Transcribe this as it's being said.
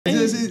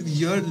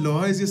your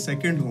Lahore is your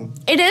second home.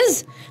 It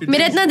is.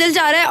 मेरा इतना दिल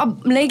चाह रहा है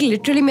अब, like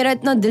literally मेरा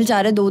इतना दिल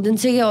चाह रहा है 2 दिन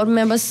से, और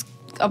मैं बस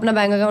अपना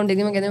बैंक अकाउंट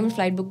देखती हूँ, मैं कहती हूँ मैं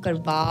फ्लाइट बुक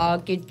करवा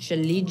के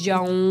चली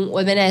जाऊँ.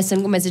 और मैंने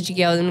एहसन को मैसेज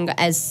किया, उन्होंने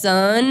कहा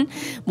एहसन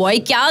बॉय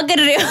क्या कर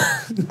रहे हो.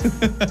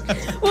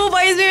 वो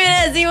वॉइस भी मेरा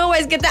ऐसे ही, वो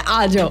वॉइस कहता है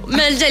आ जाओ,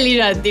 मैं चली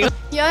जाती हूँ.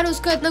 यार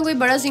उसका इतना कोई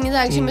बड़ा सीन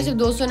था एक्चुअली. मेरे सिर्फ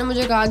दोस्तों ने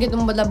मुझे कहा कि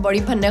तुम मतलब बड़ी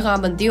फन्ने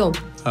खां बनती हो,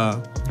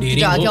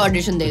 जाके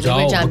ऑडिशन दे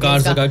दो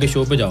चैंपियंस का,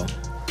 शो पे जाओ.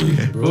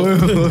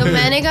 तो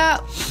मैंने कहा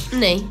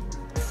नहीं,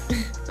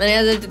 मैंने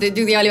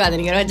कहा वाली बात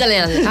नहीं कर रहा, चले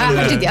यहाँ से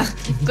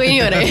कोई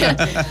नहीं हो रहा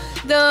है.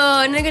 तो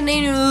उन्होंने कहा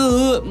नहीं,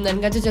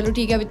 मैंने कहा चलो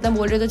ठीक है, अब इतना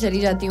बोल रहे हो तो चली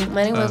जाती हूँ.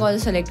 मैंने कहा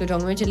कॉलेज सेलेक्ट हो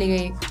जाऊँगी. मैं चली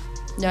गई,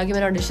 जाके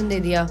मैंने ऑडिशन दे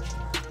दिया,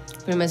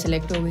 फिर मैं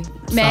सेलेक्ट हो गई.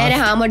 मैं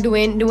रेहाम और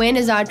Duane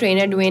is our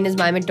trainer. Duane is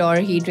my mentor.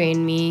 He train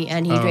me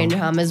and he train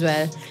Reham as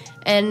well,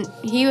 and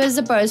he was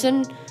the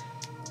person.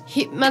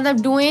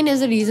 मतलब Duane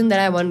is the reason that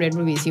I one red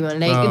bull BC1.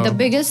 Like the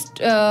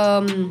biggest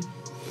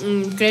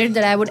credit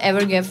that I would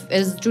ever give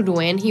is to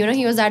Dwayne. He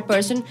was that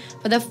person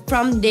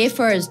from day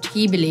first.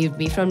 He believed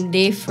me from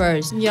day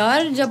first.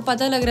 यार जब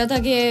पता लग रहा था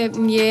कि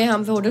ये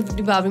हम hotel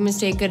 50 Babri में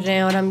स्टे कर रहे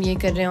हैं और हम ये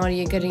कर रहे हैं और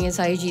ये कर रही हैं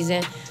सारी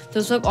चीज़ें, तो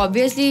उस वक्त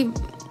ऑब्वियसली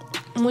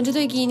मुझे तो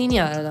यकीन ही नहीं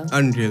आ रहा था.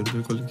 अनरियल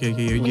बिल्कुल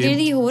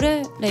ये हो रहा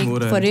है,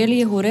 लाइक फॉर रियल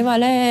ये होने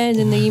वाला है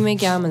जिंदगी में.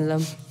 क्या मतलब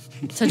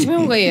सच में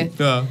हो गई है.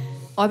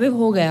 और फिर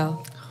हो गया,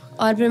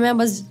 और फिर मैं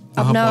बस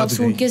अपना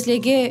सूटकेस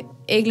लेके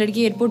एक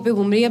लड़की एयरपोर्ट पे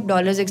घूम रही है अब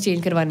डॉलर्स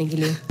एक्सचेंज करवाने के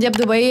लिए. जब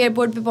दुबई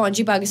एयरपोर्ट पे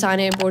पहुंची, पाकिस्तान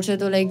एयरपोर्ट से,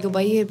 तो लाइक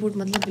दुबई एयरपोर्ट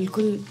मतलब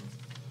बिल्कुल,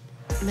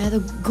 मैं तो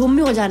गुम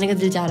ही हो जाने का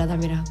दिल चाह रहा था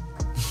मेरा.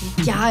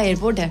 क्या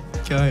एयरपोर्ट है,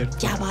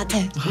 क्या बात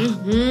है.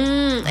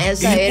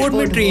 ऐसा एयरपोर्ट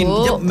में ट्रेन.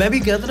 जब मैं भी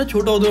गया था ना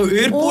छोटा होता,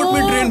 एयरपोर्ट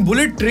में ट्रेन,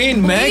 बुलेट ट्रेन.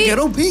 मैं कह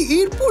रहा हूँ भाई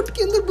एयरपोर्ट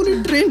के अंदर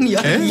बुलेट ट्रेन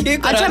यार.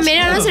 अच्छा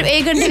मेरा ना सिर्फ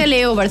 1 घंटे का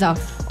ले ओवर था,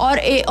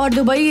 और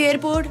दुबई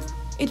एयरपोर्ट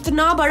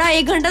इतना बड़ा,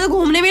 1 घंटा तो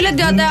घूमने में लग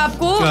जाता है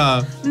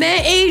आपको. मैं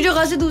एक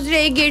जगह से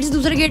दूसरे, एक गेट से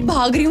दूसरे गेट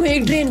भाग रही हूँ.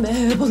 एक ट्रेन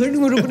में पकड़ रही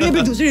हूँ, रुक रही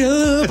है, दूसरी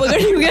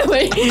पकड़ रही हूँ.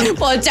 भाई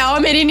पहुंचाओ,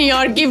 मेरी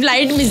न्यूयॉर्क की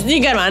फ्लाइट मिस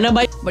नहीं करवाना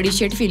भाई. बड़ी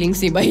शिट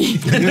फीलिंग्स थी भाई.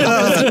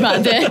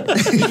 बात है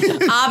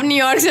आप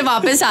न्यूयॉर्क से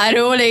वापस आ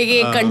रहे हो लेके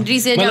एक कंट्री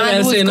से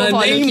जहाँ मुझे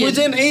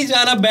नहीं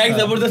जाना, बैग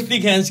जबरदस्ती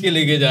खींच के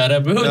लेके जा रहा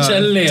है,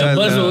 चल ले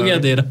बस हो गया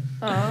तेरा.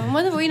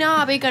 मतलब वही ना,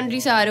 आप एक कंट्री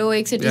से आ रहे हो,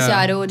 एक सिटी से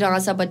आ रहे हो जहाँ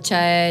सब अच्छा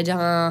है,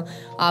 जहाँ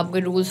आपके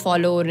रूल्स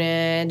फॉलो हो रहे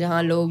हैं,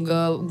 जहाँ लोग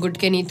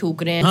गुटके नहीं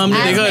थूक रहे हैं.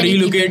 हमने देखा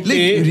रीलोकेट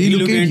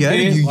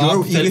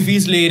यार,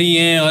 सेल्फीज ले रही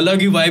हैं,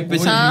 अलग ही वाइब पे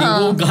चल रही है.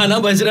 वो गाना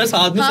बज रहा है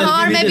साथ में,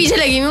 और मैं पीछे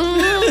लगी हूँ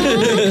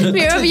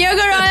ये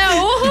कर आया.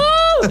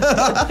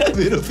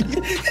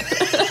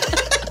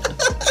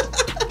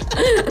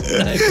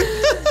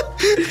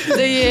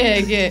 तो ये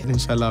है कि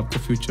इंशाल्लाह आपको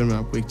फ्यूचर में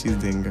आपको एक चीज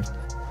देंगे.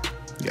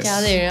 क्या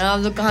दे रहे हैं आप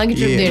लोग? कहाँ की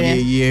ट्रिप दे रहे हैं?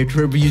 ये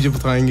ट्रिप ये जो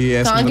बताएंगे,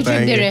 ये कहाँ की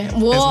ट्रिप दे रहे हैं?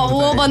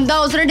 वो बंदा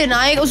उसने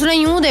डिनाई, उसने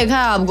यूं देखा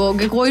है आपको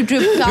कि कोई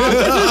ट्रिप का.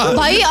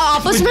 भाई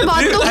आपस में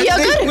बात तो किया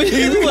कर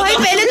भाई.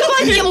 पहले तो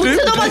बात किया,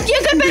 मुझसे तो बात किया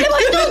कर पहले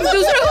भाई. तो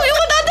दूसरे को क्यों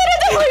बताते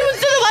रहते भाई?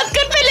 मुझसे तो बात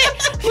कर पहले,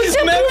 मुझसे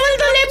बोल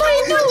तो ले भाई.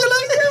 तू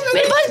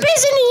मेरे पास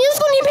पैसे नहीं है,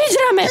 उसको नहीं भेज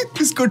रहा मैं.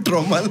 इसको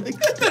ट्रॉमा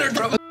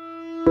लगा.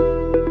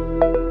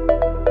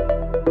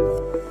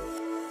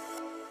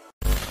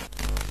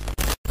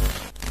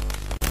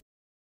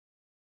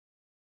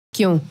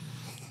 क्यों?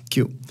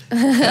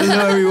 हेलो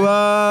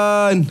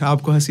एवरीवन,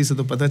 आपको हंसी से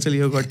तो पता चली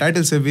होगा,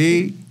 टाइटल से भी.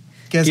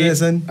 कैसे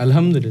हसन?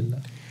 अल्हम्दुलिल्लाह.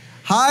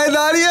 हाय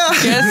दानिया,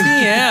 कैसी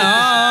हैं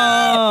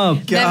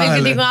आप? क्या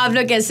हाल है? आप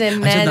लोग कैसे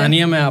हैं? अच्छा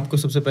दानिया, मैं आपको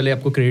सबसे पहले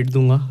आपको क्रेडिट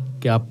दूंगा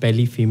कि आप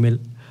पहली फीमेल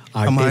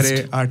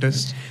हमारे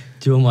आर्टिस्ट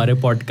जो हमारे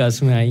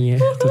पॉडकास्ट में आई है.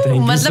 तो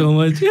थैंक यू सो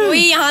मच. कोई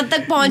यहाँ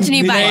तक पहुँच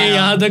नहीं पाया.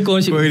 यहाँ तक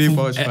पहुँच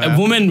पाया.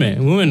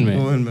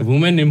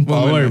 वुमेन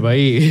एम्पावर्ड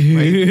भाई.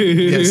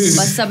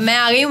 बस सब मैं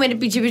आ गई हूँ, मेरे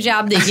पीछे पीछे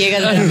आप देखिएगा.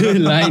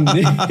 लाइन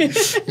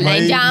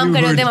जहाँ हम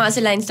कर होते हैं वहाँ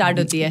से लाइन स्टार्ट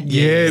होती है.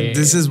 ये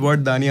दिस इज व्हाट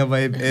दानिया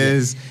वाइब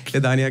इज. ये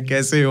दानिया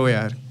कैसे हो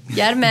यार?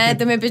 यार मैं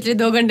तुम्हें पिछले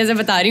 2 घंटे से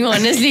बता रही हूँ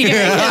ऑनेस्टली कि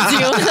मैं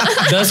कैसी हूँ.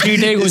 10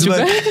 रीटेक हो चुका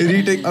है.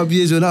 रीटेक अब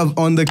ये जो ना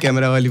ऑन द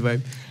कैमरा वाली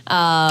वाइब.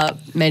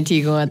 मैं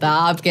ठीक हूँ. था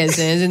आप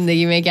कैसे हैं?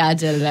 जिंदगी में क्या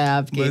चल रहा है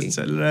आपके? बस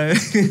चल रहा है.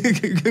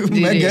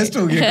 मैं गेस्ट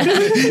हो गया.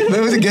 मैं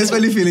मुझे गेस्ट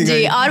वाली फीलिंग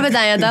जी. और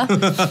बताया था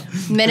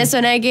मैंने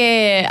सुना है कि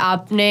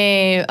आपने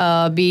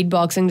बीट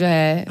बॉक्सिंग जो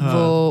है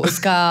वो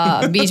उसका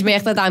बीच में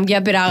इख्तिताम किया,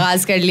 फिर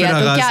आगाज कर लिया.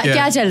 तो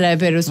क्या चल रहा है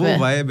फिर उसमें?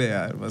 वो वाइब है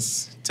यार,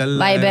 बस चल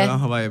रहा है.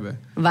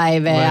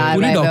 वाइब है यार,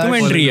 पूरी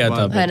डॉक्यूमेंट्री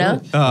है ना.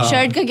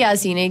 शर्ट का क्या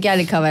सीन है, क्या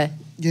लिखा हुआ है?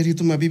 यार ये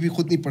तो मैं अभी भी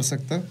खुद नहीं पढ़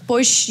सकता.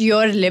 Push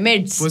your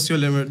limits. Push your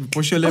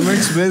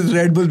limits with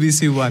Red Bull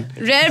BC1.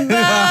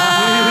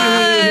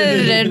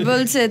 Red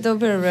Bull से तो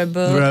फिर Red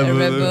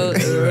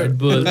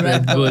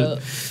Bull.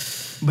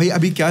 भाई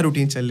अभी क्या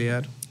रूटीन चल रही है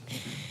यार?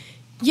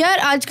 यार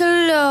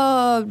आजकल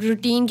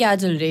रूटीन क्या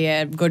चल रही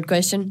है? Good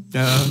question,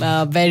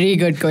 very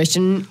good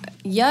question.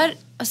 यार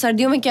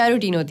सर्दियों में क्या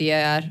रूटीन होती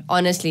है यार?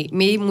 ऑनेस्टली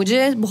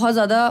मुझे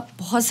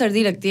बहुत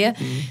सर्दी लगती है,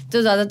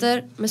 तो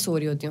ज़्यादातर मैं सो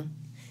रही होती हूँ.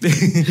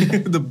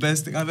 The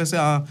best thing. वैसे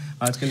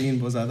आजकल नींद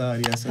बहुत ज़्यादा आ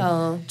रही है ऐसे.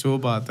 जो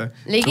बात है.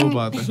 लेकिन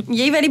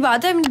यही वाली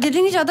बात है, दिल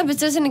ही नहीं चाहता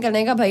बिस्तर से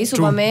निकलने का भाई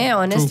सुबह में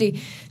ऑनेस्टली.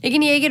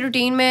 लेकिन ये कि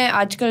रूटीन में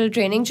आजकल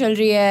ट्रेनिंग चल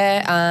रही है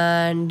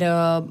and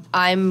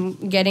I am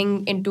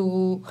getting into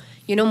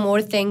you know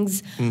more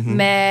things.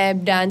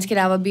 मैं डांस के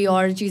अलावा भी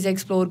और चीज़ें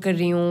एक्सप्लोर कर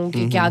रही हूँ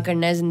कि क्या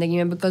करना है ज़िंदगी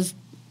में, because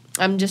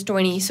I'm just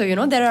 20, so you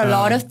know there are a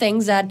lot of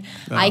things that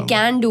I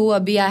can do.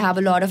 Abhi I have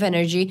a lot of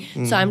energy,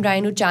 so I'm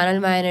trying to channel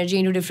my energy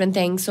into different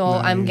things. So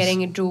I'm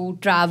getting into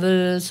travel.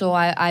 So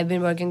I've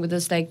been working with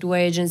this like tour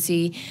agency,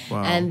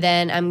 and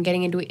then I'm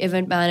getting into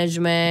event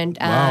management,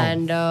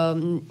 and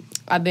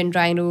I've been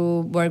trying to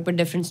work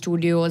with different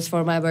studios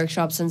for my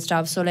workshops and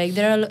stuff. So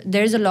like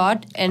there's a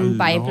lot in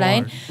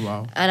pipeline,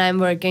 and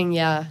I'm working.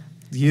 Yeah.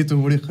 ये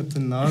तो बड़ी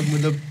खतरनाक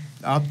मतलब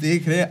आप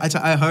देख रहे हैं. अच्छा,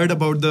 I heard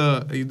about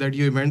that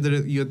you event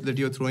that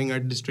you're throwing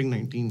at District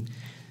 19.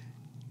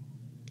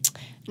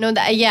 No,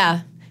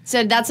 yeah.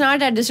 So that's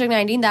not at District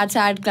 19. That's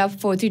at Club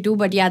 432.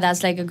 But yeah,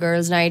 that's like a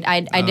girls' night.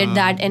 I did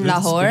that in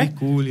Lahore. That's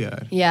pretty cool,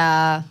 यार.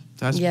 Yeah.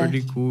 That's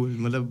pretty cool.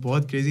 मतलब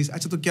बहुत crazy.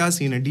 अच्छा, तो क्या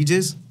scene है?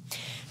 DJs?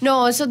 No,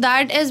 so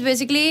that is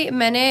basically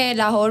मैंने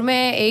लाहौर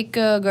में एक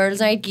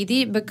girls' night की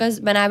थी,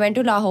 because when I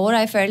went to Lahore,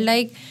 I felt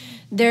like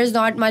there's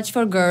not much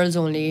for girls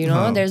only, you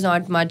know. There's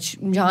not much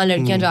जहाँ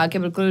लड़कियाँ जाके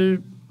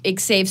बिल्कुल एक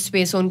सेफ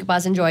स्पेस हो उनके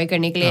पास एंजॉय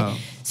करने के लिए.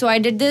 सो I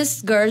did this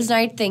girls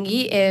night थिंगी.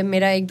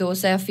 मेरा एक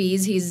दोस्त है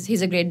Hafeez, he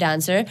is a great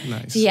dancer.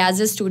 He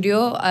has a studio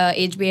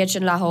HBH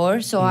in Lahore.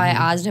 So I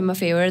asked him a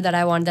favor that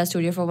I want that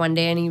studio for one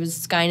day, and he was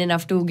kind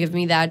enough to give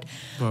me that.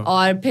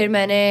 और फिर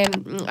मैंने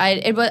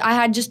I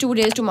had just 2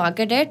 days to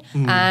market it,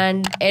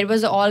 and it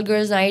was all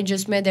girls night.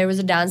 जिसमें there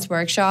was a dance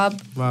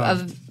workshop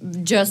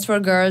just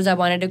for girls. I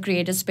wanted to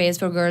create a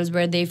space for girls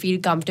where they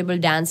feel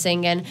comfortable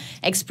dancing and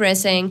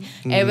expressing.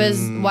 It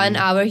was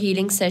 1 hour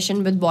healing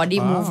session with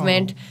body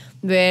movement,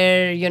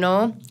 where you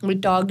know we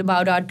talked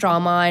about our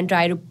trauma and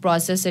try to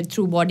process it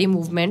through body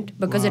movement,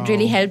 because it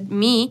really helped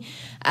me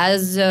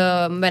as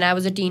when I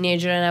was a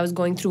teenager and I was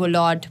going through a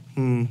lot.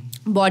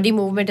 Body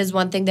movement is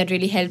one thing that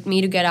really helped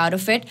me to get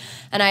out of it,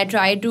 and I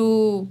try to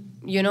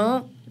you know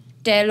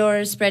tell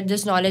or spread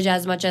this knowledge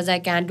as much as I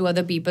can to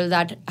other people,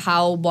 that how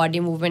body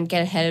movement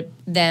can help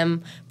them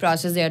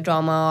process their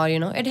trauma, or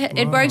you know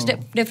it works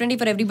differently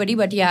for everybody,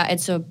 but yeah,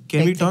 it's a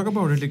can we talk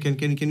about it?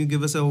 Can you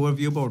give us an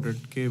overview about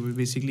it? Okay,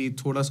 basically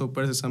thoda sa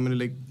upar se samne,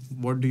 like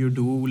what do you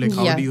do,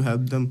 like how do you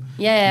help them?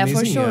 Yeah,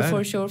 amazing,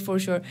 for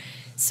sure.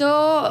 So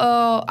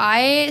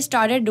I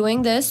started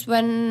doing this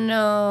when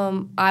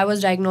I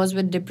was diagnosed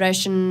with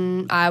depression.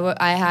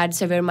 I had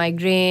severe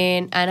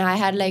migraine, and I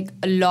had like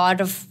a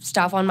lot of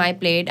stuff on my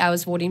plate. I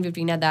was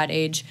 14-15 at that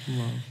age.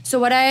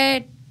 So what I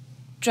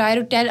try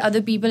to tell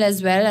other people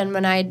as well, and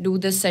when I do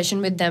this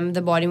session with them,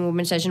 the body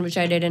movement session which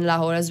I did in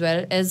Lahore as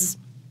well, is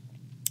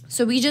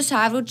so we just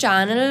have to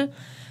channel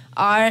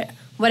our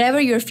whatever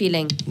you're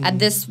feeling at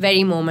this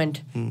very moment,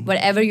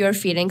 whatever you're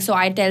feeling. So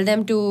I tell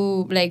them to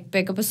like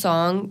pick up a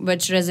song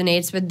which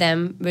resonates with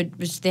them,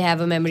 which they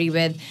have a memory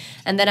with,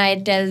 and then I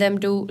tell them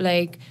to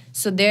like,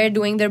 so they're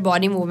doing their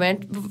body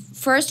movement.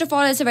 First of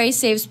all, it's a very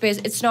safe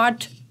space. It's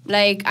not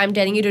like I'm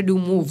telling you to do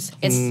moves.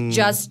 It's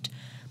just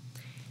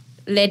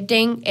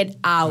letting it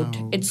out.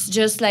 It's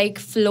just like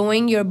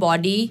flowing your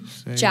body,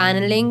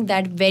 channeling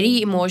that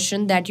very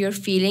emotion that you're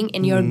feeling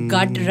in your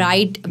gut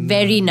right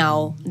very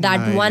now.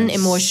 That one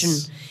emotion.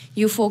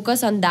 You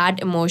focus on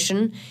that emotion.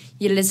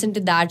 You listen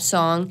to that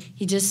song.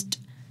 You just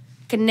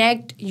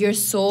connect your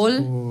soul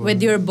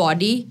with your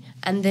body,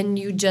 and then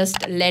you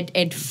just let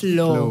it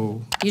flow.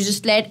 You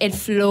just let it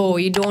flow.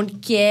 You don't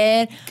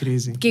care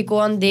कि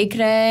कौन देख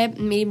रहा है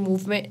मेरी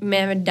movement,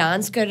 मैं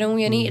dance कर रहा हूँ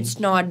या नहीं. It's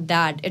not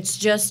that. It's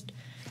just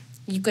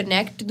you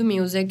connect to the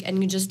music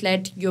and you just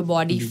let your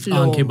body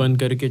flow. आंखें बंद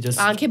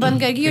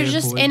करके you're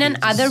just in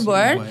another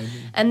world,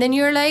 and then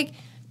you're like,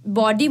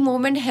 body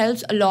movement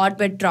helps a lot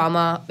with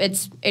trauma.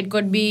 It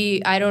could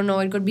be, I don't know,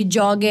 it could be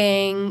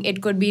jogging, it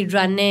could be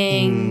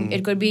running,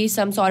 it could be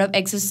some sort of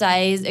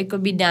exercise, it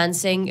could be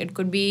dancing, it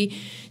could be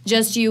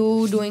just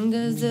you doing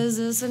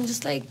this and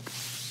just like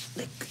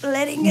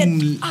letting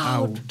it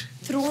out,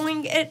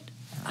 throwing it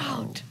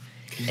out.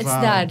 It's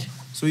that.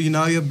 So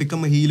now you have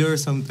become a healer or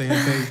something.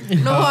 Okay.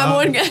 No, I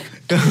won't get.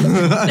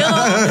 No,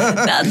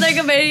 that's like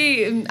a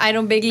very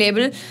big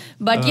label.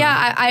 But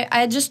yeah,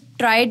 I just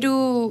try to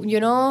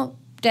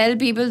tell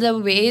people the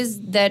ways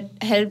that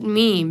helped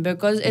me,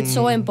 because it's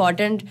so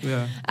important.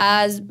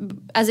 As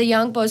a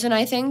young person,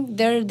 I think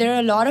there are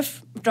a lot of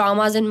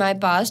traumas in my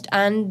past,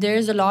 and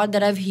there's a lot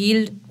that I've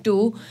healed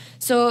too.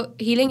 So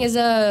healing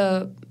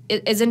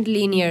isn't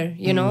linear,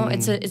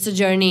 it's a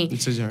journey.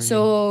 It's a journey.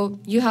 So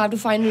you have to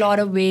find a lot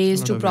of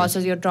ways to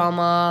process your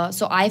trauma.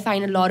 So I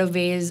find a lot of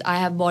ways. I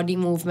have body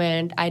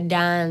movement, I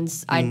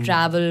dance, I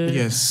travel,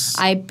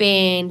 I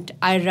paint,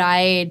 I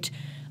write.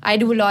 I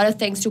do a lot of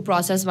things to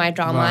process my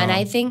trauma. And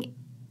I think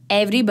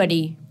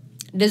everybody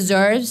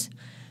deserves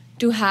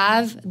to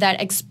have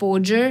that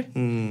exposure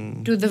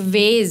to the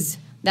ways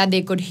that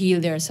they could heal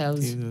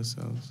themselves.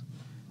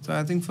 So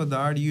I think for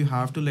that you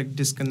have to like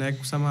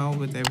disconnect somehow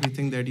with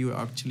everything that you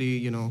actually,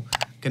 you know,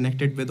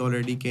 connected with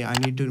already. Okay, I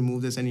need to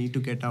remove this. I need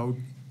to get out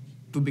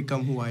to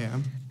become who I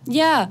am.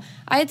 Yeah,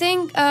 I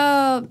think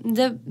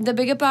the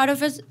bigger part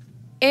of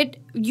it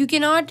you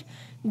cannot.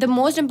 The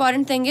most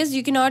important thing is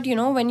you cannot, you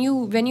know, when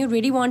you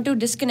really want to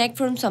disconnect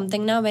from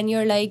something ना, when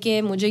you're like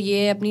मुझे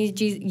ये अपनी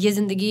चीज़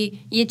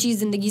ये चीज़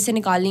ज़िंदगी से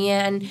निकालनी है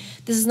and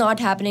this is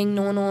not happening,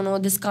 no,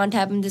 this can't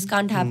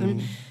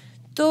happen.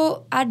 So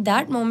at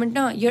that moment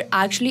ना, you're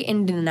actually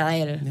in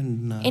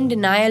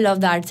denial of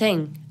that thing.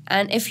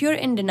 And if you're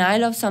in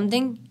denial of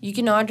something, you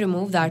cannot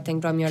remove that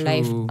thing from your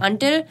life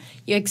until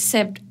you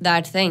accept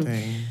that thing.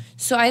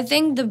 So I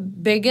think the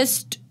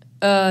biggest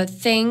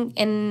thing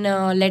in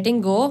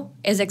letting go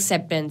is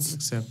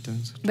acceptance.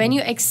 When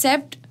you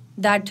accept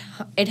that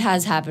it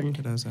has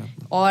happened,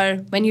 or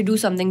when you do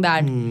something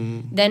bad,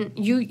 then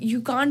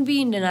you can't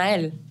be in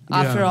denial.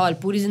 After all,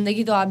 पूरी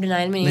जिंदगी तो आप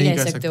denial में नहीं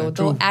रह सकते हो.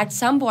 तो at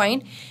some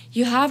point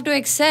you have to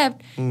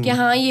accept कि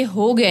हाँ ये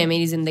हो गया है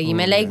मेरी जिंदगी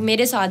में. Like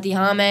मेरे साथ ही,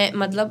 हाँ मैं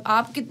मतलब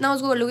आप कितना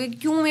उसको बोलोगे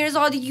क्यों मेरे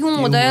साथ ही क्यों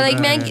होता है,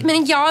 like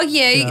मैंने क्या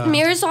किया है,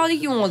 मेरे साथ ही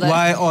क्यों होता है,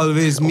 why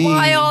always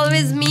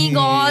me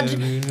God,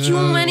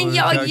 क्यों मैंने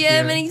क्या किया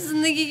है, मेरी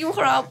जिंदगी क्यों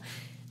खराब.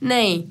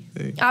 नहीं,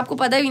 आपको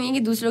पता भी नहीं कि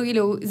दूसरों की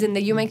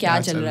जिंदगियों में क्या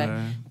चल रहा है.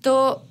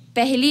 तो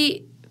पहली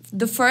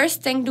the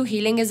first thing to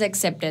healing is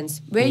acceptance,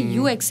 where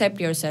you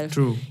accept yourself.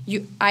 True.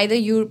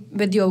 You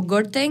with your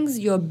good things,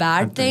 your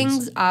bad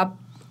things.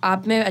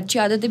 आप में अच्छी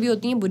आदतें भी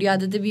होती हैं, बुरी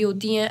आदतें भी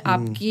होती हैं.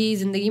 आपकी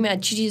ज़िंदगी में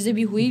अच्छी चीज़ें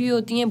भी हुई भी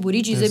होती हैं,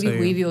 बुरी चीज़ें भी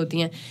हुई भी होती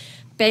हैं.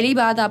 पहली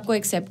बात आपको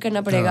एक्सेप्ट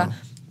करना पड़ेगा.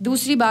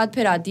 दूसरी बात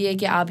फिर आती है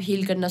कि आप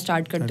हील करना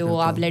स्टार्ट करते हो,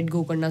 आप लेट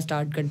गो करना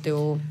स्टार्ट करते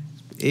हो.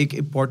 एक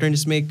इम्पॉर्टेंट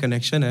इसमें एक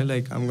कनेक्शन है.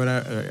 Like I am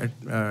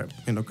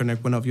gonna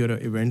connect one of your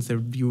events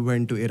that you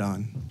went to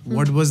Iran.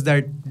 What was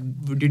that?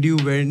 Did you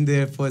went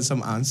there for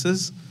some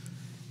answers?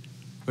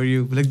 Were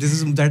you like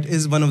that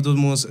is one of the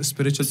most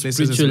spiritual places?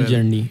 Spiritual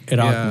journey.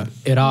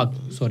 Iraq.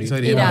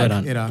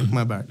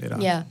 My bad.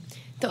 Iraq. Yeah.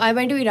 So I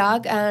went to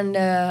Iraq, and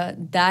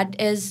that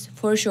is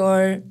for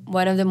sure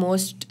one of the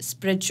most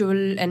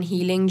spiritual and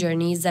healing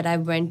journeys that I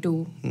went to,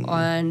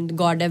 and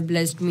God have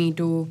blessed me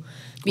to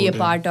be a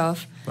part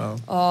of. Wow.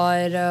 Or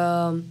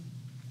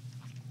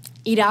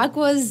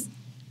Iraq was,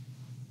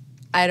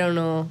 I don't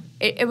know.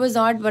 It was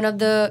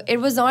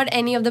not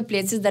any of the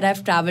places that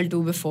I've traveled to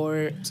before.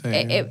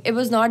 It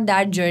was not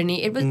that journey.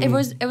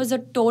 It was a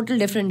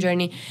total different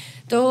journey.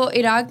 तो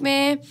Iraq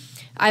में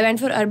I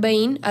went for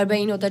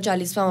अर्बईन होता है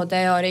 40वां होता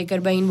है, और एक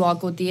अर्बईन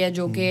walk होती है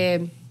जो कि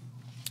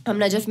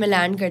हम नजफ़ में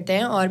लैंड करते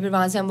हैं, और फिर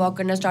वहाँ से हम वॉक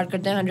करना स्टार्ट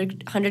करते हैं.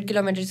 100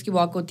 किलोमीटर्स की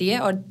वॉक होती है,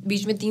 और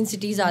बीच में 3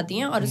 सिटीज़ आती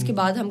हैं, और उसके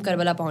बाद हम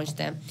करबला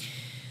पहुँचते हैं.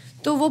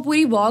 तो वो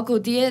पूरी वॉक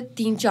होती है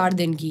 3-4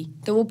 दिन की.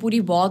 तो वो पूरी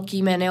वॉक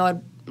की मैंने,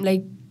 और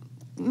लाइक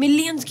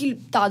मिलियंस की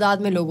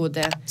तादाद में लोग होते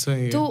हैं.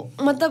 तो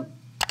मतलब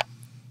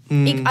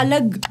एक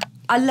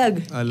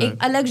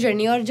अलग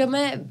जर्नी. और जब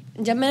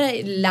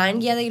मैं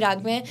लैंड किया था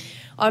इराक में,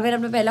 और मैंने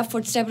अपना पहला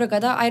फुट स्टेप रखा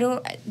था, I don't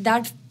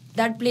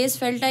that place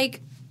felt like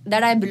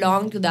that I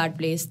belong to that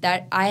place,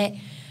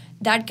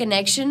 that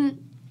connection.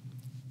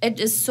 It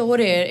is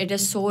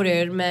so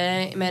rare.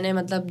 मैंने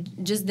मतलब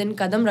जिस दिन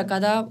कदम रखा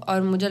था,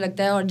 और मुझे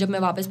लगता है, और जब मैं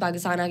वापस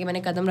पाकिस्तान आके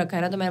मैंने कदम रखा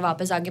है ना, तो मैं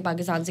वापस आके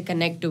पाकिस्तान से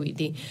कनेक्ट हुई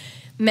थी.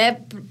 मैं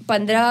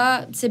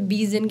 15 से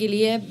 20 दिन के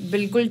लिए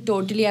बिल्कुल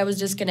totally I was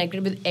just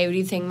connected with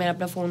everything. मैं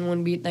अपना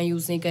फ़ोन भी इतना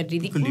यूज़ नहीं कर रही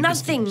थी.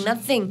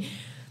 Nothing.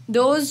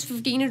 Those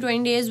 15 to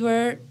 20 days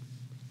were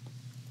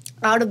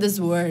out of this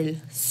world.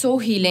 So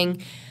healing.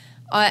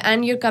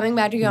 And you're coming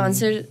back to your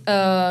answer,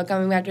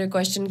 coming back to your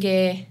question,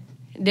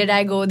 did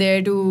I go there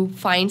to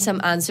find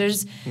some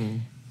answers?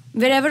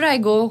 Wherever I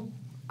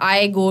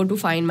go to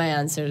find my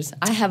answers.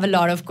 I have a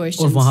lot of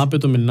questions. और वहाँ पे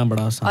तो मिलना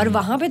बड़ा आसान है. और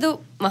वहाँ पे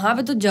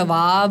तो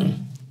जवाब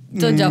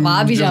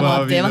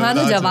थे. वहाँ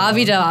तो जवाब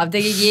ही जवाब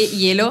थे कि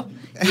ये लो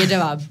ये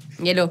जवाब,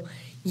 ये लो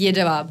ये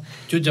जवाब.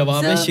 जो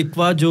जवाब है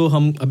शिकवा, जो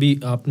हम अभी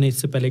आपने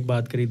इससे पहले एक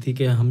बात करी थी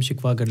कि हम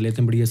शिकवा कर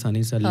लेते हैं बड़ी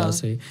आसानी से अल्लाह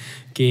से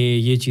कि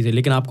ये चीज़ें,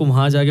 लेकिन आपको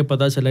वहाँ जाके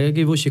पता चलेगा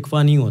कि वो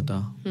शिकवा नहीं होता,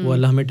 वो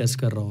अल्लाह में टेस्ट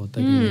कर रहा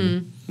होता है.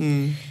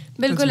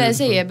 बिल्कुल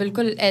ऐसे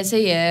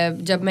ही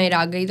है. जब मैं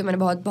इराक गई तो मैंने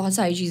बहुत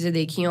सारी चीज़ें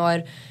देखी,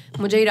 और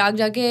मुझे इराक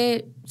जाके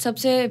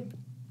सबसे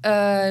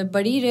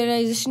बड़ी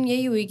रियलाइजेशन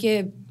यही हुई कि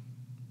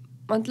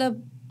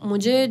मतलब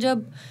मुझे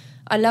जब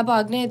अल्लाह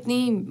पाक ने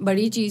इतनी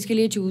बड़ी चीज़ के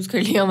लिए चूज़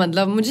कर लिया,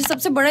 मतलब मुझे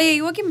सबसे बड़ा यही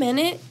हुआ कि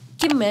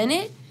मैंने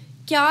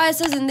क्या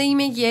ऐसा ज़िंदगी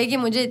में किया है कि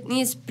मुझे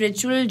इतनी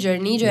स्पिरिचुअल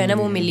जर्नी जो है ना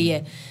वो मिली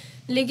है.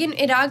 लेकिन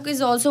Iraq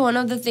is also one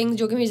of the things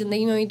जो कि मेरी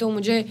ज़िंदगी में हुई. तो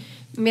मुझे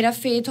मेरा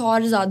फेथ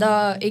और ज़्यादा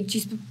एक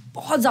चीज़ पे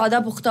बहुत ज़्यादा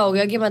पुख्ता हो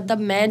गया कि मतलब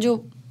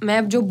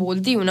मैं जो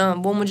बोलती हूँ ना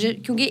वो मुझे,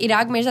 क्योंकि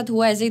इराक मेरे साथ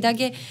हुआ ऐसे ही था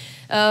कि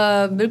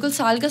बिल्कुल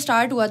साल का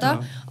स्टार्ट हुआ था,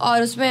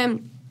 और उसमें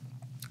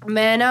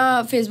मैं ना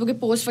फेसबुक पे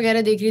पोस्ट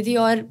वगैरह देख रही थी,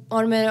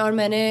 और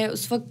मैंने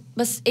उस वक्त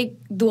बस एक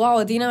दुआ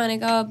होती ना, मैंने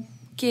कहा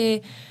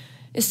कि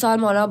इस साल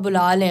मौला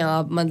बुला लें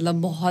आप,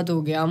 मतलब बहुत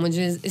हो गया,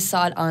 मुझे इस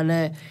साल आना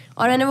है।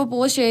 और मैंने वो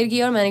पोस्ट शेयर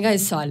की और मैंने कहा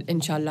इस साल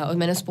इंशाल्लाह, और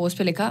मैंने उस पोस्ट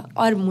पे लिखा,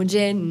 और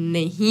मुझे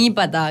नहीं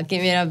पता कि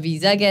मेरा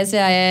वीज़ा कैसे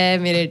आया है,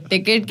 मेरे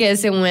टिकट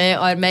कैसे हुए हैं,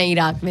 और मैं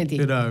इराक में थी।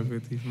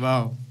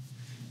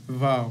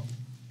 वाह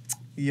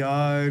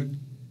यार,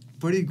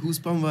 बड़ी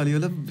गूज़बम्प वाली,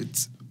 मतलब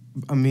इट्स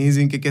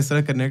अमेजिंग कि किस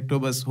तरह कनेक्ट हो,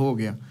 बस हो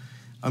गया।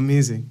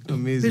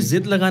 अमेजिंग। फिर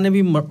जिद लगाने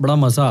भी बड़ा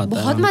मजा आता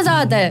है, बहुत मजा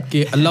आता है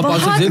कि अल्लाह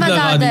पाक से जिद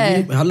लगा दी,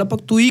 अल्लाह पाक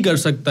तू ही कर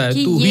सकता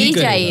है, तू ही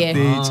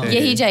करेगा,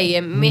 यही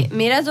चाहिए।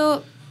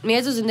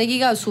 मेरा तो जिंदगी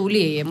का असूल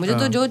ही है, मुझे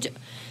तो जो,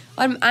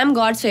 और I am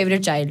God's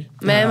favourite child,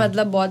 मैं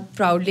मतलब बहुत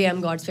proudly I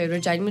am God's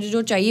favourite child. मुझे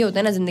जो चाहिए होता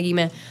है ना जिंदगी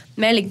में,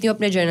 मैं लिखती हूँ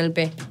अपने जर्नल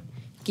पे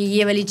कि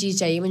ये वाली चीज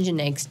चाहिए मुझे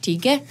नेक्स्ट,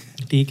 ठीक है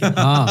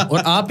हाँ, और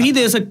आप ही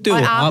दे सकते हो,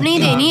 और आपने ही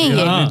देनी है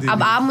ये।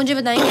 अब आप मुझे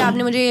बताएंगे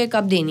आपने मुझे ये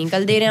कब देनी,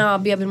 कल दे रहे हैं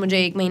आप, या फिर मुझे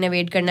 1 महीना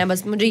वेट करना है,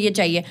 बस मुझे ये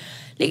चाहिए।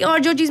 लेकिन और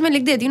जो चीज़ मैं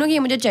लिख देती हूँ ना कि ये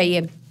मुझे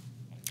चाहिए,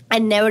 I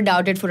never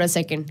doubted for a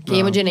second कि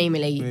ये मुझे नहीं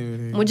मिलेगी।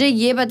 मुझे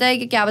ये पता है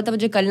कि क्या पता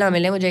मुझे कल ना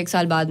मिले, मुझे 1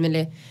 साल बाद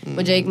मिले,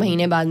 मुझे 1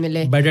 महीने बाद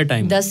मिले,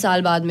 10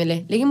 साल बाद मिले,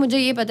 लेकिन मुझे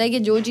ये पता है कि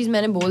जो चीज़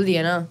मैंने बोल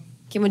दिया ना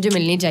कि मुझे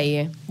मिलनी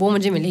चाहिए, वो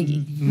मुझे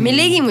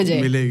मिलेगी, मुझे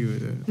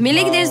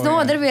there is no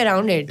other way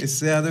around it.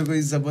 इससे ज्यादा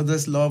कोई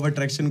जबरदस्त लॉ ऑफ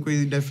अट्रैक्शन कोई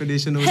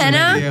डेफिनेशन हो है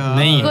ना,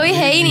 कोई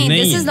है ही नहीं।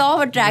 This is law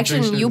of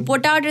attraction, you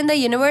put out in the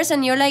universe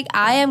and you are like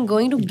I am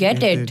going to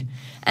get it,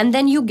 and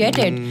then you get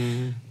it.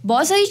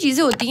 बहुत सारी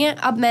चीजें होती हैं।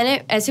 अब मैंने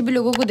ऐसे भी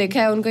लोगों को देखा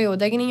है, उनका ये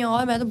होता है कि नहीं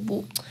यार मैं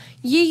तो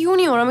ये क्यों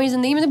नहीं हो रहा मेरी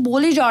जिंदगी में, तो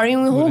बोल ही जा रही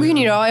हूँ, हो ही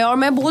नहीं रहा यार,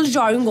 मैं बोल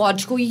जा रही हूँ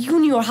गॉड को, ये क्यों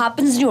नहीं हो रहा,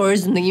 हैपेंस नहीं हो रहा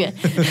जिंदगी में।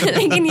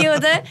 लेकिन ये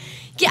होता है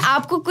कि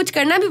आपको कुछ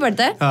करना भी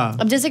पड़ता है।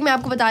 अब जैसे कि मैं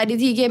आपको बता रही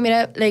थी कि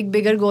मेरा लाइक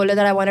बिगर गोल है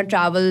that I want to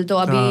travel, तो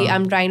अभी I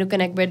am trying to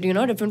connect with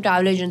different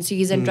travel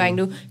agencies and trying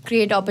to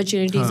create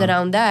opportunities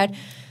around that.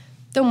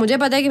 तो मुझे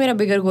पता है कि मेरा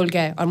बिगर गोल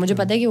क्या है और मुझे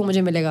पता है कि वो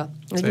मुझे मिलेगा,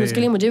 लेकिन उसके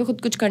लिए मुझे भी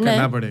खुद कुछ करना है,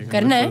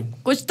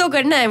 कुछ तो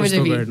करना है मुझे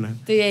भी।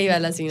 तो यही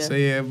वाला सीन है।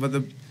 सही है,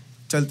 मतलब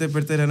चलते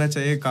फिरते रहना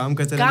चाहिए, काम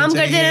करते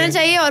रहना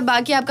चाहिए, और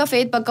बाकी आपका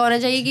फेथ पक्का होना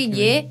चाहिए कि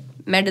ये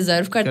मैं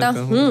डिजर्व करता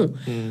हूँ,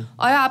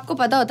 और आपको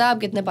पता होता है आप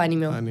कितने पानी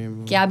में हो,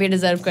 कि आप ये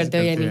डिजर्व करते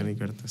हो या नहीं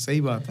करते।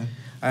 सही बात है,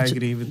 I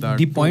agree with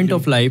that. The point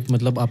of life,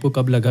 मतलब आपको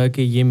कब लगा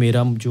कि ये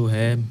मेरा जो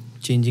है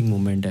चेंजिंग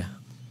मोमेंट है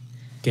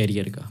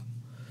कैरियर का?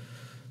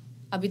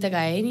 अभी तक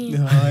आया ही नहीं है।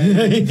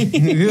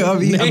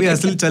 अभी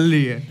असल चल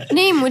रही है।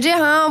 नहीं मुझे,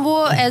 हाँ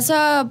वो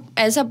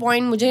ऐसा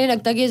पॉइंट मुझे नहीं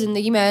लगता कि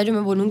जिंदगी में आया जो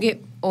मैं बोलूँ कि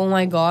ओ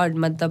माय गॉड,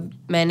 मतलब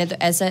मैंने तो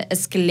ऐसा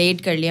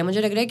एस्केलेट कर लिया।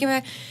 मुझे लग रहा है कि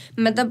मैं,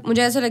 मतलब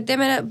मुझे ऐसा लगता है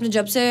मैंने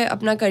जब से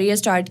अपना करियर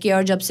स्टार्ट किया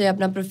और जब से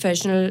अपना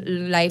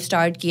प्रोफेशनल लाइफ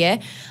स्टार्ट किया है,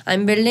 I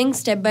am building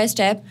step by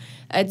step.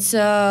 It's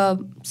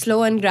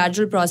slow and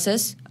gradual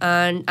process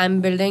and I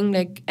am building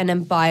like an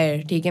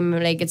empire, ठीक है,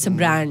 लाइक इट्स अ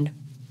ब्रांड।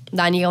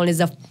 दानिया कानवल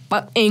इज अ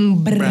फकिंग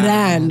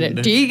ब्रांड,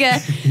 ठीक है।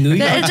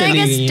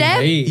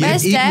 स्टेप बाय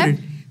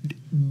स्टेप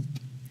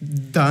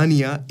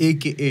दानिया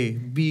AKA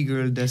B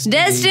Girl Destiny।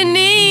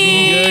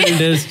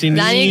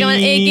 दानिया कानवल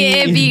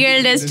AKA B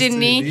Girl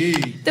Destiny।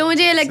 तो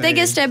मुझे ये लगता है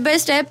कि step by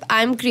step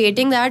I am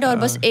creating that, और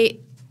बस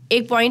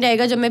एक पॉइंट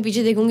आएगा जब मैं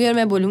पीछे देखूंगी और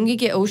मैं बोलूंगी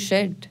कि ओह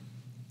शिट,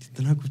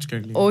 इतना कुछ कर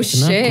लिया, ओह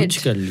शिट,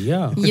 कर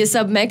लिया, ये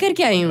सब मैं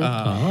करके आई हूँ।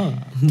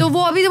 तो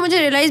वो अभी तो मुझे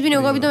रियलाइज भी नहीं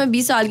होगा, अभी तो मैं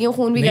 20 साल की हूँ,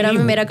 खून भी करा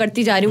मैं मेरा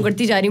करती जा रही हूँ।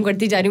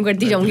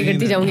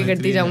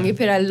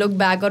 फिर आई लुक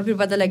बैक और फिर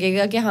पता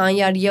लगेगा कि हाँ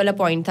यार ये वाला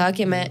पॉइंट था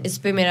कि मैं इस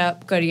पे मेरा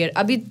करियर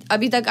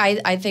अभी तक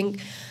आई थिंक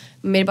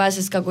मेरे पास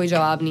इसका कोई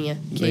जवाब नहीं है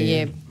कि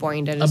ये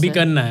पॉइंट है। अभी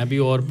करना है, अभी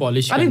और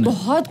पॉलिश, अभी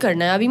बहुत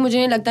करना है। अभी मुझे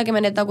नहीं लगता कि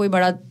मैंने इतना कोई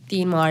बड़ा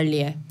तीन मार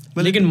लिया है,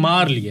 लेकिन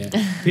मार लिया है,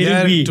 फिर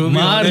भी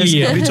मार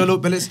लिया है। अभी चलो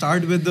पहले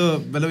स्टार्ट विद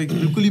मतलब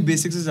बिल्कुल ही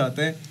बेसिक से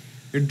जाते हैं।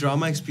 एक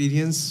ड्रामा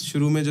एक्सपीरियंस,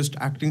 शुरू में जस्ट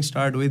एक्टिंग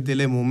स्टार्ट हुई,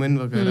 दिले मोमेंट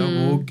वगैरह,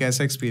 वो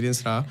कैसा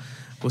एक्सपीरियंस रहा,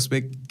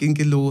 उसमें किन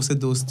किन लोगों से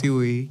दोस्ती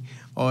हुई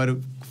और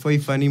कोई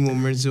फनी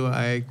मोमेंट्स जो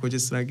आए कुछ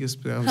इस तरह की, उस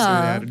पे हमसे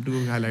यार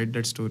डू हाईलाइट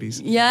दैट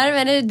स्टोरीज। यार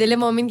मैंने दिले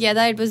मोमिन किया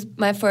था, it was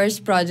my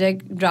first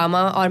project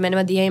drama, और मैंने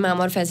मदिया इमाम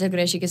और फैसल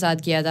कुरैशी के साथ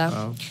किया था।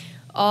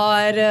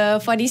 और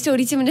फनी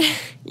स्टोरी से मुझे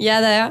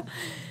याद आया,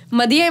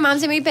 मदिया इमाम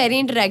से मेरी पहली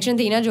इंटरेक्शन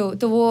थी ना जो,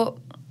 तो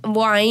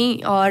वो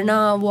आई और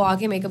ना वो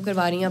आके मेकअप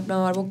करवा रही हैं अपना,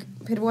 और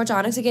फिर वो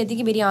अचानक से कहती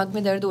कि मेरी आंख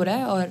में दर्द हो रहा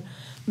है और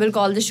will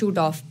call the shoot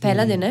of.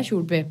 पहला दिन है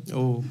शूट पे,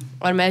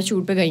 और मैं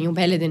शूट पे गई हूँ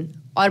पहले दिन,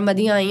 और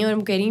मदिया आई हैं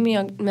और कह रही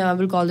मैं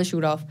will call the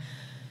shoot of.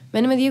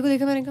 मैंने मदिया को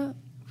देखा, मैंने कहा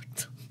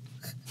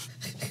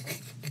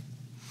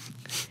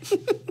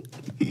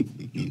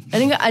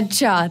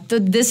अच्छा तो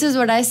this is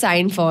what I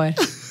sign for,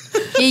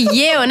 कि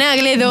ये हो ना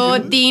अगले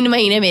 2-3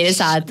 महीने मेरे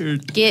साथ,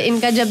 कि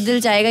इनका जब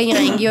दिल चाहेगा ये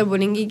आएंगी और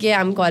बोलेंगी कि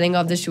I am calling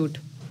of the shoot.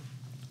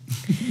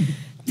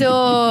 तो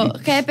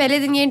खैर पहले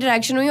दिन ये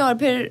इंटरेक्शन हुई, और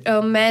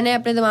फिर मैंने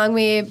अपने दिमाग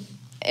में ये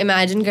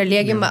इमेजिन कर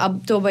लिया कि अब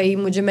तो भाई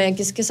मैं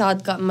किसके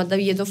साथ मतलब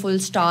ये तो फुल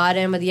स्टार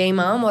है मदिया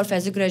इमाम, और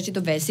फैसल कुरैशी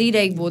तो वैसे ही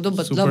रहे, वो तो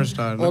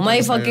मतलब ओ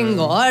माय फकिंग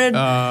गॉड,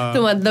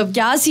 तो मतलब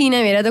क्या सीन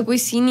है मेरा, तो कोई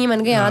सीन नहीं।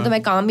 मन गया यहाँ तो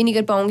मैं काम भी नहीं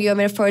कर पाऊंगी, और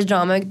मेरा फर्स्ट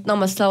ड्रामा में कितना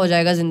मसला हो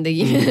जाएगा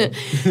जिंदगी में।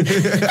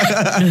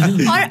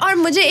 और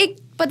मुझे एक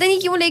पता नहीं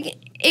क्यों, लेकिन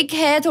एक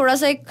है थोड़ा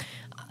सा एक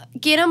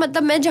कि ना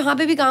मतलब मैं जहाँ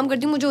पे भी काम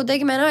करती हूँ मुझे होता है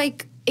कि मैं ना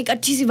एक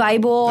अच्छी सी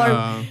वाइब हो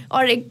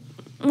और एक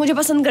मुझे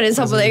पसंद करे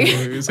सब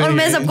और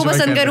मैं सबको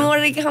पसंद करूँ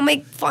और हम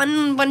एक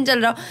फन चल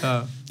रहा.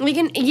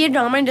 लेकिन ये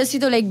ड्रामा इंडस्ट्री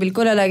तो लाइक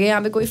बिल्कुल अलग है.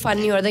 यहाँ पे कोई फन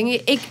नहीं होता.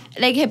 एक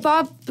like hip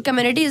hop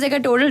community is like a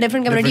total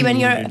different community when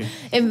you're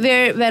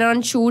we're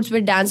on shoots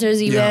with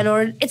dancers even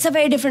or it's a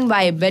very different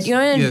vibe but you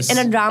know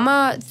in a drama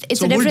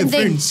it's a different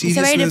thing.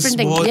 It's a very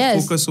different thing. Yes.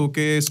 Focus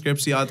होके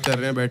scripts याद कर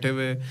रहे हैं बैठे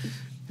हुए.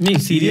 नहीं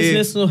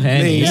seriousness तो है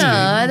नहीं,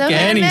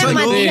 कह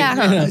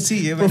नहीं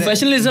सकते,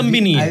 प्रोफेशनलिज्म भी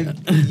नहीं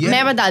है.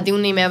 मैं बताती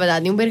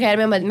हूँ फिर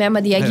खैर मैं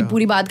मदिया की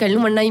पूरी बात कर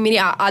लूँ वरना ये मेरी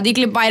आधी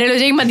क्लिप वायरल हो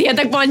जाएगी, मदिया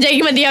तक पहुंच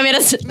जाएगी. मदिया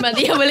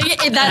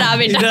बोलेगी इधर आ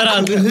बेटा.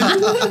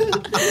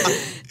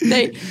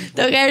 नहीं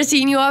तो खैर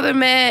सीन हुआ. फिर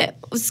मैं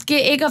उसके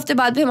एक हफ्ते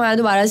बाद फिर हमारा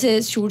दोबारा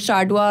से शूट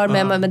स्टार्ट हुआ और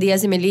मैं मदिया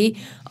से मिली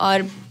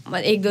और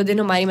 1-2 दिन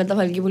हमारी मतलब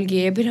हल्की फुल्की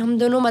है. फिर हम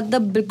दोनों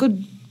मतलब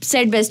बिल्कुल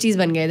सेट बेस्टीज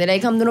बन गए थे.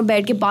 लाइक हम दोनों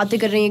बैठ के बातें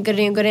कर रहे हैं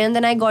and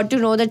then I got to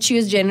know that she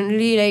is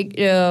generally like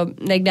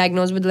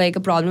diagnosed with like a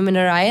problem in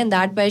her I and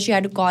that why she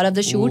had to call of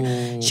the shoot.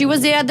 She was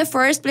there at the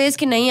first place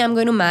कि नहीं I am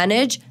going to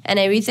manage and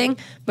everything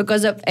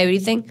because of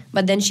everything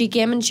but then she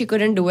came and she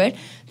couldn't do it.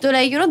 तो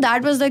like you know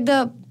that was like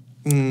the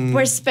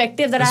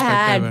perspective that I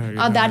had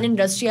of that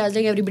industry. I was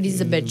like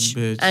everybody's a bitch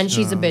and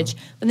she's a bitch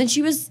but then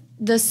she was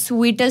the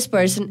sweetest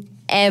person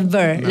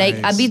ever.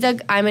 Like अभी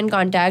तक I'm in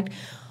contact.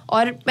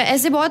 और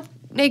ऐसे बहुत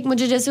like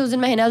मुझे जैसे उस दिन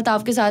मैं हिना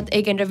अल्ताफ के साथ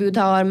एक इंटरव्यू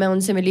था और मैं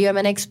उनसे मिली और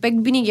मैंने एक्सपेक्ट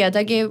भी नहीं किया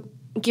था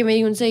कि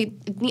मेरी उनसे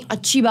इतनी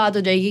अच्छी बात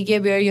हो जाएगी कि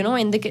we're you know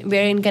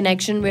we're in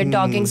connection, we're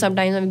talking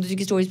sometimes. हम एक दूसरे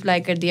की स्टोरीज प्लाई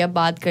कर दिया,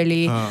 बात कर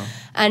ली.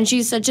 And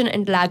she's such an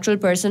intellectual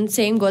person.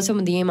 Same goes for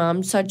Madiya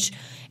Imam. Such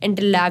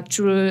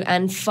intellectual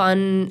and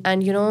fun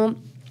and you know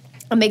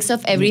a mix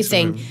of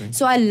everything.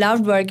 So I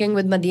loved working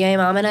with Madiya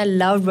Imam and I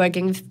loved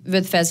working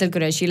with Faisal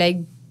Qureshi.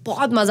 Like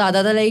बहुत मजा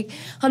आता था. Like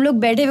हम लोग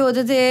बैठे हुए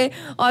होते थे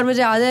और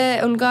मुझे याद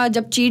है उनका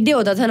जब चीट डे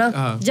होता था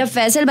ना, जब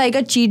फैसल भाई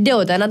का चीट डे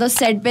होता है ना तो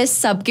सेट पे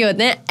सबके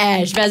होते हैं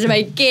ऐश. फैसल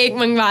भाई केक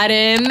मंगवा रहे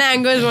हैं,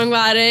 मैंगोज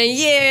मंगवा रहे हैं,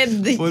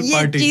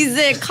 ये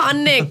चीजें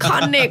खाने.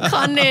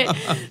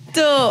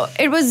 तो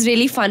इट वाज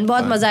रियली फन.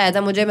 बहुत मजा आया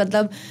था मुझे.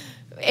 मतलब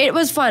इट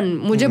वाज फन.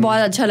 मुझे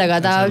बहुत अच्छा लगा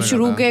था.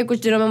 शुरू के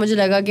कुछ दिनों में मुझे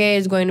लगा कि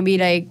it's going to be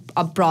like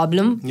a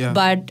problem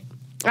but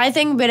I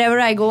think wherever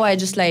I go, I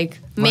just like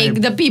make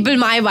the people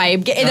my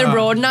vibe. के इधर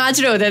bro नाच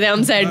रहे होते थे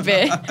हम सेट पे.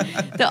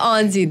 तो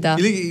ऑन सीधा.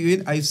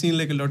 I've seen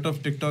like a lot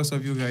of TikToks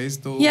of you guys.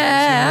 तो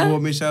वो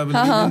हमेशा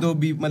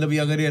मतलब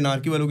अगर ये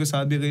नारकी वालों के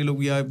साथ भी कई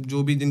लोग या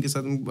जो भी जिनके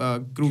साथ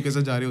क्रू के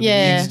साथ जा रहे होते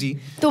हैं EXD.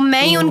 तो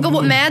मैं ही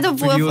उनको मैं तो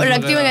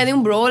रखती हूँ कहती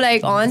हूँ bro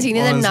like ऑन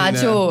सीने से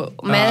नाचो.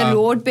 मैं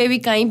रोड पे भी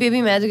कहीं पे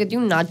भी मैं तो कहती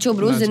हूँ नाचो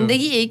bro.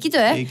 जिंदगी एक ही तो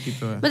है.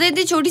 मतलब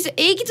इतनी छोटी सी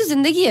एक ही तो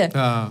जिंदगी है.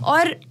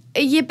 और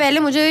ये पहले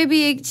मुझे भी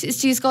एक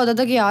इस चीज़ का होता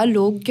था कि यार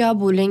लोग क्या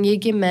बोलेंगे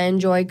कि मैं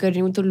एंजॉय कर रही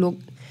हूँ तो लोग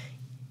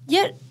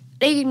यार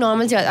एक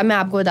नॉर्मल सी बात. मैं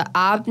आपको बता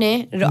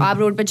आप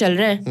रोड पे चल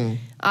रहे हैं,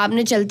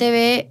 आपने चलते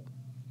हुए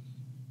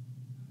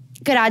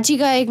कराची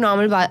का एक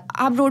नॉर्मल बात,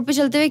 आप रोड पे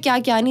चलते हुए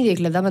क्या नहीं देख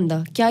लेता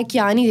बंदा,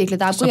 क्या नहीं देख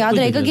लेता. आपको याद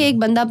रहेगा कि एक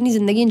बंदा अपनी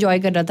जिंदगी एंजॉय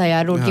कर रहा था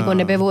यार रोड के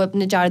कोने पे, वो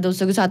अपने 4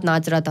 दोस्तों के साथ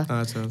नाच रहा था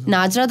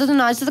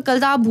कल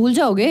तो आप भूल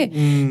जाओगे.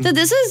 तो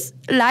this is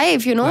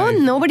life, you know.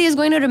 Nobody is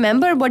going to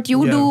remember what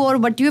you do or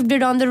what you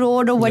did on the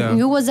road or what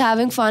you was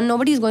having fun.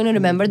 Nobody is going to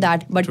remember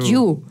that, but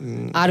you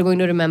are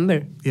going to remember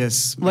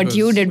what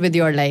you did with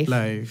your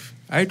life.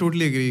 I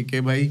totally agree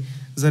कि भाई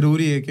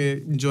जरूरी है कि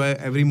enjoy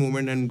every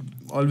moment and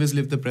always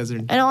live the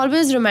present and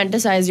always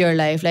romanticize your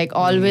life. Like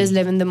always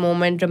live in the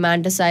moment,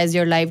 romanticize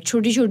your life.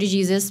 छोटी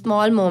चीजें,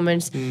 small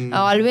moments.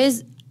 I always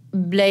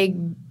like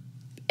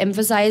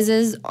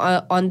emphasizes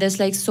on this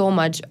like so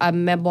much.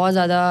 मैं बहुत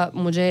ज़्यादा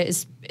मुझे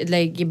इस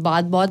like ये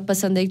बात बहुत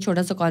पसंद है. एक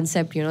छोटा सा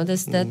concept, you know,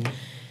 this that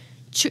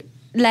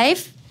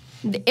life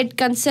it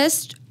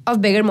consists of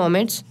bigger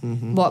moments.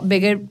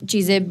 bigger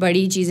चीज़ें,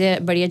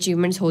 बड़ी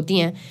achievements होती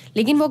हैं,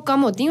 लेकिन वो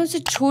कम होती हैं. उससे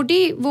छोटी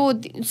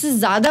उससे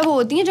ज़्यादा वो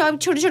होती हैं जो आप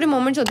छोटे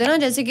moments होते हैं ना.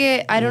 जैसे कि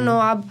I don't know,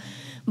 आप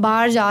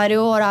बाहर जा रहे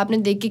हो और आपने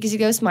देख के किसी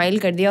का स्माइल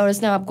कर दिया और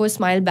उसने आपको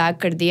स्माइल बैक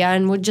कर दिया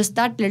and वो just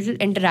that little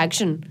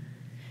interaction.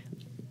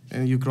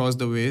 And you cross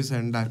the ways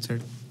and that's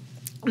it.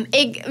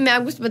 एक मैं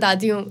आपको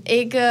बताती हूँ.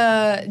 एक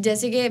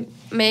जैसे कि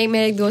मैं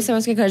मेरे एक दोस्त है, मैं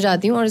उसके घर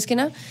जाती हूँ और उसके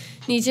ना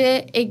नीचे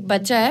एक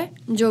बच्चा है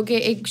जो कि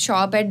एक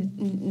शॉप है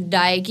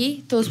डाई की,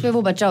 तो उस पर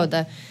वो बच्चा होता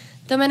है.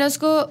 तो मैंने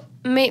उसको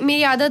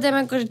मेरी आदत है,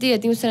 मैं करती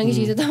रहती हूँ उस तरह की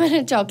चीज़ें. तो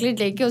मैंने चॉकलेट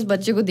लेके उस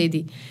बच्चे को दे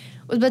दी.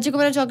 उस बच्चे को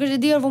मैंने चॉकलेट दे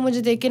दी और वो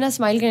मुझे देख के ना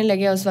स्माइल करने लग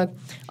गया उस वक्त.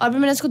 और फिर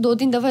मैंने उसको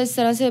 2-3 दफ़ा इस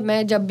तरह से,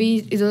 मैं जब भी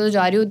इधर उधर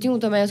जा रही होती हूँ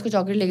तो मैं उसको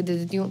चॉकलेट लेके दे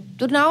देती हूँ.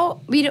 तो now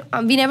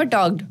we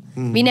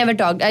never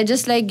talked. I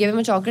just like give him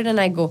a chocolate and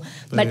I go.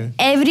 But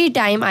every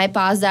time I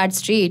pass that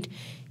street,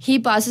 he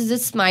passes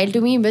this smile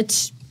to me which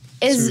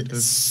is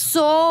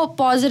so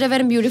positive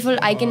and beautiful.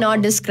 I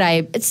cannot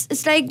describe.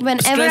 It's like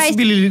whenever stress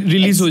भी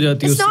release हो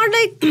जाती है. It's not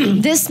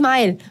like this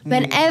smile.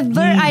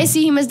 Whenever I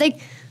see him, it's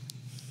like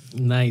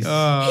nice.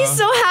 He's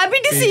so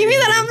happy to see me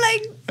that I'm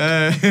like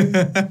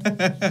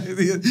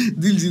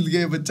दिल जीत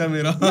गया बच्चा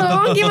मेरा।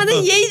 कि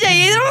मतलब यही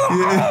चाहिए,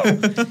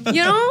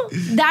 you know,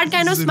 that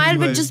kind of smile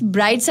which just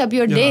brights up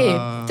your day.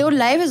 तो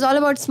life is all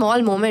about small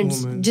moments.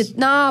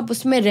 जितना आप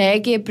उसमें रह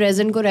के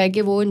present को रह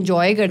के वो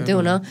enjoy करते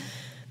हो ना,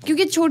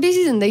 क्योंकि छोटी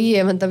सी जिंदगी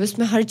है, मतलब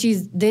इसमें हर चीज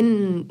दिन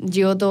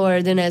जियो तो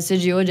हर दिन ऐसे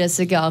जियो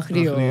जैसे कि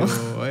आखिरी हो।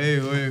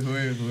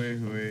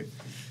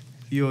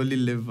 You only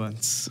live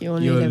once.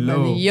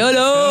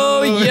 YOLO.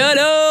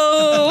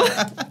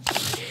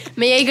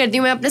 मैं यही करती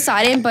हूँ, मैं अपने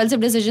सारे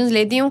impulsive decisions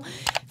लेती हूँ,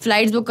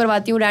 फ्लाइट्स बुक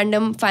करवाती हूँ,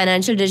 रैंडम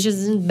फाइनेंशियल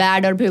डिसीजन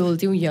बैड, और फिर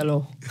बोलती हूँ YOLO.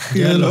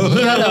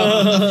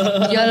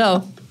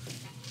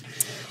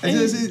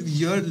 ऐसे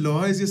your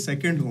Lahore is your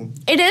second home.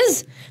 It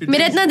is.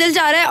 मेरा इतना दिल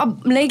चाह रहा है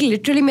अब, लाइक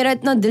लिटरली मेरा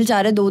इतना दिल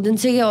चाह रहा है 2 दिन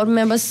से, और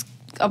मैं बस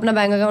अपना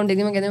बैंक अकाउंट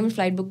देखती हूँ, मैं कहती हूँ मैं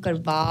फ्लाइट बुक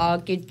करवा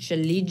के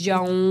चली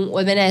जाऊँ।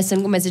 और मैंने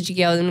एहसन को मैसेज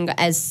किया, उन्होंने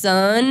कहा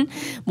एहसन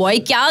बॉय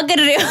क्या कर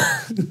रहे हो?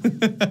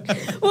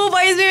 वो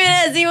वॉइस भी मेरा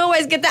ऐसी, वो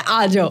वॉइस कहता है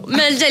आ जाओ,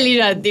 मैं चली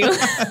जाती हूँ।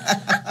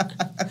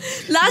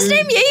 लास्ट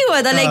टाइम यही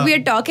हुआ था, लाइक वी आर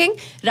टॉकिंग,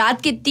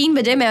 रात के 3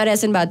 बजे मैं और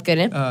एहसन बात कर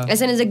रहे हैं।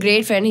 Ehsan is a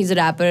great friend, he is a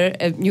rapper,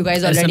 you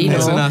guys already know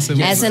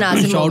Ehsan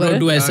Asim. Shout out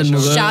to Ahsan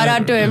Mughal.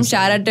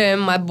 Shout out to him,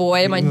 my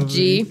boy, my G.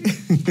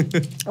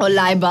 और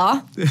लाइबा,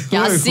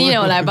 क्या सीन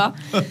है लाइबा।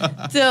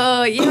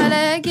 तो ये वाला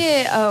है कि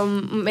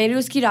मेरी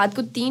उसकी रात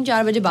को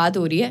 3-4 बजे बात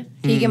हो रही है,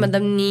 ठीक है,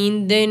 मतलब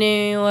नींद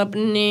देने और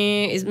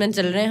अपने इसमें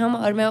चल रहे हैं हम,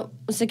 और मैं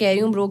उससे कह रही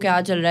हूँ ब्रो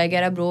क्या चल रहा है? कह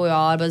रहा है ब्रो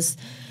यार बस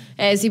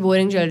ऐसी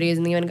बोरिंग चल रही है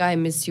जिंदगी। मैंने कहा आई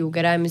मिस यू।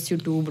 कह रहा है I miss you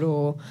to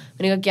bro.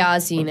 मैंने कहा क्या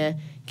सीन है?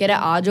 कह रहा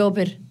है आ जाओ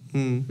फिर।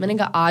 मैंने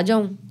कहा आ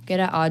जाऊँ? कह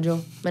रहा है आ जाओ।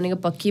 मैंने कहा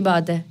पक्की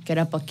बात है? कह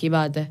रहा पक्की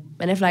बात है।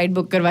 मैंने फ्लाइट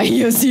बुक करवाई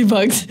है उसी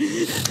वक्त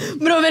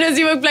ब्रो, मैंने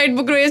उसी वक्त फ्लाइट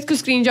बुक करवाई, इसको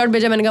स्क्रीनशॉट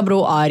भेजा, मैंने कहा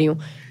ब्रो आ रही हूँ।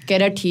 कह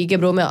रहा ठीक है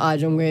ब्रो मैं आ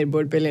जाऊंगा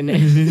एयरपोर्ट पे लेने।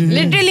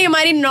 लिटरली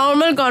हमारी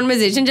नॉर्मल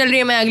कॉन्वर्सेशन चल रही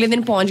है, मैं अगले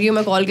दिन पहुंच गई हूँ,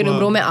 मैं कॉल कर रही हूँ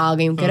ब्रो मैं आ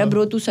गई हूँ। कह रहा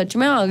ब्रो तू सच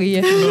में आ गई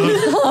है?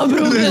 हाँ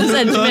ब्रो मैं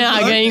सच में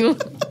आ गई हूँ।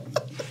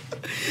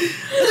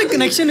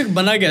 कनेक्शन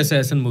बना कैसे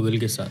एहसन मुगल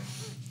के साथ?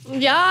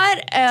 यार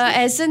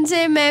एहसन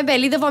से मैं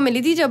पहली दफ़ा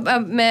मिली थी जब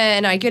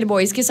मैं नाइकी वाले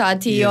बॉयज़ के साथ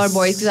थी और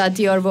बॉयज़ के साथ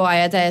थी, और वो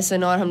आया था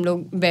एहसन, और हम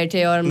लोग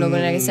बैठे और हम लोगों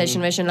ने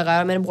सेशन वेशन लगाया,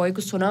 और मैंने बॉय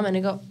को सुना,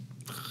 मैंने कहा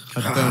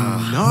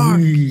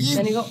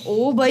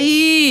ओ भाई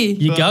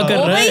ये क्या कर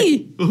रहा है?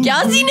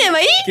 क्या सीन है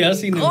भाई? क्या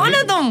सीन है? कौन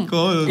है तुम?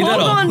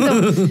 कौन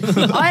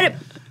तुम? और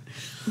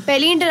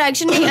पहली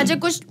इंटरेक्शन में, अच्छा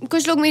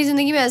कुछ लोग मेरी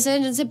जिंदगी में ऐसे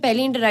हैं जिनसे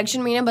पहली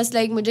इंटरेक्शन में ना बस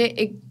लाइक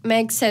मुझे मैं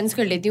एक सेंस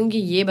कर लेती हूँ कि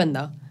ये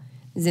बंदा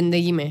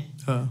जिंदगी में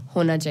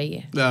होना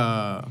चाहिए,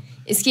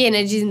 इसकी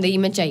एनर्जी जिंदगी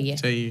में चाहिए।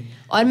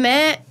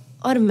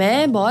 और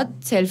मैं बहुत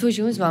सेल्फिश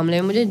हूँ इस मामले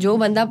में। मुझे जो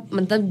बंदा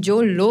मतलब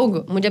जो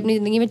लोग मुझे अपनी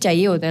ज़िंदगी में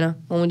चाहिए होते हैं ना,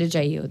 वो मुझे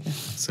चाहिए होता है।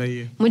 सही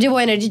है, मुझे वो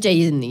एनर्जी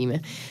चाहिए ज़िंदगी में।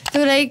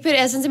 तो लाइक फिर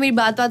ऐसे से मेरी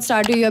बात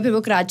स्टार्ट हुई, और फिर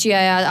वो कराची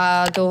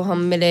आया तो हम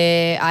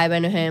मिले, आए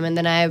बहनो हैं, एंड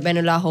देन आए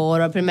बहनो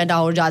लाहौर, और फिर मैं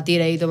लाहौर जाती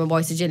रही तो मैं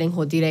बॉय से चिलिंग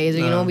होती रही। So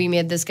you know we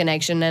made this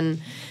connection and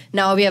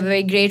now we have a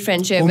very great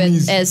friendship.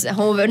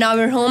 Now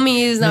we're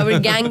homies, now we're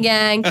gang.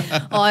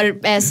 और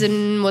Ahsan,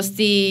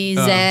 Musti,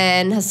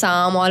 Zain,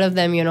 Hassam, all of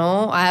them, you know.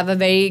 I have a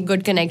very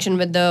good connection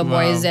with the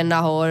boys in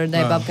Lahore, the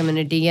hip hop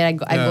community. I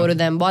go to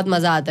them. बहुत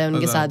मज़ा आता है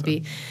उनके साथ भी।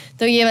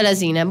 तो ये वाला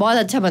सीन है, बहुत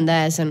अच्छा बंदा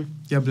है Ahsan.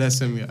 Yeah, bless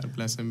him यार,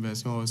 bless him.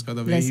 उसका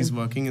the way he's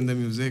working in the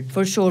music.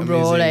 For sure bro,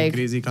 like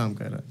crazy काम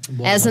कर रहा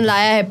है। Ahsan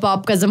लाया हिप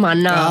हॉप का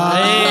ज़माना,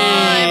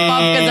 हिप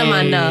हॉप का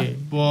ज़माना।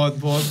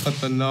 बहुत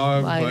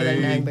खतरनाक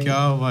भाई,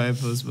 क्या वाइब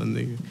है उस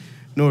बंदे की,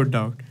 नो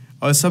डाउट।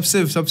 और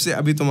सबसे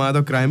अभी तुम्हारा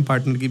तो क्राइम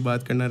पार्टनर की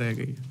बात करना रह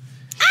गई।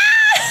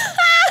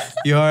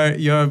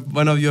 You're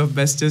one of your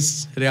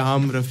bestest,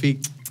 Reham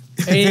Rafiq.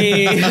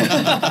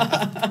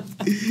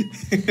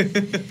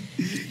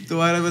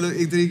 तुम्हारा मतलब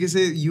एक तरीके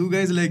से you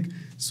guys like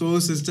so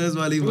sisters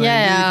वाली बात है।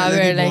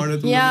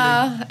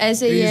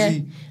 ऐसे ही है,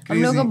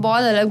 हम लोग का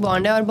बहुत अलग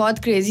बॉन्ड है और बहुत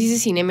क्रेजी सी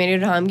सीन है। मेरे और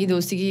रेहाम की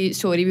दोस्ती की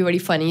स्टोरी भी बड़ी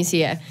फनी सी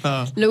है।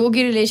 लोगों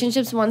की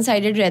रिलेशनशिप्स वन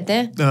साइडेड रहते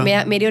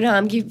हैं, मेरी और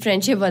रेहाम की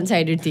फ्रेंडशिप वन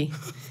साइडेड थी।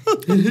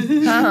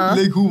 हाँ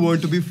like who want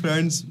to be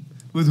friends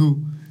with who?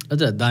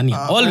 अच्छा दानिया,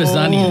 ऑलवेज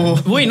दानिया,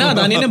 वही ना,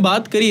 दानिया ने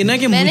बात करी है ना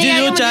कि मुझे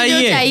जो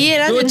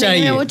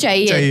चाहिए वो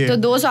चाहिए। तो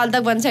 2 साल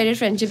तक वन साइडेड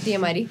फ्रेंडशिप थी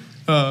हमारी,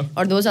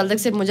 और 2 साल तक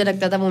सिर्फ मुझे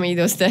लगता था वो मेरी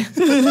दोस्त है।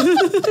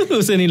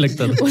 उसे नहीं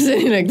लगता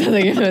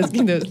था कि मैं उसकी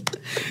दोस्त।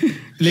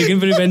 लेकिन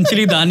फिर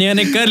इवेंचुअली दानिया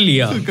ने कर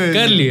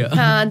लिया।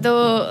 हाँ तो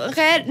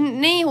खैर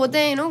नहीं होते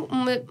हैं,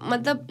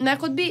 मतलब मैं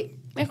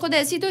खुद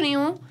ऐसी तो नहीं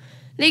हूँ,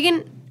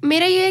 लेकिन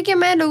मेरा ये है कि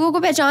मैं लोगों को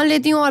पहचान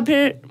लेती हूँ, और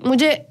फिर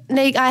मुझे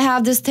like I have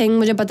this thing,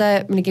 मुझे पता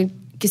है लेकिन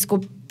किसको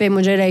पे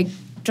मुझे लाइक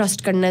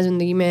ट्रस्ट करना है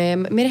जिंदगी में।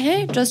 मेरे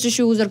हैं ट्रस्ट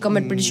इश्यूज और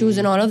commitment issues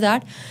and all of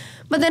that,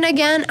 but then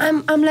again I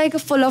am like a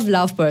full of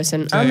love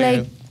person. I am like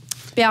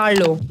प्यार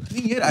लो।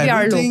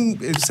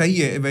 सही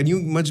है, व्हेन यू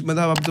मतलब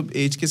आप जब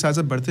एज के साथ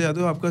साथ बढ़ते जाते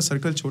हो आपका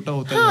सर्कल छोटा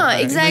होता है। हाँ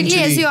एग्जैक्टली,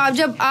 ऐसे आप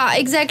जब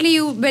exactly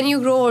you when you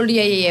grow old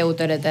ये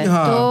होता रहता है।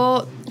 तो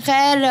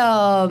खैर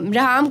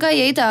रेहाम का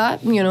यही था,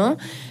 you know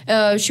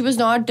she was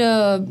not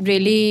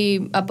really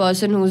a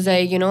person who's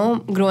like, you know,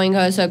 growing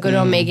her circle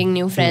or making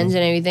new friends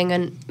and everything.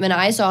 And when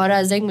I saw her, I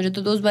was like, मुझे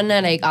तो दोस्त बनना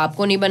है, like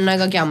आपको नहीं बनना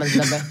का क्या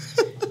मतलब है?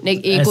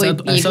 लाइक ये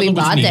कोई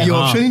बात है,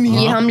 ऑप्शन ही नहीं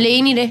ये हम ले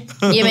ही नहीं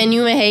रहे, ये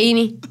मेन्यू में है ही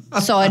नहीं,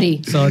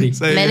 सॉरी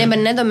मैंने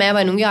बनना है तो मैं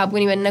बनूंगी, आपको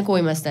नहीं बनना,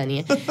 कोई मसला नहीं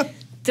है.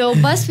 तो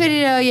बस फिर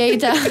यही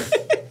था.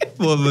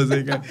 बहुत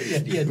मजे का.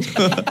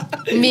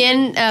 Me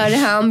and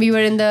Reham,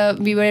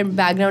 we were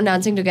background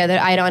dancing together.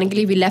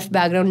 Ironically, we left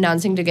background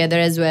dancing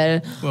together as well.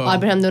 और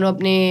फिर हम दोनों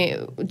अपने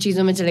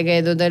चीज़ों में चले गए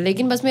इधर.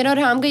 लेकिन बस मेरा और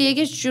Reham का ये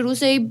कि शुरू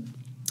से ही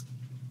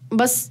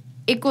बस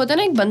एक होता है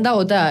ना, एक बंदा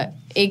होता है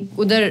एक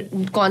उधर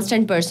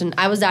constant person.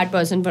 I was that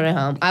person for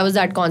Reham. I was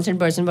that constant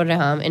person for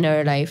Reham in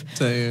her life.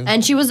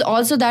 And she was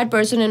also that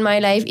person in my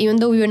life.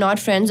 Even though we were not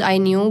friends, I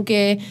knew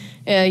कि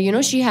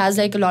she has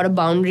like a lot of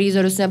boundaries.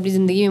 और उसने अपनी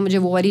ज़िंदगी में मुझे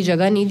वो वाली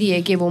जगह नहीं दी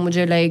है कि वो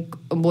मुझे like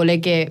बोले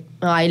कि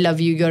I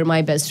love you, you're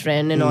my best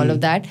friend and all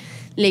of that.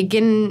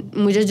 लेकिन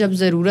मुझे जब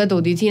ज़रूरत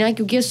होती थी ना,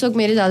 क्योंकि उस वक्त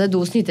मेरे ज़्यादा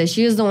दोस्त नहीं थे.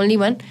 She is the only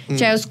one.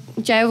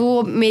 चाहे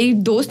वो मेरी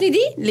दोस्त नहीं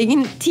थी,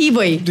 लेकिन थी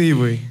वही.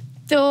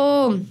 तो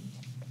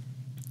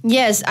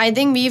Yes, I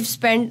think we've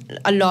spent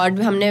a lot.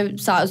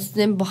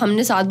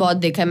 हमने साथ बहुत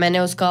देखा है, मैंने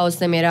उसका,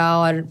 उसने मेरा,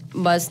 और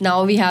बस now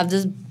we have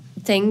this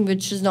thing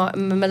which is not,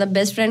 मतलब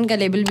best friend का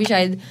लेबल भी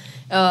शायद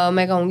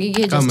मैं कहूँगी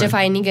कि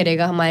justify नहीं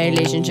करेगा हमारे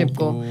रिलेशनशिप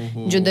को,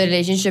 जो the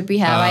relationship we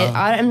have.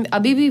 और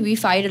अभी भी we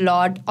fight a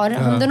lot, और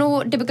हम दोनों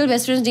typical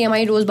best friends नहीं,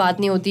 हमारी रोज़ बात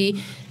नहीं होती,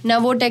 ना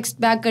वो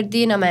टेक्स्ट बैक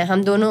करती है ना मैं.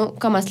 हम दोनों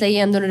का मसला ये,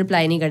 हम दोनों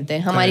रिप्लाई नहीं करते.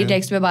 हमारी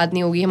टेक्स्ट पे बात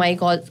नहीं होगी, हमारी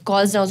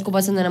कॉल्स ना उसको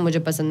पसंद है ना मुझे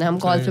पसंद है, हम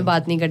कॉल्स पे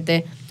बात नहीं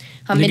करते.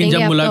 हम मिलेंगे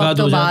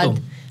हफ्तों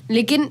बाद,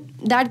 लेकिन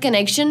दैट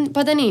कनेक्शन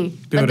पता नहीं,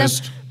 मतलब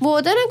वो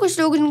होता है ना कुछ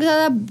लोग जिनके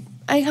साथ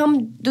हम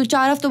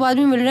 2-4 हफ्तों बाद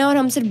भी मिल रहे हैं और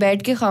हम सिर्फ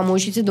बैठ के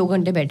खामोशी से 2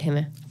 घंटे बैठे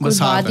हुए, कुछ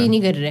बात ही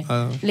नहीं कर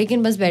रहे,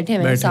 लेकिन बस बैठे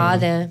हुए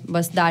साथ हैं,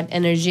 बस दैट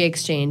एनर्जी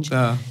एक्सचेंज.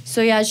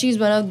 सो या she is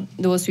one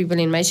of those people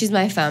in my, she is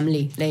my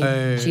family,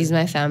 like she is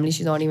my family,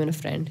 she is not even a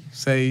friend.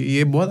 सही,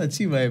 ये बहुत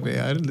अच्छी वाइब है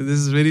यार.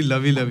 दिस इज वेरी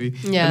लवी.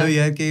 मतलब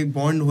यार कि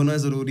बॉन्ड होना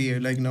जरूरी है.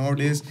 लाइक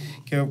नाउडेज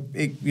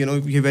एक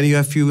when you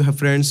have few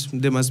friends,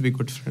 they must be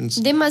good friends.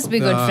 They must be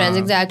good friends,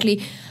 exactly.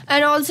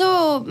 And also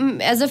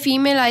as a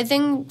female, I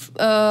think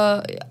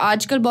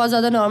आजकल बहुत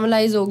ज़्यादा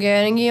normalize हो गया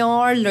है कि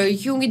और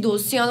लड़कियों की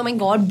दोस्तियाँ, तो my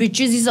God,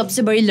 bitches ही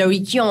सबसे बड़ी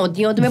लड़कियाँ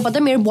होती हैं. और तुम्हें पता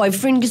है मेरे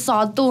बॉयफ्रेंड के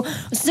साथ तो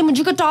उसने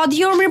मुझे कटा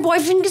दिया, और मेरे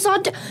बॉयफ्रेंड के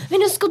साथ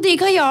मैंने उसको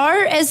देखा. यार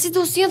ऐसी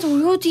दोस्तियाँ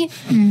थोड़ी होती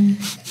हैं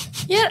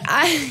यार.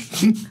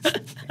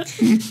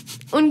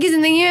 उनकी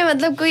ज़िंदगी में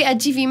मतलब कोई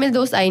अच्छी फीमेल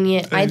दोस्त आई नहीं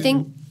है. आई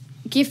थिंक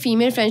कि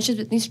फीमेल फ्रेंडशिप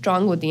इतनी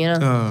स्ट्रांग होती है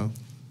ना,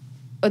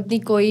 उतनी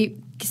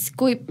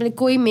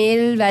कोई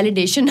मेल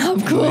वैलिडेशन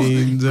आपको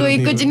कोई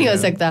कुछ नहीं हो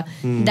सकता.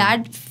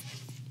 That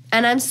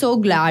and I am so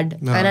glad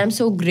and I am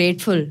so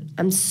grateful.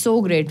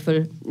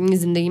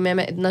 ज़िंदगी में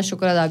मैं इतना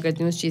शुक्र अदा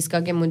करती हूँ उस चीज़ का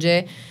कि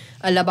मुझे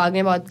अल्लाह पाक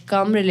ने बहुत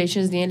कम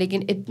रिलेशंस दिए,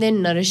 लेकिन इतने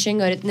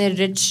नरिशिंग और इतने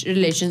रिच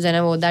रिलेशंस हैं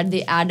ना वो, that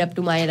they add up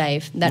to my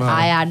life, that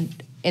I add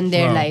in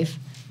their life.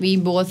 We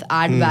both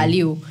add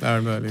value.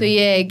 So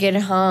yeah,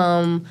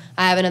 Reham,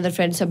 I have another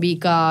friend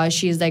Sabika,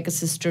 she is like a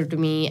sister to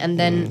me,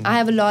 and then I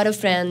have a lot of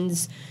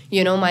friends,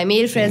 my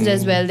male friends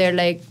as well. They're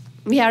like,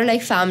 we are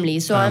like family.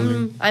 So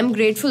I'm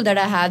grateful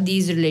that I have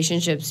these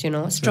relationships,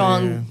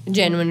 strong,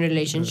 genuine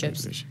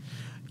relationships.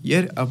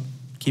 यार अब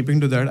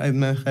keeping to that,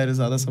 मैं खैर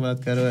ज़्यादा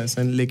सवाल कर रहा हूँ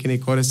ऐसा, लेकिन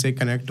एक और इससे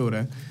connect हो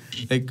रहा है.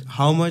 Like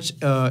how much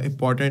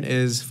important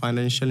is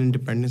financial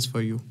independence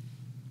for you?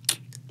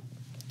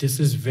 This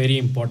is very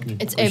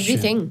important. It's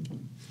everything.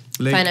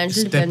 Like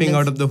financial stepping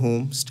out of the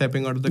home,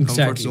 stepping out of the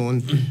comfort zone.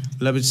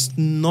 Like it's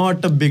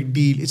not a big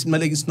deal. It's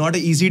not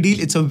an easy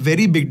deal. It's a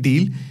very big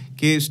deal.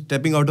 Okay,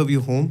 stepping out of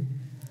your home,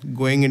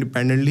 going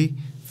independently,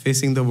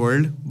 facing the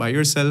world by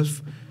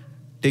yourself,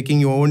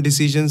 taking your own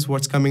decisions.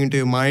 What's coming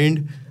into your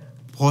mind?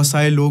 बहुत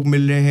सारे लोग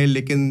मिल रहे हैं,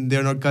 लेकिन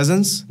they're not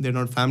cousins, they're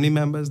not family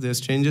members,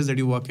 they're strangers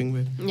that you're working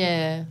with.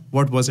 Yeah.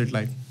 What was it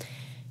like?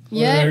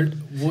 Yeah.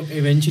 वो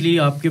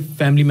eventually आपके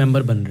family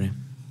member बन रहे हैं.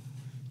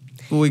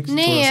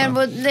 नहीं यार,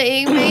 वो मैं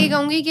ये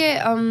कहूँगी कि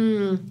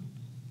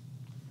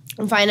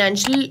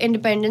फाइनेंशियल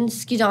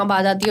इंडिपेंडेंस की जहाँ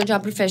बात आती है और जहाँ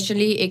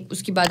प्रोफेशनली एक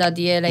उसकी बात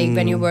आती है, like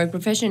when you work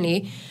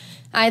professionally,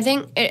 I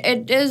think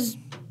it is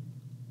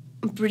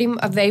pretty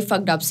a very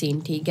fucked up scene.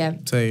 ठीक है,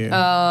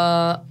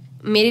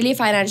 मेरे लिए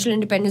फाइनेंशियल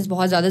इंडिपेंडेंस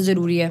बहुत ज़्यादा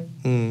ज़रूरी है,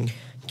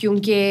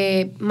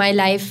 क्योंकि my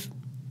life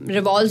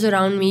revolves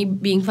around me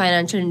being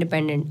financially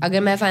independent.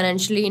 अगर मैं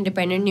financially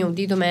independent नहीं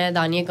होती तो मैं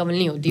दानिया कंवल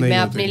नहीं होती. मैं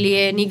अपने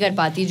लिए नहीं कर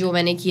पाती जो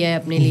मैंने किया है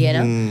अपने लिए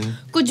ना,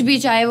 कुछ भी,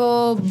 चाहे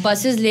वो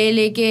बसेस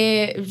लेके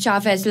शाह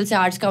फैसल से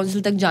आर्ट्स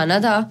काउंसिल तक जाना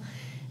था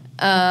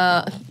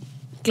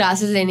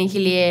क्लासेस लेने के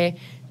लिए,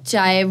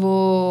 चाहे वो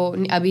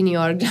अभी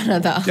न्यूयॉर्क जाना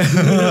था.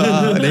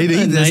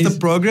 नहीं, that's the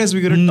progress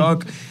we're gonna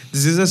talk.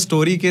 This is a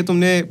story के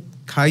तुमने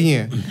खाई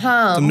हैं.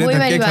 हाँ, वही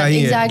वाली बात.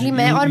 एग्जैक्टली.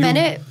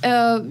 मैंने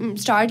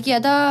स्टार्ट किया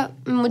था,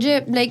 मुझे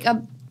लाइक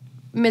अब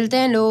मिलते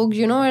हैं लोग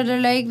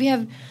like we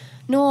have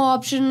no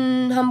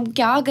option, हम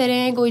क्या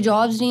करें, कोई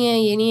जॉब्स नहीं है,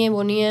 ये नहीं है,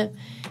 वो नहीं है.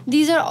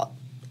 These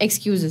are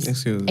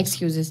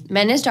excuses.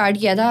 मैंने स्टार्ट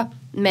किया था,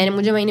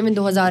 मुझे महीने में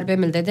 2,000 रुपये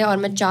मिलते थे और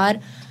मैं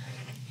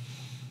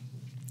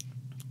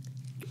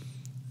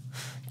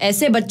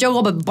ऐसे बच्चों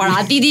को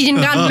पढ़ाती थी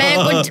जिनका मैं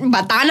कुछ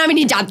बताना भी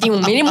नहीं चाहती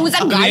हूँ. मेरे मुंह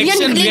से गालियाँ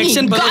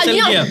निकलेंगी.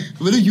 गालियाँ.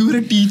 Well, you were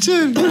a teacher.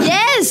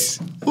 Yes.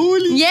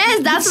 Holy. Yes,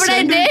 that's what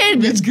I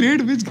did. Which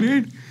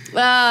grade?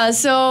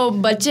 So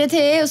बच्चे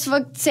थे उस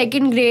वक्त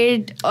 2nd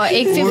grade और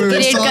एक 5th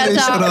grade का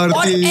था.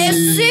 और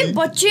ऐसे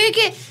बच्चे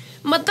के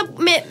मतलब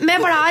मैं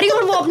पढ़ा रही हूँ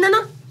और वो अपना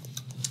ना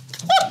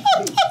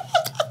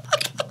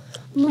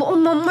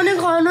मम्मा ने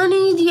खाना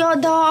नहीं दिया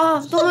था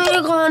तो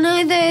मैं खाना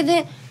ही दे दे.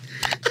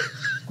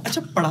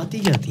 अच्छा, पढ़ाती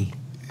क्या थी?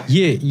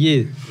 ये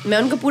मैं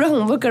उनका पूरा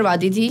होमवर्क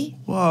करवाती थी.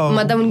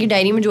 मतलब उनकी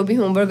डायरी में जो भी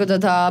होमवर्क होता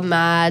था,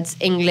 मैथ्स,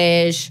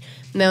 इंग्लिश,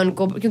 मैं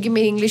उनको, क्योंकि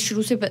मेरी इंग्लिश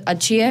शुरू से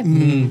अच्छी है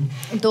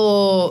तो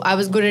I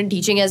was good in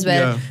teaching as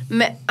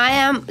well. I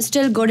am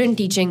still good in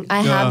teaching.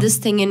 I have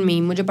this thing in मी.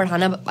 मुझे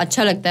पढ़ाना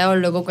अच्छा लगता है और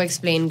लोगों को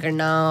एक्सप्लेन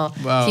करना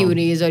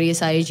थ्योरीज और ये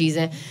सारी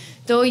चीज़ें.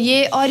 तो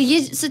ये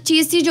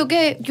चीज़ थी जो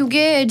कि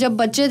क्योंकि जब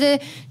बच्चे थे,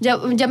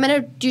 जब मैंने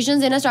ट्यूशन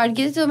देना स्टार्ट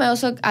किए थे तो मैं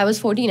उस वक्त I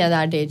was 14 at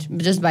that as.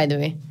 Just by the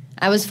way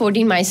I was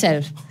 14 my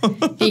self.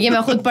 ठीक है,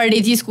 मैं खुद पढ़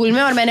रही थी स्कूल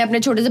में और मैंने अपने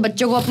छोटे से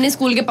बच्चों को अपने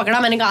स्कूल के पकड़ा.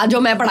 मैंने कहा आज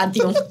मैं पढ़ाती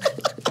हूँ.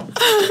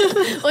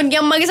 उनकी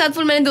अम्मा के साथ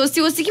फुल मैंने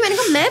दोस्ती की. मैंने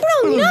कहा मैं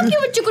पढ़ाऊंगी ना, आपके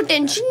बच्चों को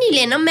टेंशन नहीं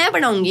लेना, मैं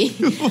पढ़ाऊंगी.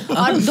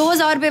 और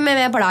 2000 रुपये में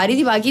मैं पढ़ा रही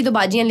थी. बाकी तो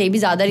बाजियां ले भी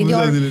ज्यादा रही थी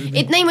और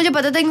इतना ही मुझे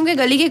पता था क्योंकि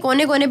गली के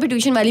कोने कोने पे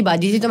ट्यूशन वाली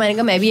बाजी थी. तो मैंने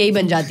कहा मैं भी यही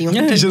बन जाती हूँ.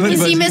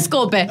 इसी में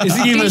स्कोप है,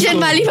 ट्यूशन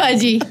वाली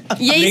बाजी,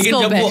 यही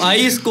स्कोप है.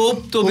 आई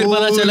स्कोप तो फिर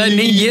पता चला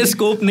नहीं, ये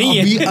स्कोप नहीं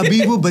है.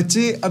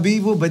 अभी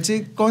वो बच्चे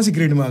कौन सी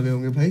ग्रेड में आ गए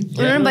होंगे भाई?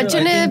 उन्होंने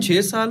बच्चों ने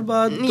 6 साल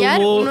बाद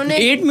तो वो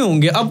 8 में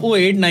होंगे. अब वो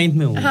 8-9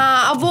 में होंगे.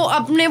 हाँ, अब वो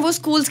अपने वो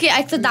स्कूल्स के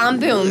इख्तिताम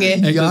पे होंगे.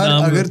 यार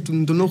अगर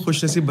तुम दोनों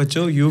खुशनसीब बच्चे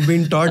हो, यू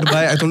बीन टॉट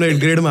बाय, तुम 8th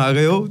ग्रेड में आ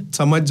गए हो,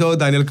 समझ जाओ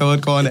दानियल कंवल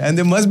कौन है. And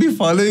they must be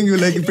following you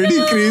like pretty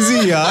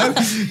crazy यार.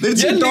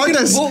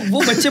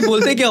 वो बच्चे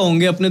बोलते क्या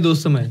होंगे अपने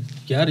दोस्तों में,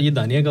 यार ये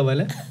दानिया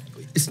कंवल है,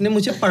 इसने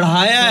मुझे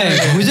पढ़ाया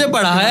है, मुझे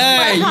पढ़ाया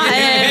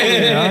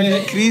है.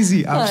 Crazy,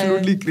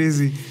 absolutely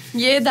crazy.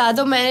 ये था.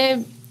 तो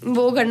मैंने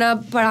वो करना,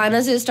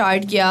 पढ़ाना से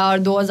स्टार्ट किया और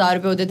 2000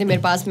 रुपये होते थे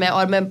मेरे पास में.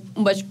 और मैं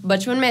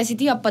बचपन में ऐसी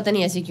थी, अब पता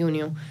नहीं ऐसी क्यों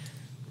नहीं हूँ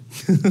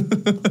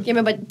कि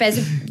मैं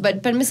पैसे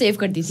बचपन में सेव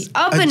करती थी.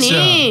 अब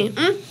नहीं,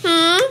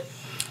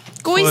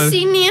 कोई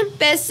सीन नहीं है.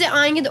 पैसे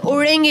आएंगे तो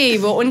उड़ेंगे ही.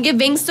 वो उनके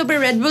विंग्स तो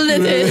रेड बुल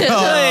देते हैं.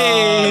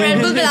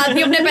 रेड बुल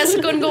आदमी अपने पैसे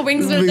को उनको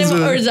विंग्स मिलते हैं,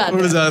 वो उड़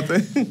जाते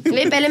हैं.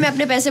 लेकिन पहले मैं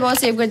अपने पैसे बहुत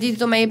सेव करती थी.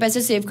 तो मैं ये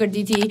पैसे सेव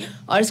करती थी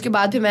और उसके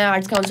बाद फिर मैं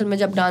आर्ट्स काउंसिल में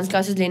जब डांस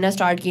क्लासेस लेना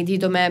स्टार्ट की थी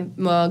तो मैं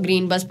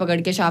ग्रीन बस पकड़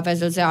के शाह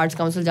फैसल से आर्ट्स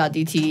काउंसिल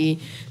जाती थी.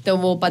 तो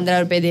वो 15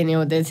 रुपये देने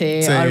होते थे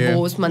और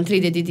वो उस मंथली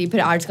देती थी. फिर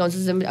आर्ट्स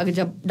काउंसिल से अगर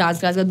जब डांस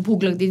क्लास का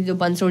भूख लगती थी तो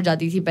बंस रोड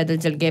जाती थी पैदल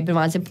चल के. फिर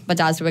वहाँ से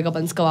 50 रुपये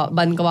का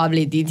बन कबाब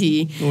लेती थी.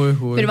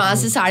 फिर वहाँ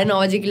से 9:30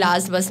 बजे की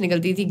लास्ट बस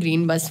निकलती थी,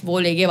 ग्रीन बस, वो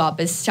लेके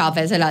वापस शाह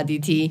फैसल आती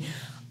थी.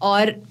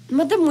 और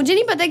मतलब मुझे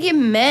नहीं पता कि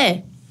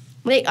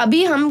मैं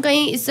अभी हम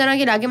कहीं इस तरह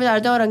के इलाके में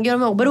जाते हैं और रंगे और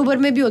मैं उबर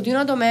में भी होती हूँ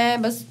ना, तो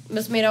मैं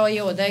बस मेरा ये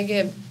होता है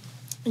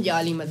कि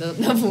याली मतलब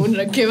अपना फ़ोन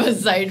रख के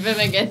बस साइड पे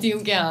मैं कहती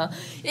हूँ कि हाँ,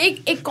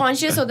 एक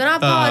कॉन्शियस होता है ना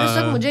आपका. और उस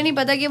वक्त मुझे नहीं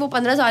पता कि वो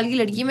 15 साल की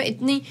लड़की में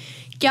इतनी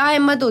क्या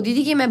हिम्मत होती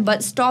थी कि मैं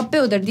बस स्टॉप पे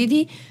उतरती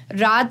थी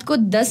रात को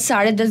 10,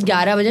 साढ़े 10,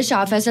 11 बजे,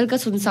 शाह फैसल का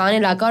सुनसान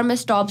इलाका, और मैं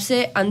स्टॉप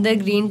से अंदर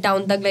ग्रीन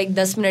टाउन तक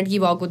 10 मिनट की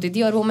वॉक होती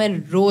थी और वो मैं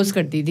रोज़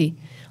करती थी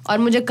और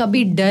मुझे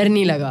कभी डर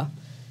नहीं लगा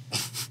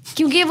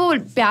क्योंकि वो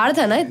प्यार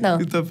था ना, इतना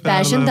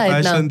पैशन था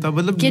इतना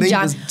मतलब कि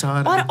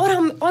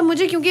और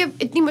मुझे क्योंकि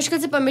इतनी मुश्किल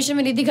से परमिशन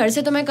मिली थी घर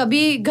से, तो मैं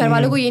कभी घर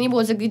वालों को ये नहीं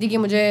बोल सकती थी कि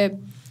मुझे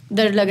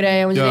डर लग रहा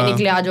है, मुझे लेने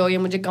के लिए आ जाओ, या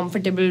मुझे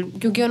कंफर्टेबल,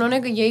 क्योंकि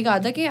उन्होंने यही कहा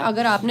था कि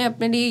अगर आपने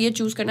अपने लिए ये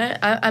चूज़ करना है,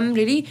 I am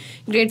really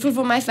grateful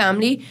for my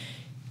family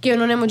कि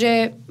उन्होंने मुझे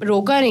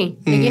रोका नहीं,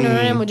 लेकिन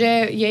उन्होंने मुझे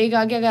यही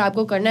कहा कि अगर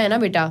आपको करना है ना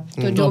बेटा,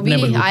 तो जो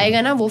भी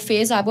आएगा ना वो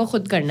फेस आपको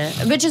खुद करना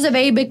है, which is a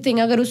very big thing.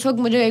 अगर उस वक्त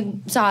मुझे एक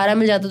सहारा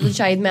मिल जाता तो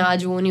शायद मैं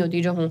आज वो नहीं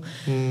होती जो हूँ.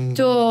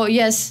 तो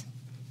यस,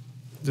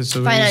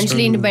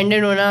 फाइनेंशियली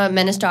इंडिपेंडेंट होना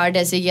मैंने स्टार्ट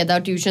ऐसे किया था.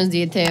 ट्यूशंस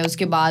दिए थे,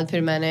 उसके बाद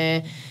फिर मैंने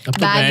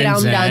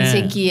बैकग्राउंड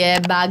डांसिंग की है.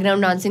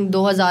 बैकग्राउंड डांसिंग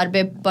 2000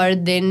 रुपये पर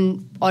दिन,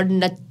 और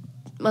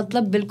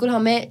मतलब बिल्कुल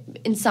हमें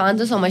इंसान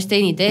तो समझते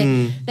ही नहीं थे.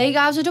 लाइक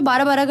आप सोचो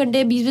 12-12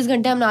 घंटे 20-20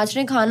 घंटे हम नाच रहे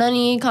हैं,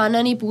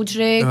 खाना नहीं पूछ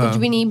रहे, कुछ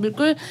भी नहीं,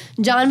 बिल्कुल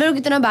जानवरों की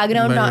तरह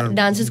बैकग्राउंड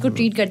डांसेस को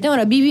ट्रीट करते हैं. और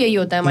अभी भी यही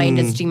होता है हमारी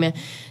इंडस्ट्री में.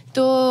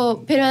 तो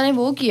फिर मैंने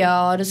वो किया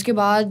और उसके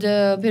बाद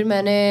फिर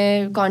मैंने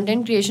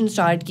कंटेंट क्रिएशन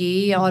स्टार्ट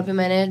की, और फिर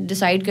मैंने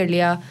डिसाइड कर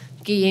लिया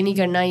कि ये नहीं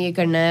करना, ये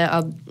करना है.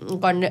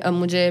 अब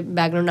मुझे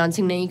बैकग्राउंड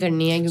डांसिंग नहीं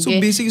करनी है, क्योंकि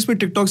बेसिक इसमें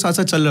टिकटॉक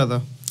साथ चल रहा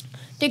था.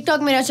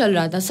 टिकटॉक मेरा चल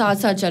रहा था,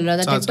 साथ चल रहा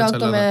था. टिकटॉक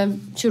तो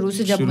मैं शुरू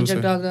से जब मुझे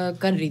टिकटॉक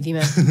कर रही थी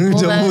मैं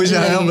जब मुझे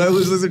आया मैं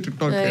उधर से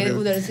टिकटॉक कर रहा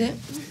उधर से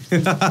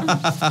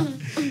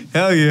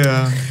hell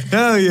yeah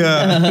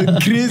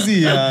crazy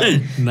यार,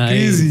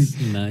 crazy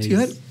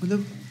यार.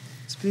 मतलब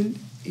स्पिन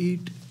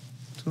 8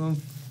 तो हम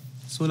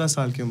 16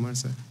 साल की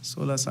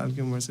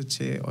उम्र से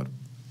 6, और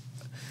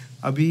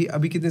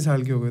अभी कितने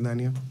साल की हो गए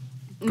दानिया?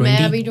 मैं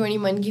अभी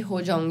 21 की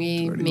हो जाऊंगी.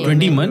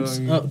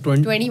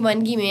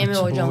 21 की मई में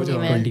हो जाऊंगी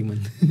मैं.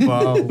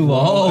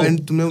 wow. And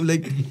तुमने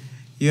like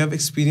you have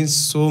experienced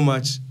so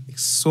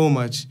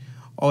much,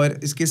 और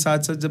इसके साथ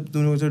साथ जब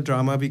तूने जो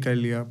ड्रामा भी कर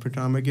लिया, फिर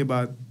ड्रामा के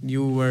बाद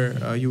यू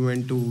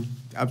वेंट टू,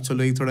 अब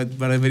चलो एक थोड़ा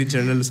बड़ा वेरी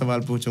जनरल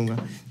सवाल पूछूंगा,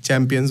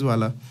 चैंपियंस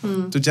वाला।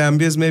 तो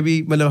चैंपियंस में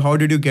भी मतलब how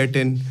did you get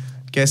in,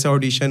 कैसा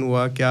ऑडिशन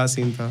हुआ, क्या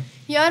सीन था?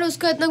 यार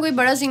उसका इतना कोई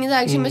बड़ा सीन नहीं था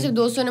एक्चुअली, मेरे सिर्फ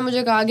दोस्तों ने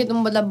मुझे कहा कि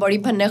तुम मतलब बड़ी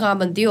फन्ने खां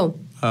बनती हो,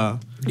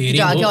 हाँ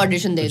जाके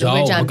ऑडिशन दे दो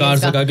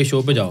चैंपियंस का के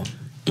शो पे जाओ।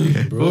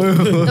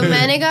 तो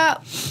मैंने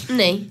कहा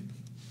नहीं,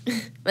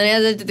 मैंने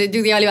कहा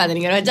जुतिया वाली बात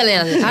नहीं कर रहा, चले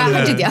यहाँ से,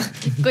 हाँ जुतिया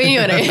कोई नहीं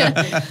हो रहा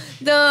है।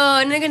 तो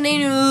उन्होंने कहा नहीं,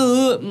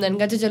 मैंने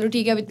कहा चलो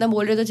ठीक है, अब इतना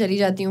बोल रहे हो तो चली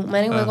जाती हूँ।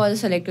 मैंने कहा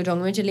कॉलेज सेलेक्ट हो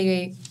जाऊँगी, मैं चली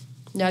गई,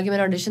 जाके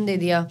मैंने ऑडिशन दे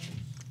दिया,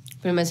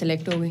 फिर मैं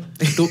सेलेक्ट हो गई।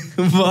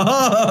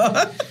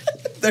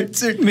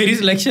 That's it. मेरी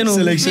सिलेक्शन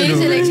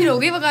हो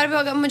गई वकार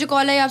पे, मुझे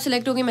कॉल आई आप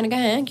सेलेक्ट हो गई। मैंने कहा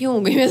हैं क्यों हो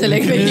गई मैं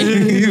सेलेक्ट हुई?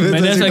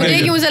 मैंने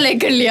क्यों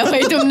सेलेक्ट कर लिया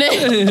भाई तुमने?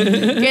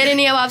 कह रहे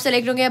नहीं अब आप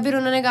सेलेक्ट हो गए। फिर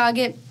उन्होंने कहा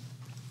कि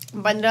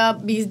 15,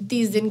 20,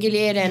 30 दिन के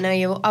लिए रहना है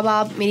ये वो। अब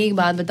आप मेरी एक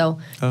बात बताओ,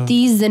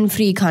 30 दिन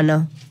फ्री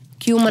खाना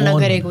क्यों मना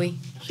करे कोई?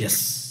 यस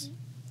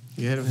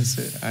यार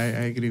वैसे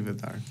आई एग्री विद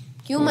दैट,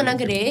 क्यों मना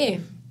करे,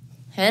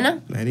 है ना?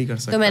 मैं नहीं कर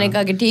सकता। तो मैंने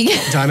कहा कि ठीक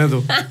है जाने दो।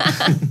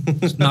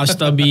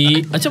 नाश्ता भी,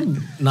 अच्छा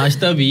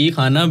नाश्ता भी,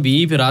 खाना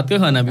भी, फिर रात का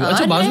खाना भी।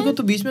 अच्छा बाजू को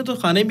तो बीच में तो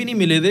खाने भी नहीं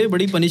मिले थे,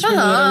 बड़ी पनिशमेंट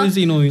वगैरह भी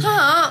सीन हुई।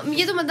 हाँ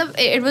ये तो मतलब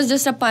इट वाज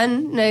जस्ट अ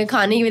पन,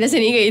 खाने की वजह से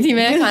नहीं गई थी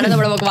मैं, खाना तो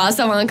बड़ा बकवास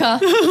था वहाँ का,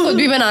 खुद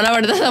भी बनाना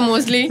पड़ता था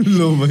मोस्टली।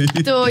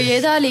 तो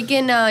ये था,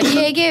 लेकिन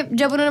ये है कि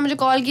जब उन्होंने मुझे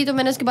कॉल की तो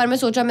मैंने उसके बारे में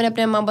सोचा, मैंने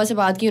अपने अम्मा पापा से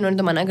बात की, उन्होंने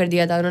तो मना कर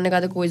दिया था। उन्होंने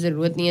कहा था कोई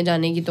ज़रूरत नहीं है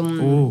जाने की, तुम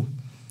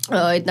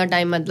इतना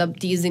टाइम मतलब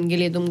 30 दिन के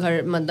लिए तुम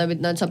घर मतलब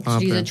इतना सब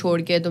चीज़ें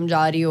छोड़ के तुम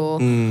जा रही हो,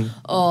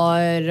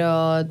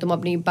 और तुम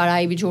अपनी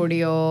पढ़ाई भी छोड़ी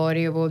हो, और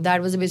ये वो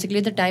that was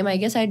basically the time I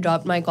guess I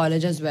dropped my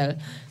college as well.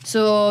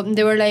 So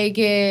they were like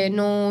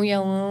no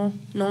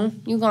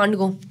you can't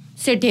go,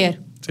 sit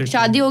here.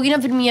 शादी होगी ना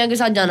फिर मियाँ के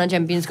साथ जाना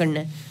चैंपियंस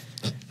करने।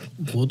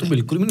 वो तो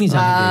बिल्कुल भी नहीं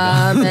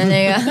जाने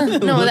देगा।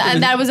 No,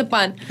 that was a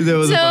pun.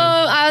 So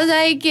I was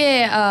like,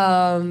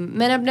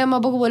 मैंने अपने अम्मा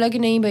पापा को बोला कि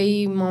नहीं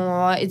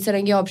भाई इस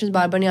तरह के ऑप्शंस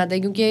बार बार नहीं आते,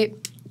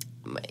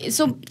 क्योंकि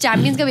सो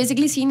चैंपियंस का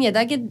बेसिकली सीन ये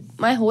था कि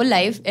my whole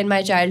life in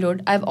my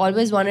childhood I have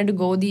always wanted to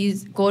go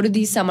to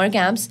these summer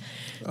camps,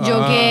 जो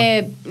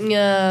कि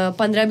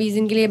 15-20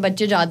 दिन के लिए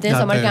बच्चे जाते हैं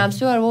समर कैंप्स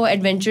पे, और वो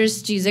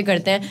एडवेंचरस चीज़ें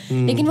करते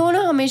हैं। लेकिन वो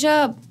ना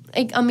हमेशा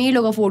एक अमीर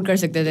लोग अफोर्ड कर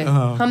सकते थे,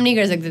 हम नहीं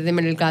कर सकते थे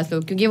मिडिल क्लास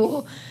लोग,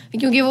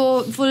 क्योंकि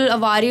वो फुल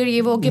अवारी और ये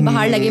वो के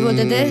बाहर लगे हुए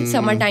होते थे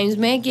समर टाइम्स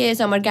में कि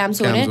समर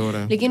कैंप्स हो रहे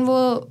हैं, लेकिन वो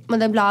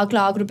मतलब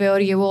लाख रुपए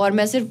और ये वो, और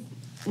मैं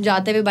सिर्फ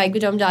जाते हुए बाइक पे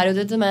जब हम जा रहे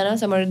होते तो मैं ना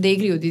समर देख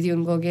रही होती थी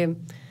उनको कि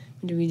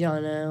मुझे भी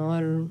जाना है,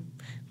 और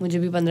मुझे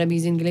भी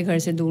 15-20 दिन के लिए घर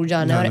से दूर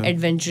जाना है और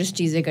एडवेंचरस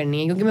चीज़ें करनी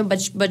है, क्योंकि मैं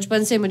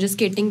बचपन से मुझे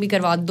स्केटिंग भी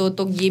करवा दो,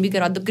 तो ये भी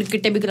करवा दो,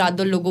 क्रिकेटें भी करा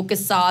दो लोगों के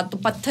साथ, तो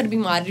पत्थर भी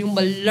मार रही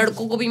हूँ,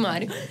 लड़कों को भी मार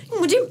रही हूँ,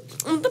 मुझे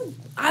मतलब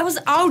I was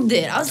out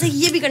there, I was like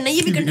ये भी करना है,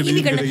 ये भी करना है, ये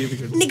भी करना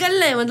है,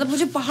 निकलना है, मतलब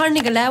मुझे बाहर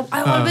निकलना है। I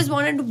always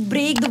wanted to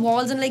break the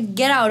walls and like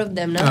get out of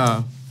them ना।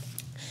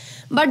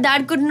 But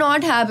that could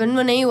not happen,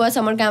 वो नहीं हुआ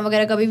समर कैंप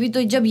वगैरह कभी भी।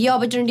 तो जब ये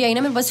अपॉर्चुनिटी आई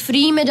ना, मैं बस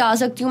फ्री में जा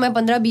सकती हूँ मैं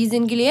 15-20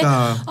 दिन के लिए,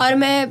 और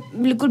मैं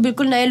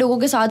बिल्कुल नए लोगों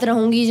के साथ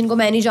रहूंगी जिनको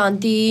मैं नहीं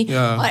जानती,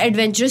 और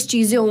एडवेंचरस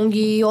चीज़ें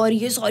होंगी, और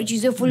ये सारी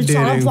चीज़ें फुल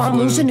सांप वाम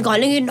मुँह से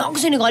निकालेंगे, नाक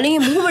से निकालेंगे,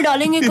 मुंह में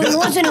डालेंगे, कोई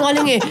मुँह से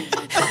निकालेंगे।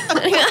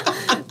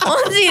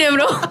 कौन सी है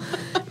ब्रो,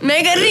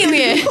 मैं कर रही हूँ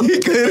ये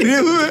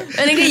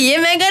मैंने कहा ये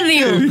मैं कर रही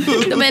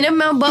हूँ। तो मैंने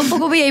पापा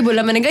को भी यही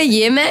बोला, मैंने कहा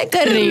ये मैं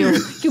कर रही हूँ,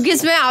 क्योंकि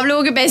इसमें आप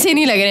लोगों के पैसे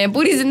नहीं लग रहे हैं।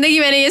 पूरी जिंदगी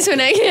मैंने ये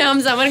सुना है कि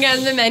हम समर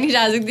कैंप में मैं नहीं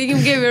जा सकती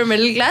क्योंकि we are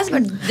middle class,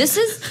 but this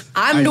is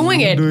I am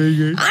doing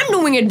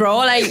it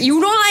bro, like you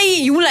don't like,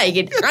 you like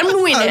it, I am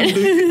doing it.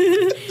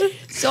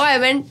 So I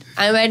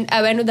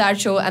went to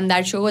that show, and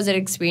that show was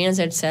an experience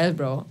itself,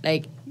 bro,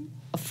 like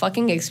a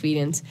fucking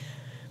experience.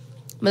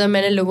 मतलब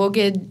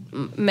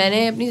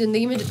मैंने अपनी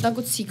ज़िंदगी में जितना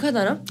कुछ सीखा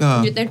था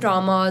ना, जितने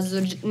ट्रॉमास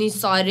और जितनी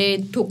सारे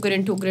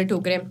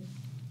ठोकरें,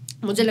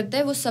 मुझे लगता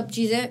है वो सब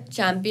चीज़ें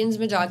चैंपियंस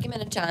में जाके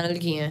मैंने चैनल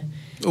की हैं।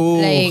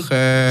 लाइक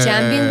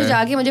चैंपियंस में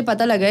जाके मुझे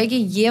पता लगा है कि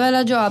ये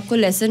वाला जो आपको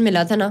लेसन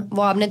मिला था ना,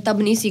 वो आपने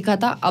तब नहीं सीखा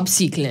था, अब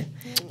सीख लें।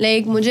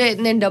 लाइक मुझे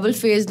इतने डबल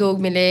फेस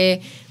लोग मिले,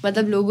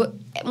 मतलब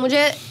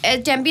मुझे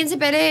चैंपियन से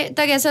पहले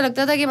तक ऐसा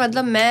लगता था कि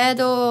मतलब मैं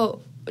तो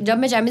जब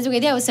मैं चैंपियंस में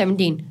गई थी I was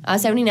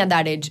 17 at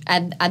that as,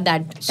 at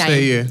that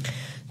time.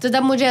 तो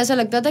तब मुझे ऐसा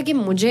लगता था कि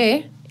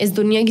मुझे इस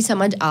दुनिया की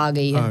समझ आ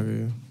गई है,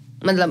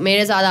 मतलब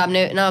मेरे साथ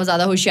आपने ना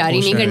ज़्यादा होशियारी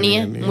नहीं करनी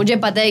है, मुझे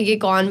पता है कि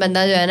कौन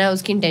बंदा जो है ना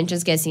उसकी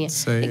इंटेंशंस कैसी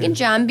हैं। लेकिन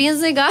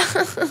चैंपियंस ने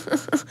कहा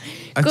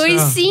कोई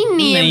सीन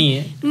नहीं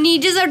है,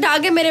 नीचे से उठा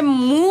के मेरे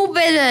मुंह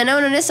पे जो है ना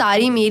उन्होंने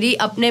सारी मेरी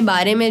अपने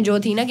बारे में जो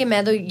थी ना कि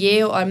मैं तो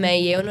ये और मैं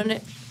ये, उन्होंने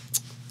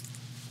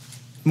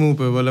मुंह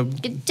पे बोला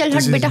चल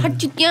हट बेटा हट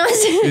चुकिया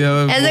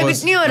ऐसा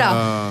कुछ नहीं हो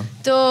रहा।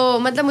 तो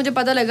मतलब मुझे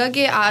पता लगा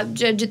कि आप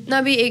जितना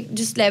भी एक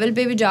जिस लेवल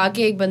पे भी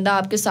जाके एक बंदा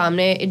आपके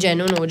सामने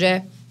जेन्युइन हो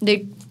जाए,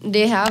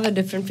 they have a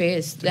different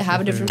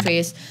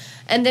face.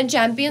 And then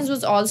Champions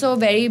was also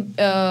very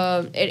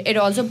it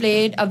also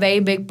played a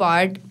very big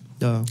part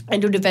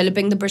into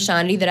developing the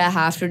personality that I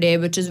have today,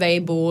 which is very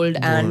bold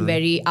and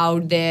very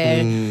out there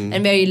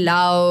and very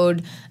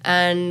loud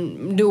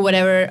and do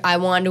whatever I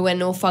want to and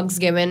no fucks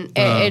given.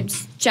 It's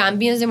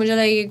champions ने मुझे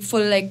like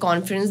full like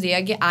confidence दिया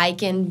कि I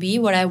can be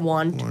what I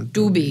want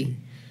to be.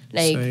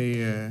 Like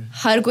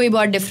हर कोई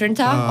बहुत different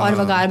था और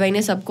वकार भाई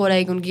ने सबको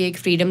like उनकी एक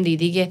freedom दी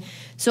थी कि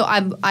so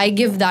I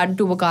give that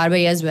to वकार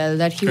भाई as well,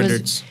 that he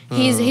was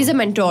he's a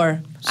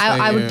mentor.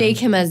 I would take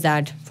him as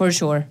that for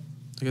sure.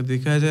 अगर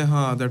देखा जाए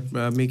हाँ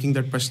that making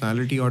that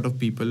personality out of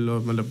people और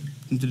मतलब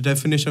the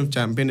definition of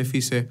champion if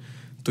he say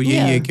तो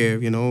यही है कि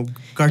you know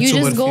guts you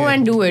over just go fear.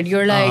 and do it.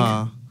 You're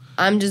like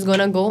I'm just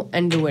gonna go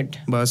and do it.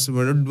 बस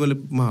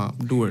मतलब हाँ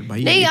do it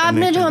भाई. नहीं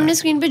आपने जो हमने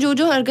स्क्रीन पे जो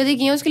हरकतें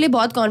की हैं उसके लिए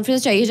बहुत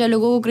कॉन्फिडेंस चाहिए, चाहे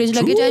लोगों को क्रेज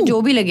लगे चाहे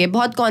जो भी लगे,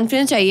 बहुत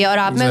कॉन्फिडेंस चाहिए और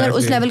आप में अगर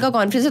उस लेवल का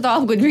कॉन्फिडेंस है तो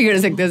आप कुछ भी कर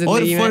सकते हैं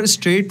जिंदगी में. और for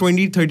straight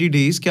 20-30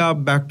 days क्या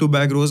आप back to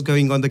back rose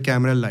going on the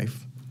camera live?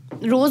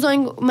 रोज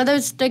मतलब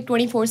it's like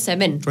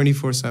 24/7.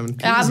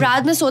 24/7. आप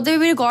रात में सोते हुए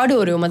भी रिकॉर्ड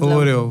हो रहे हो, मतलब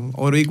हो रहे हो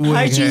और एक वो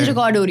हर चीज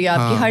रिकॉर्ड हो रही है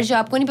आपकी, हर चीज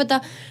आपको नहीं पता.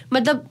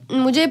 मतलब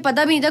मुझे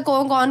पता भी नहीं था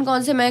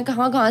कौन से मैं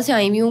कहाँ से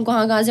आई हुई हूँ,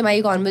 कहाँ से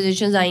हमारी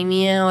कॉन्वर्सेशंस आई हुई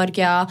हैं और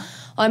क्या.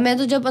 और मैं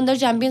तो जब अंदर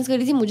चैंपियंस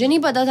करी थी मुझे नहीं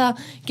पता था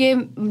कि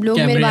लोग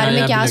मेरे बारे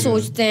में क्या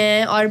सोचते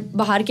हैं और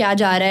बाहर क्या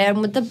जा रहा है.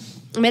 मतलब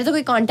मेरा तो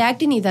कोई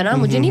कांटेक्ट ही नहीं था ना,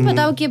 मुझे नहीं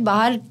पता कि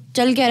बाहर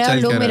चल क्या रहा है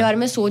और लोग मेरे बारे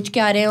में सोच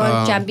क्या रहे हैं.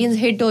 और चैंपियंस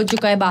हिट हो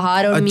चुका है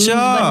बाहर और मीम्स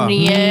बन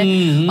रही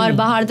हैं और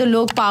बाहर तो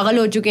लोग पागल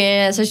हो चुके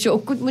हैं, ऐसा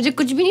शो मुझे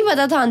कुछ भी नहीं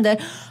पता था अंदर.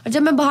 और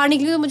जब मैं बाहर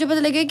निकली तो मुझे पता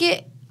लगा कि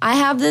I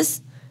have this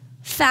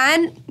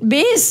fan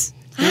base,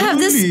 I have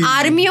this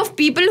army of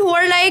people who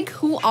are like,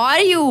 who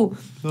are you?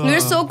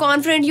 You're so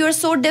confident, you're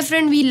so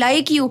different, we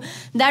like you.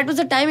 That was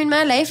a time in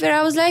my life where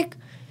I was like,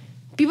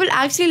 people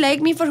actually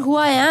like me for who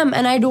I am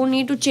and I don't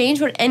need to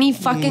change for any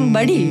fucking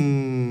buddy.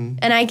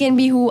 And I can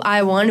be who I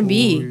want to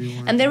be.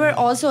 And there were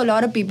also a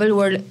lot of people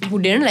who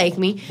didn't like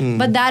me,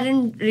 but that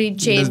didn't really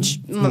change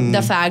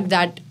the fact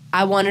that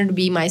I wanted to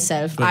be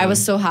myself. I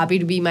was so happy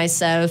to be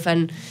myself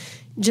and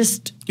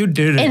just you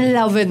did it. In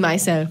love with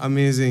myself.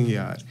 Amazing,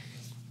 yaar.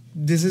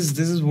 This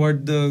is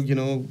what the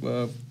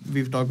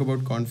we've talked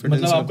about confidence.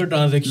 मतलब आपका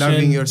transaction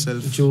loving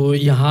yourself जो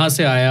यहाँ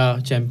से आया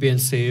champion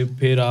से,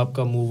 फिर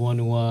आपका move on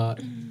हुआ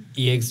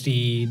EXT,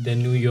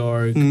 then New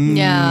York.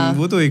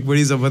 वो तो एक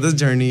बड़ी जबरदस्त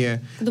जर्नी है.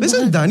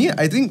 वैसे दानिया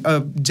आई थिंक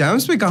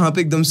जैम्स पे कहाँ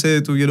पे एकदम से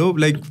तो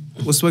like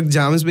उस वक्त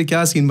जैम्स पे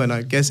क्या सीन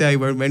बना, कैसे आई,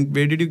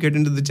 where did you get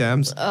into the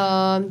jams?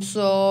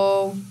 So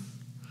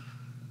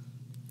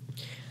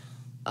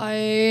I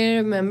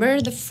remember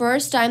the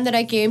first time that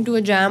I came to a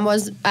jam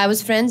was I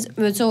was friends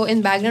so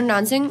in background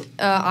dancing.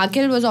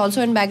 Akhil was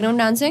also in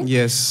background dancing.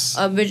 Yes.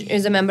 Which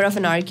is a member of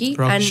Anarchy.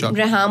 And Shock.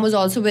 Reham was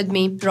also with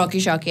me.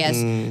 Rocky Shock,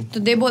 yes.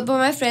 So they both were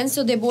my friends.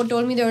 So they both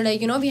told me, they were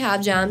like, we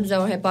have jams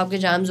or hip hop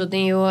ke jams hote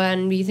hain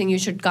and we think you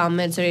should come.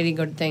 It's a really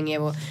good thing.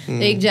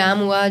 Ek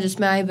jam hua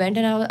jisme I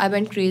went and I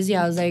went crazy.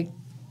 I was like,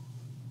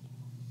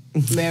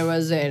 where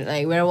was it?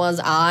 Like, where was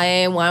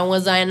I? Why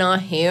was I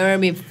not here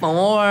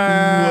before?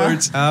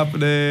 What's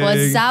happening?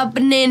 What's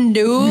happening,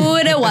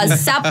 dude?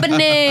 What's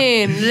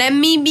happening? Let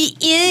me be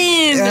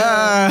in.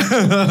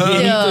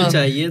 यही तो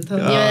चाहिए था.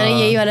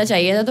 यही वाला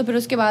चाहिए था. तो फिर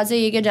उसके बाद से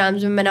ये कि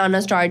जैम्स में मैंने आना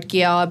स्टार्ट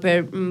किया और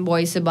फिर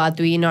बॉयज से बात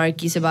हुई,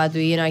 नार्की से बात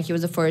हुई. नार्की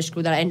was the first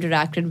crew that I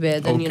interacted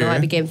with and I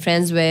became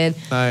friends with.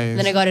 Nice.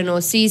 Then I got to know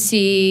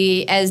CC,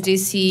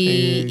 SDC,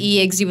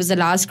 EXD was the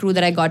last crew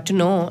that I got to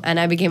know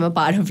and I became a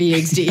part of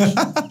EXD.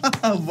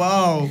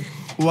 Wow.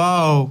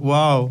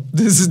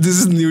 This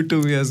is new to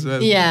me as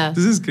well. Yeah.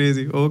 This is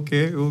crazy.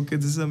 Okay.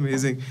 This is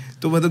amazing.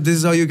 So, this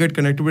is how you get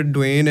connected with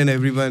Dwayne and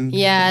everyone.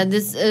 Yeah.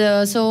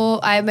 So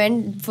I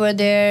went for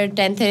their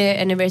 10th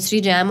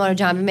anniversary jam और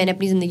जहाँ पे मैंने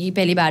अपनी जिंदगी की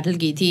पहली battle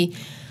की थी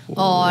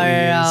और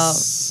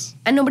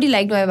and nobody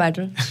liked my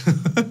battle.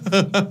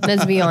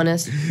 Let's be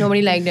honest.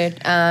 Nobody liked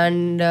it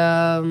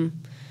and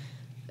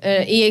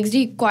EXD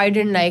quite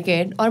didn't like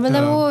it. और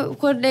मतलब वो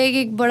खुद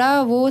एक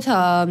बड़ा वो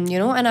था,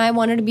 and I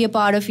wanted to be a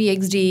part of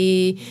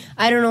EXD.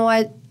 I don't know,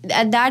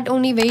 at that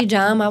only very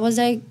jam I was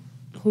like,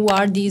 who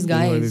are these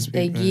guys?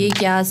 Like ये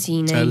क्या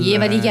सीन है, ये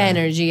वाली क्या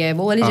एनर्जी है,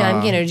 वो वाली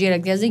जैम की एनर्जी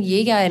लगती है,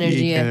 ये क्या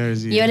एनर्जी है,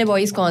 ये वाले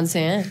बॉयज कौन से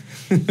हैं,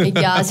 ये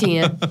क्या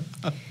सीन है.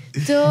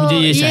 तो मुझे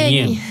ये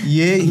चाहिए.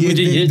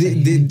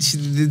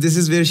 This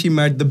is where she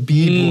met the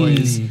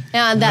B-boys.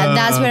 Yeah,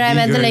 that's where I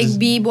met the like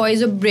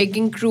B-boys of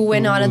breaking crew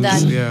and all of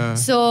that. Yeah.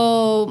 So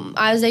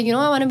I was like,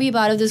 I want to be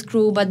part of this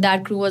crew, but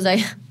that crew was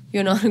like,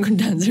 you're not a good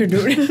dancer,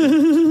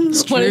 dude.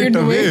 Straight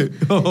away.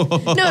 No.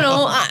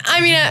 I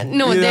mean,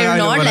 no, Yeah, they're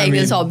not like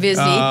this,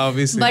 obviously.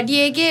 Obviously. But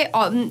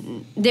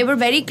they were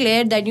very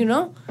clear that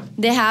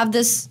they have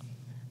this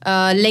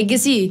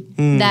legacy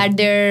that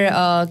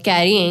they're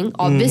carrying,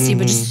 obviously,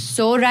 which is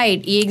so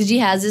right. EXG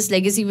has this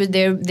legacy which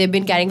they've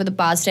been carrying for the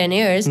past 10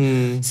 years.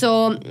 So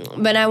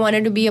when I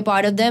wanted to be a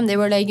part of them, they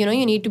were like, you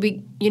need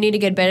to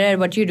get better at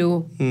what you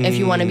do if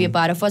you want to be a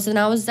part of us. And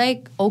I was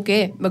like,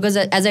 okay, because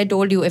as I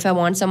told you, if I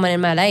want someone in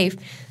my life,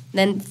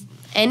 then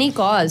any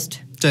cost,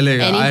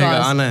 चलेगा, any आएगा,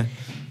 cost. आना है.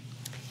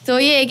 So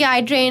yeah,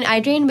 I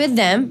trained with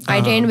them.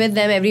 I trained with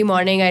them every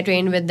morning. I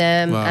trained with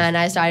them, and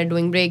I started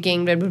doing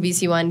breaking. Red Bull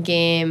BC1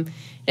 came.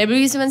 Red Bull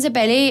BC1 se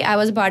pehle, I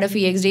was a part of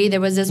EXD. There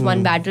was this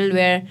one battle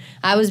where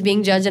I was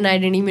being judged, and I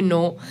didn't even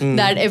know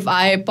that if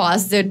I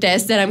passed the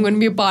test, that I'm going to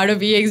be a part of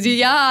EXD.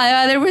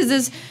 Yeah, there was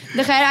this.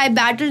 I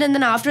battled, and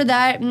then after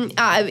that,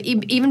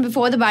 even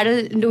before the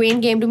battle,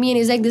 Dwayne came to me and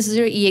he's like, "This is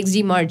your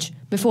EXD merch."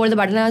 Before the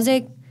battle, and I was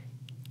like,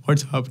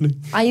 "What's happening?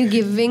 Are you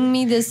giving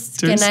me this?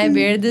 Can I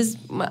wear this?"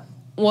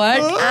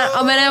 What?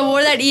 When I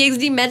wore that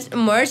EXD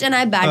merch and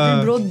I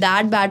battled, bro,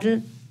 that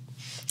battle,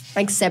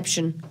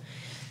 exception.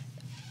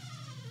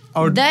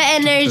 The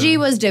energy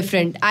was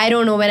different. I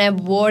don't know, when I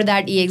wore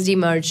that EXD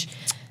merch,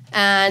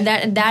 and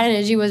that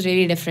energy was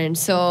really different.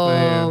 So,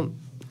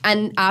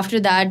 and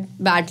after that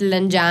battle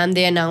and jam,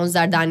 they announced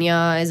that Daniya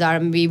is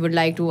we would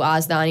like to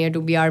ask Daniya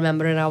to be our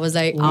member, and I was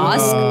like,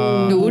 ask,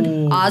 dude,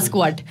 ask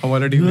what? I'm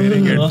already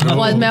wearing it, bro.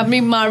 मैं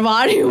अपनी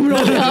मारवा रही हूँ,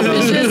 bro.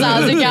 पिछले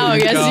साल से क्या हो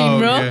गया scene,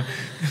 bro?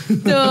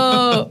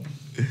 So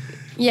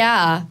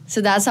yeah,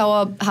 so that's how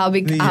I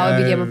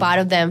became a part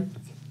of them.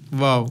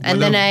 Wow.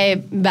 And then I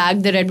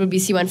bagged the Red Bull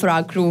BC1 for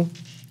our crew.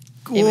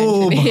 ओ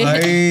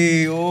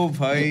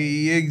भाई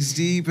EXD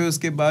पे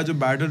उसके बाद जो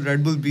battle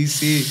Red Bull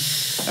BC.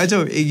 अच्छा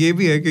ये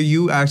भी है कि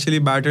you actually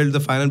battled,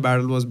 the final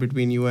battle was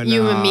between you and me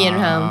and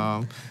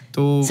Reham.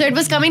 So it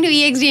was coming to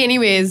EXD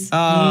anyways.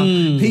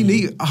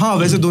 नहीं हाँ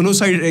वैसे दोनों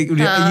साइड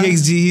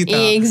EXD ही था.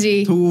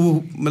 EXD. तो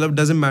मतलब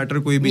doesn't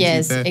matter कोई भी जीता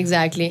है. Yes,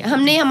 exactly.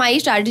 हमारी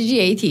strategy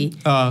यही थी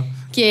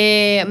कि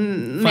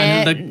मैं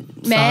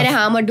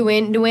Reham और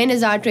Dwayne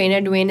is our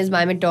trainer. Dwayne is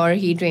my mentor.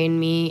 He trained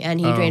me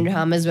and he trained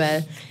Reham as well.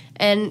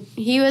 And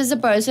he was the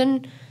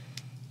person.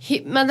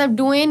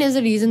 Dwayne is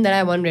the reason that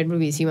I won Red Bull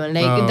BC1.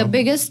 Like the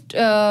biggest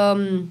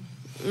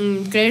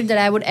credit that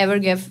I would ever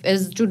give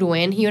is to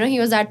Dwayne. He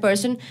was that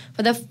person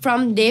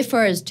from day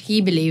first.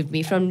 He believed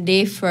me from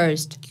day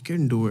first. You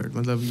can do it.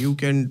 You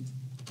can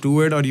do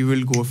it or you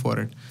will go for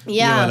it.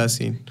 Yeah.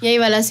 यही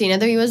वाला scene है.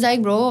 तो he was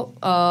like, bro,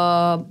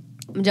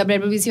 जब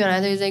Red Bull BC1 आया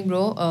तो he was like,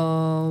 bro,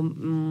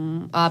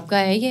 आपका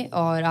है ये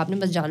और आपने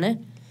बस जाना है,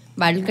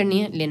 बैटल करनी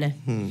है, लेना है,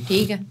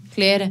 ठीक है,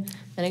 क्लियर है.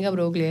 मैंने कहा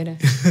ब्रो क्लियर है,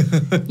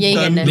 यही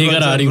करना है.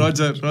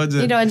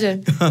 रॉजर.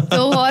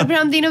 तो और फिर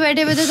हम तीनों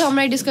बैठे हुए थे, तो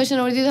हमारी डिस्कशन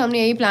हो रही थी, तो हमने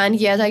यही प्लान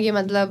किया था कि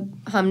मतलब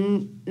हम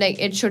like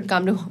it should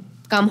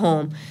come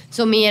home.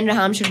 So me and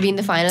Reham should be in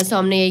the finals. तो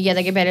हमने यही किया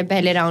था कि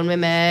पहले राउंड में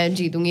मैं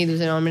जीतूंगी,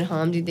 दूसरे राउंड में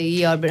Reham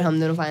जीतेगी और फिर हम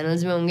दोनों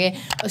फाइनल्स में होंगे.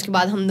 उसके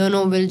बाद हम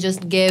दोनों will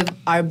just give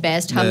our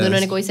best. हम दोनों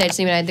ने कोई सेट्स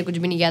नहीं बनाए थे, कुछ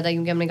भी नहीं किया था,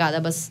 क्योंकि हमने कहा था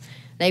बस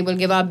like we'll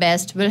give our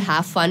best, we'll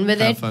have fun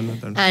with it,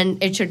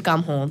 and it should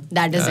come home.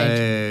 That is it.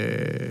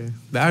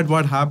 That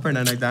what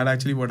happened, and like that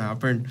actually what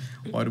happened.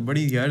 और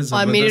बड़ी यार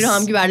और मेरे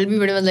Reham की battle भी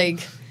बड़ी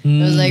like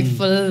it was like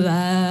full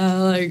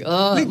like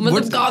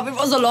मतलब it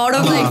was a lot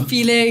of like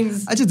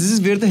feelings. Actually, this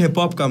is where the hip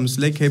hop comes.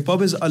 Like hip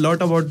hop is a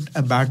lot about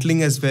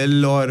battling as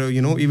well, or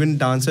even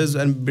dances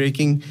and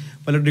breaking.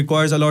 But it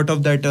requires a lot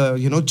of that,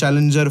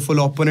 challenger, full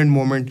opponent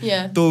moment.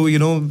 Yeah. So,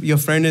 your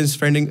friend is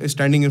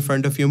standing in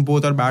front of you, and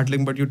both are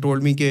battling, but you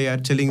told me कि यार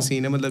chilling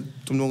scene है, मतलब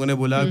तुम लोगों ने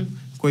बोला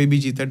कोई भी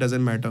जीता,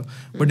 doesn't matter.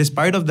 But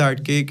despite of that,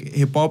 कि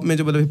hip hop में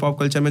जो मतलब hip hop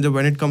culture में जो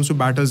when it comes to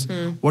battles,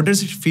 what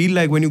does it feel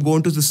like when you go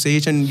into the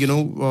stage and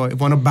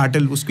want to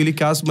battle? उसके लिए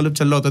क्या मतलब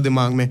चल रहा होता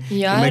दिमाग में?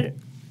 यार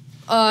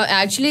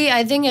actually,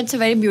 I think it's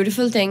a very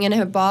beautiful thing in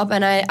hip hop,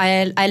 and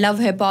I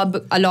love hip hop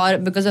a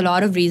lot because a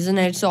lot of reasons.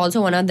 And it's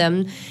also one of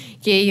them.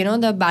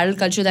 The battle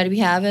culture that we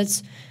have,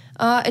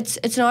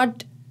 it's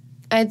not,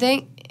 I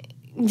think,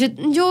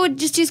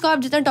 जिस चीज़ को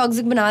आप जितना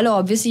toxic बना लो,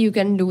 obviously you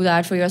can do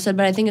that for yourself,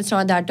 but I think it's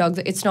not that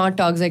toxic. It's not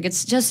toxic.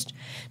 It's just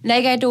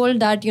like I told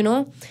that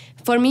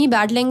for me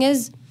battling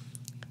is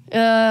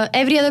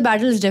every other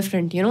battle is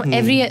different.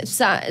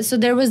 So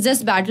there was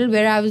this battle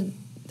where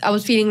I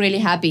was feeling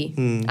really happy.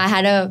 I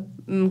had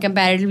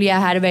comparatively, I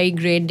had a very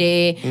great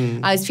day.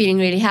 I was feeling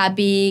really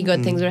happy.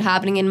 Good things were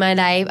happening in my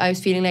life. I was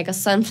feeling like a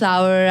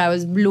sunflower. I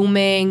was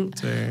blooming.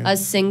 I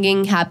was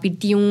singing happy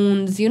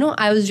tunes.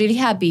 I was really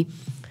happy.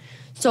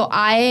 So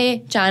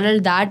I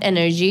channeled that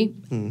energy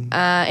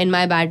in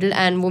my battle,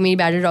 and वो मेरी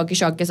battle Rocky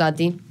Shock के साथ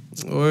थी.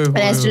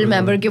 And I still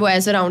remember कि वो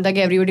ऐसा round था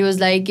कि everybody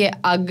was like कि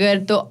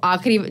अगर तो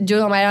आखिरी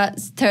जो हमारा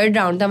third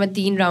round था, मैं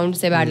 3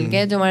 round से battle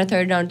के, जो हमारा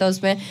third round था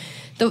उसमें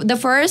तो the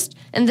first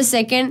and the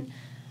second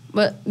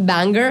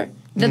banger.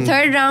 The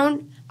third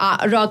round,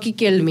 Rocky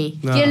killed me.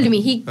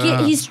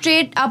 He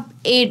straight up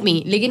ate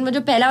me. लेकिन वो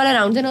जो पहला वाला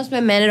round था ना,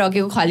 उसमें मैंने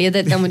Rocky को खा लिया था,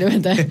 इतना मुझे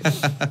पता है.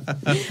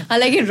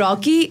 हालांकि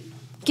Rocky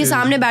के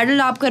सामने battle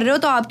आप कर रहे हो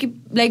तो आपकी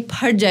like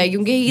फट जाए,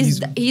 क्योंकि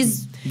he's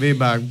way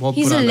back,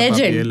 he's a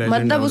legend.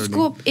 मतलब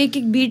उसको एक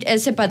beat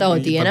ऐसे पता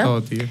होती है ना.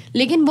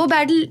 लेकिन वो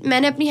battle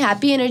मैंने अपनी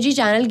happy energy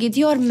channel की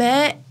थी, और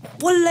मैं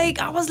full like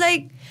I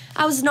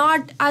was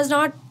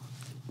not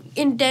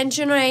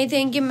intention or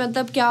anything कि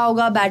मतलब क्या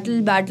होगा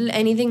battle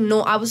anything. No,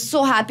 I was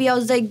so happy. I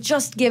was like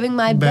just giving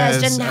my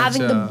best and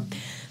having the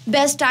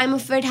best time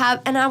of it,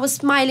 and I was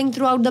smiling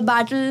throughout the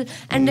battle,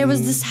 and there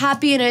was this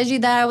happy energy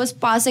that I was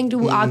passing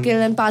to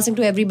Akil and passing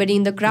to everybody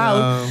in the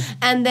crowd.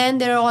 And then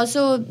there are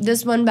also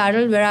this one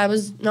battle where I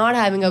was not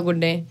having a good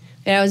day,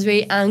 where I was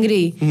very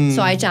angry.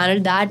 So I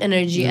channeled that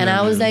energy, and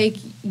I was like,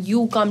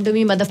 you come to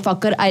me,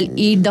 motherfucker, I'll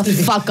eat the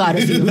fuck out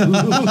of you.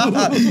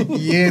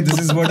 Yeah, this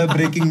is what a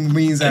breaking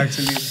means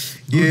actually.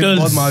 ये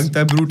बहुत मांगता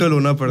है, brutal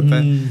होना पड़ता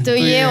है. तो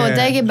ये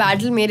होता है कि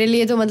बैटल मेरे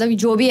लिए तो मतलब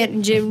जो भी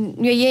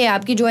ये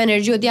आपकी जो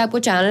एनर्जी होती है आपको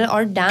चैनल,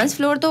 और डांस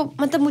फ्लोर तो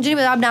मतलब मुझे नहीं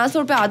पता, आप डांस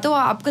फ्लोर पे आते हो,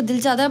 आपका दिल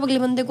चाहता है अगले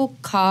बंदे को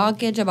खा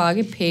के चबा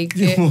के फेंक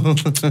के.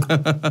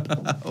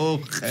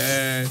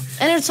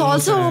 And it's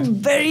also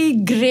very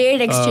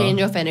great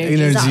exchange of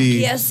energies.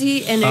 आपकी ऐसी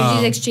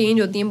एनर्जीज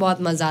एक्सचेंज होती हैं,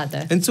 बहुत मजा आता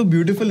है. And so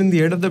beautiful in the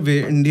end of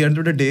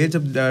the day,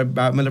 जब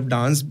मतलब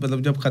डांस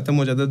मतलब जब खत्म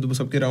हो जाता है,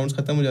 सबके राउंड्स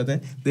खत्म हो जाते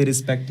हैं, they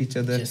respect each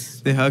other,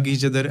 they hug each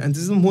other, and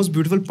this is the most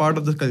beautiful part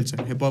of the culture,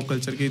 hip hop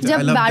culture की.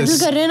 जब बैटल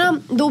कर रहे हैं ना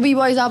दो बी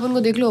बॉयज, आप उनको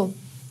देख लो,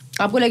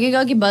 आपको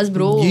लगेगा कि बस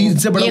ब्रो ये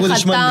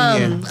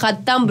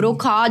खत्म ब्रो,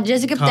 खा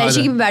जैसे कि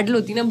तैशी की बैटल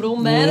होती है ना ब्रो,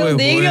 मैं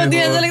देख रही होती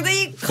है ऐसा लगता है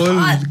ये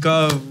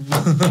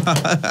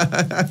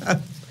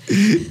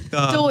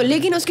तो.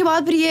 लेकिन उसके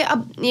बाद फिर ये अब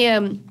ये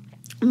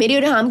मेरी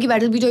और रेहाम की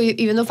बैटल भी जो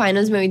इवन तो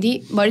फाइनल्स में हुई थी,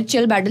 बड़ी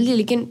चिल बैटल थी,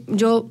 लेकिन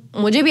जो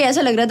मुझे भी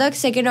ऐसा लग रहा था कि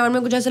सेकंड राउंड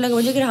में कुछ ऐसा लगा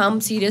मुझे कि रेहाम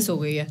सीरियस हो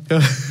गई है.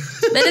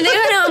 मैंने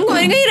देखा रेहाम को,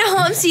 मैंने कहा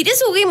रेहाम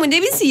सीरियस हो गई, मुझे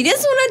भी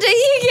सीरियस होना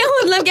चाहिए क्या,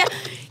 मतलब क्या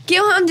कि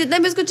हम जितना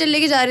भी उसको चल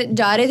के जा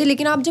रहे थे,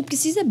 लेकिन आप जब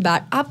किसी से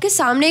आपके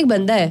सामने एक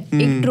बंदा है,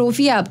 एक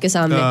ट्रॉफी है आपके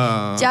सामने,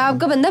 चाहे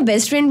आपका बंदा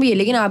बेस्ट फ्रेंड भी है,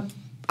 लेकिन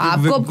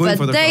आपको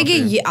पता है कि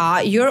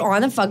you're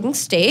on a fucking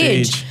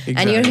stage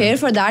and you're here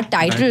for that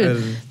title,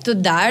 so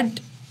that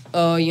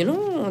you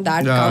know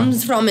that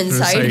comes from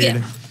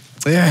inside.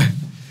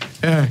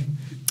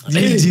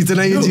 नहीं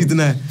जीतना, ये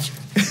जीतना है.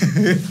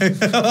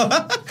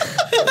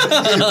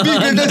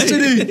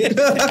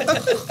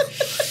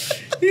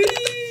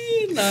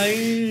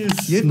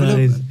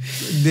 Nice.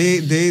 They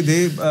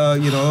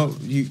you know,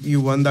 you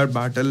won that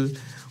battle.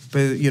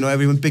 You know,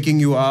 everyone picking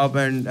you up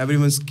and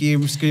everyone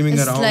screaming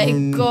it's around.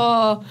 It's like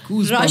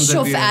a rush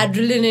of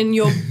adrenaline in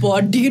your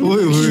body.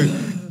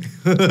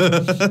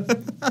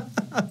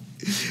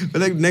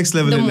 Like next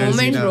level the energy.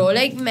 moment bro,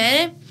 like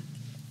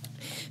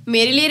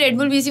मेरे लिए red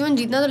bull BC1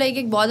 जीतना तो like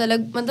एक बहुत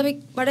अलग, मतलब एक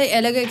बड़ा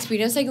अलग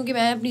एक्सपीरियंस है, क्योंकि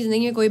मैं अपनी जिंदगी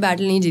में कोई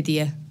बैटल नहीं जीती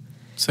है.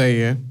 सही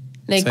है.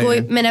 लाइक कोई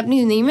मैंने अपनी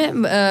जिंदगी में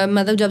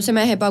मतलब जब से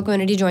मैं हिप हॉप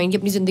कम्युनिटी ज्वाइन की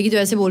अपनी जिंदगी, तो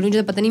ऐसे बोल रही हूँ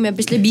जैसे पता नहीं मैं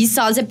पिछले 20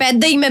 साल से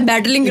पैदा ही मैं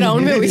बैटलिंग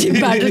ग्राउंड में हुई थी,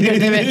 बैटल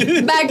करते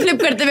हुए, बैक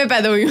फ्लिप करते हुए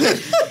पैदा हुई हूँ.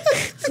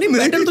 नहीं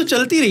बैटल तो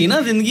चलती रही ना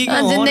जिंदगी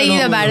का, जिंदगी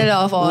का बैटल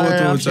ऑफ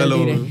और चलो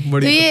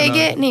तो ये है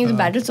कि नहीं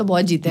बैटल तो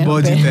बहुत जीते हैं,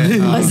 बहुत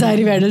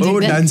सारी बैटल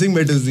जीते हैं. डांसिंग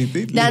बैटल्स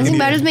जीते, डांसिंग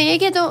बैटल्स में ये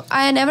कि तो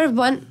I never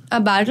won a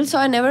battle, so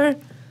I never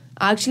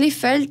actually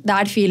felt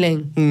that feeling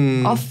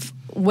of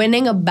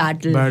winning a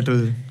battle.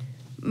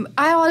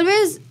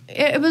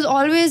 It was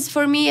always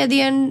for me at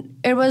the end,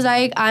 it was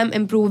like I'm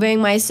improving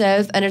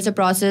myself, and it's a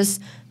process.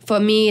 For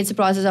me, it's a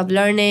process of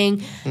learning,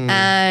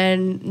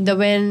 and the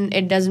win,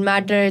 it doesn't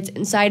matter. It's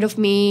inside of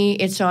me.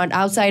 It's not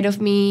outside of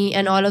me,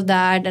 and all of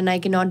that. And I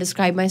cannot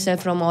describe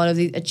myself from all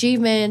of these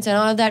achievements, and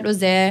all of that was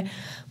there.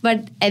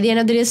 But at the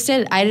end of the day,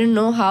 still, I didn't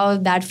know how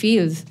that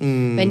feels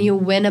when you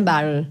win a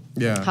battle.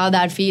 Yeah. How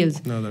that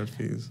feels. No, that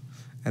feels.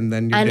 And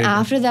then you and did.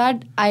 After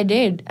that, I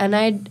did. And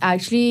I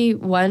actually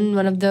won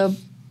one of the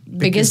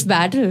biggest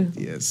battle.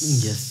 Yes.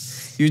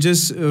 You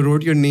just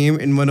wrote your name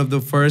in one of the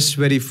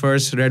very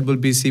first Red Bull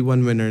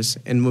BC1 winners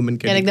in women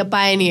category. Yeah, like the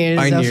pioneers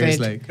of it.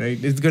 Like,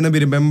 right? It's going to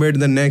be remembered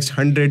in the next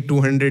 100,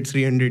 200,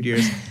 300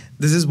 years.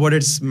 This is what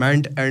it's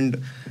meant. And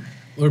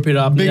और फिर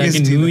आपने जाके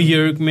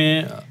New York में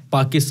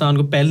पाकिस्तान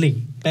को पहली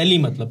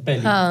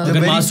अगर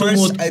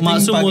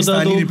मासूम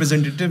होता तो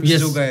रिप्रेजेंटेटिव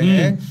जो गए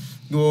हैं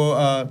वो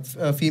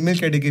फीमेल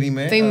कैटेगरी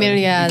में,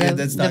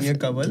 that's Daniya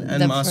Kanwal,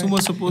 and Masoom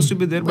was supposed to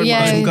be there, but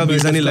Masoom का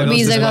वीजा नहीं लगा,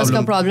 वीजा का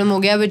उसका प्रॉब्लम हो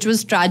गया, which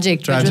was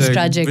tragic.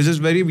 Which is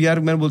very, यार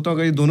मैं बोलता हूँ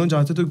अगर ये दोनों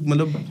जाते तो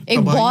मतलब एक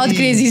बहुत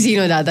क्रेजी सीन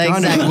हो जाता है.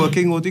 exactly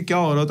वर्किंग होती, क्या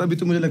हो रहा होता. अभी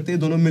तो मुझे लगता है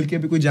दोनों मिलके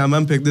अभी कोई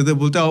जाम फेंक देते,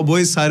 बोलते हैं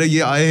बॉयज सारे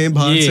ये आए हैं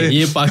बाहर से,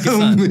 ये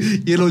पाकिस्तान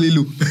ये लो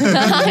लीलू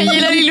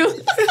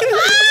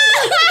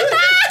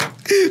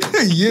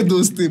ये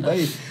दोस्ती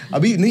भाई.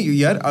 अभी नहीं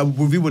यार,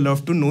 we would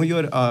love to know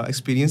your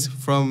experience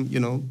from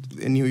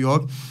in New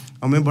York.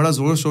 हमें बड़ा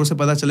जोर शोर से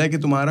पता चला है कि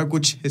तुम्हारा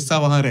कुछ हिस्सा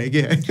वहाँ रह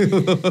गया है.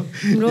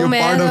 Your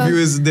part of you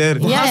is there.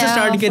 वहाँ से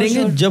स्टार्ट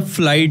करेंगे जब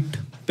फ्लाइट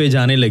पे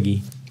जाने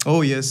लगी.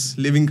 Oh yes,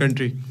 living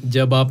country.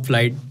 जब आप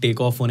फ्लाइट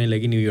टेक ऑफ होने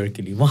लगी न्यूयॉर्क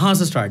के लिए, वहाँ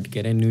से स्टार्ट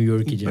करें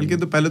न्यूयॉर्क की जर्नी. बल्कि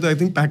तो पहले तो आई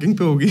थिंक पैकिंग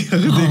पे होगी, अगर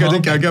देखा जाए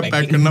क्या क्या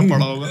पैक करना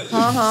पड़ा होगा.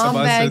 हाँ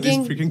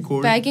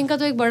पैकिंग का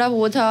तो एक बड़ा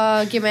वो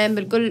था कि मैं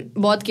बिल्कुल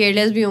बहुत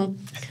केयरलेस भी हूँ,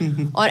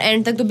 और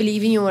एंड तक तो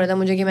बिलीव ही नहीं हो रहा था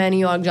मुझे कि मैं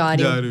न्यूयॉर्क जा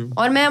रही हूँ.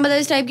 और मैं मतलब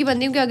इस टाइप की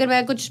बंदी हूँ कि अगर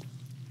मैं कुछ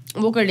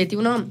वो कर लेती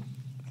हूँ ना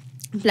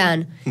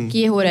प्लान कि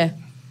ये हो रहा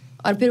है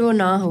और फिर वो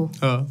ना हो,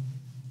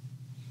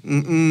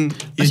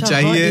 ये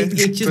चाहिए।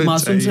 एक चीज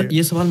मासूम से,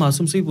 ये सवाल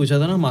मासूम से ही पूछा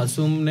था ना,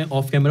 मासूम ने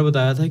ऑफ कैमरा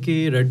बताया था कि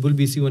रेड बुल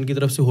BC1 की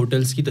तरफ से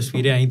होटल्स की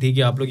तस्वीरें आई थी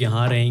कि आप लोग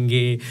यहाँ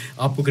रहेंगे,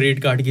 आपको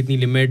क्रेडिट कार्ड की इतनी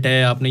लिमिट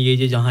है, आपने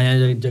ये जहाँ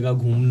जगह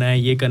घूमना है,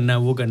 ये करना है,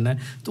 वो करना है।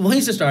 तो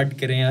वहीं से स्टार्ट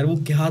करें यार, वो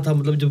क्या था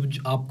मतलब जब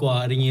आपको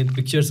आ रही हैं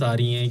पिक्चर्स आ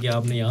रही हैं कि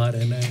आपने यहाँ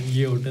रहना है,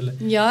 ये होटल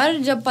है। यार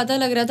जब पता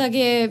लग रहा था कि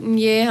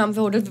ये हम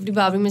होटल 50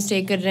 बाबरी में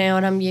स्टे कर रहे हैं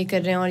और हम ये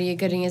कर रहे हैं और ये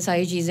कर रही हैं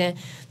सारी चीज़ें,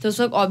 तो उस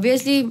वक्त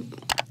ऑब्वियसली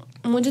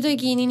मुझे तो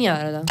यकीन ही नहीं आ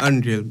रहा था।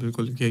 अनरियल,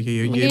 बिल्कुल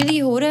ये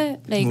हो रहा है,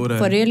 लाइक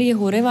फॉर रियल ये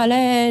होने वाला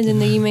है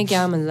जिंदगी में,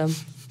 क्या मतलब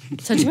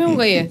सच में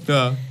होगा ये।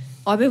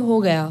 और फिर हो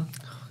गया,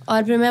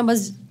 और फिर मैं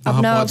बस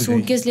अपना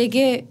सूटकेस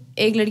लेके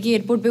एक लड़की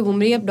एयरपोर्ट पे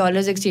घूम रही है अब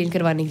डॉलर्स एक्सचेंज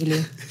करवाने के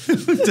लिए।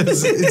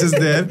 just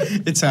there,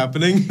 it's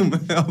happening।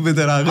 अब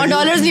इधर आ गई और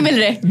डॉलर्स नहीं मिल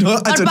रहे,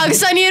 और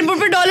पाकिस्तानी एयरपोर्ट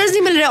पे डॉलर्स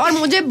नहीं मिल रहे। और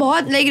मुझे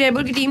बहुत लाइक रेड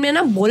बुल की टीम ने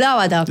ना बोला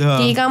हुआ था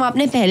कि ये काम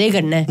आपने पहले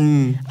करना है,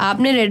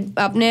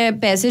 आपने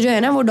पैसे जो है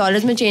ना वो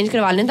डॉलर्स में चेंज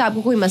करवा लें तो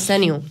आपको कोई मसला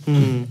नहीं हो।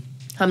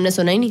 हमने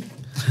सुना ही नहीं।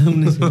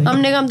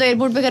 हमने कहा हम तो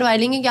एयरपोर्ट पे करवा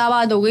लेंगे, क्या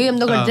बात हो गई, हम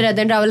तो करते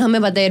रहते हैं ट्रैवल,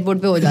 हमें पता है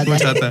एयरपोर्ट पे हो जाता है।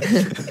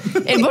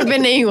 एयरपोर्ट पे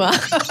नहीं हुआ।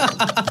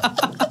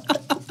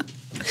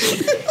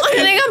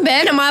 उन्होंने कहा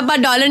बहन हमारे पास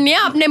डॉलर नहीं है,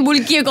 आपने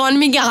मुल्क की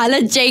इकोनॉमी की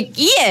हालत चेक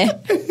की है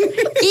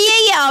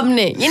ये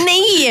आपने, ये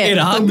नहीं की है।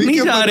 नहीं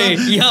जा रहे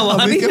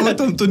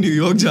हम तो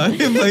न्यूयॉर्क जा रहे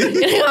हैं भाई।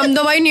 हम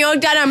तो भाई न्यूयॉर्क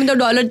जा रहे हैं, हमें तो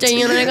डॉलर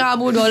चाहिए। उन्होंने कहा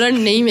आपको डॉलर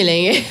नहीं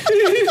मिलेंगे।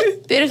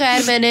 फिर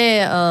खैर मैंने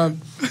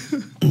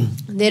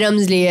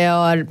दिरहम्स लिए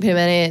और फिर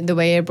मैंने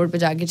दुबई एयरपोर्ट पे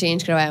जाके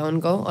चेंज करवाया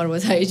उनको और वो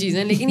सारी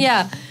चीज़ें। लेकिन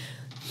या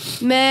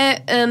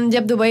मैं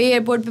जब दुबई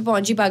एयरपोर्ट पे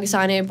पहुंची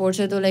पाकिस्तान एयरपोर्ट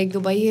से, तो लाइक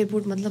दुबई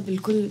एयरपोर्ट मतलब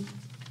बिल्कुल,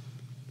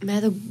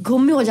 मैं तो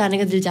गुम हो जाने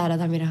का दिल चाह रहा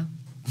था मेरा।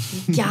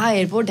 क्या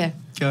एयरपोर्ट है,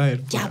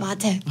 क्या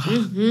बात है।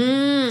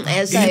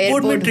 ऐसा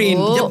एयरपोर्ट में ट्रेन,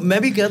 जब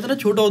मैं भी कहता ना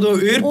छोटा होता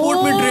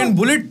एयरपोर्ट में ट्रेन,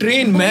 बुलेट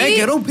ट्रेन, मैं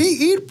कह रहा हूँ भाई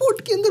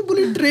एयरपोर्ट के अंदर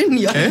बुलेट ट्रेन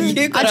यार।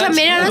 अच्छा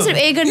मेरा ना सिर्फ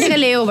 1 घंटे का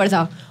ले ओवर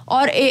था,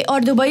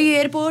 और दुबई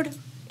एयरपोर्ट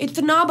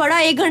इतना बड़ा,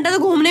 1 घंटा तो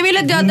घूमने में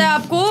लग जाता है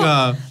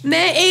आपको।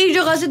 मैं एक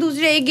जगह से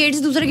दूसरे, एक गेट से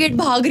दूसरे गेट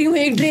भाग रही हूँ,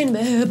 एक ट्रेन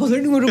में पकड़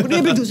रही हूँ, रुक रही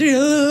है, दूसरी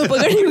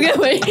पकड़ रही हूँ।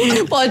 भाई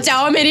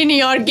पहुंचाओ, मेरी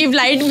न्यूयॉर्क की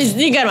फ्लाइट मिस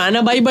नहीं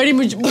करवाना भाई, बड़ी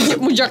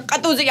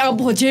मुशक्कतों से यहाँ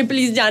पहुंचे,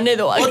 प्लीज जाने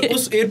दो। और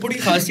उस एयरपोर्ट की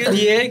खासियत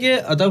ये है कि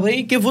अता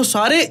भाई कि वो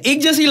सारे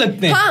एक जैसे ही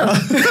लगते हैं। हाँ,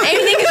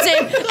 everything is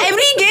same.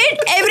 Every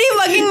gate, every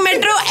fucking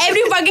metro,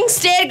 every fucking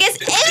staircase,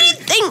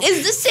 everything is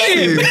the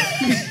same.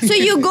 So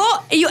you go,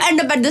 you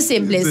end up at the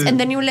same place, and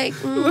then you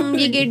like,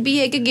 ये गेट भी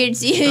है कि गेट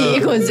सी है, ये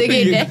कौन से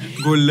gate है?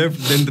 Go left,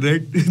 then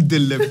right,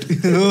 then left.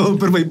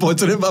 फिर वही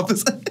पहुंच रहे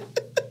वापस।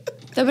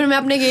 तो फिर मैं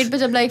अपने गेट पे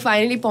जब लाइक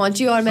फाइनली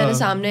पहुंची और मेरे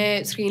सामने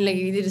स्क्रीन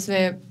लगी हुई थी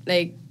जिसमें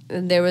like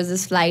there was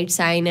this flight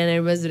sign and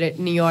it was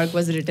New York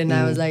was written.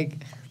 I was like,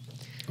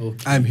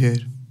 I'm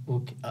here.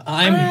 Okay.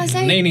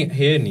 नहीं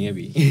here नहीं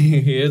अभी।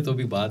 here तो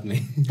भी बाद में।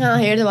 हाँ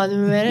here तो बाद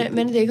में।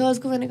 मैंने देखा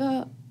उसको, मैंने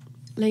कहा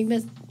लाइक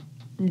मैं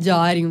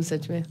जा रही हूँ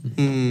सच में,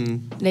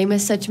 नहीं मैं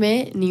सच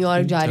में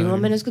न्यूयॉर्क जा रही हूँ।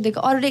 मैंने उसको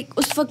देखा और लाइक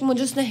उस वक्त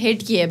मुझे उसने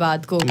हिट किया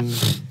बात को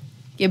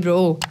कि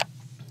bro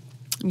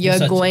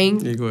you're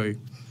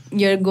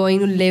going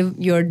to live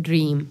your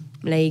dream,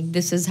 like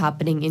this is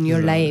happening in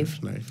your life.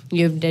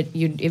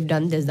 You've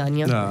done this,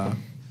 Daniya.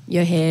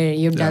 You're here,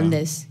 you've done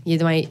this. ये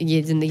तुम्हारी,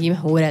 ये जिंदगी में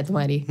हो रहा है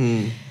तुम्हारी।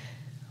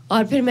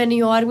 और फिर मैं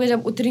न्यूयॉर्क में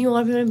जब उतरी हूँ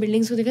और फिर मैंने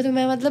बिल्डिंग्स को देखा, तो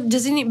मैं मतलब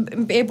जैसे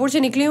एयरपोर्ट से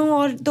निकली हूँ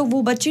और तो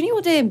वो बच्चे नहीं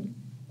होते।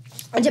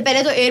 अच्छा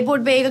पहले तो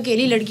एयरपोर्ट पे एक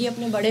अकेली लड़की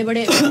अपने बड़े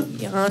बड़े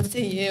यहाँ से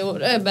ये हो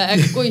रहा है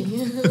बैग कोई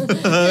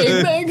एक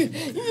बैग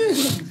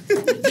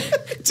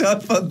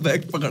 4-5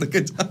 बैग पकड़ के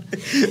जा,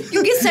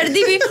 क्योंकि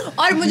सर्दी भी,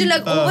 और मुझे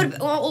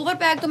ओवर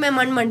पैक तो मैं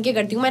मन के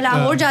करती हूँ। मैं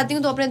लाहौर जाती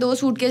हूँ तो अपने 2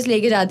 सूटकेस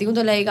लेके जाती हूँ,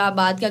 तो लाइक आप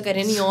बात क्या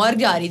करें, न्यूयॉर्क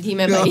जा रही थी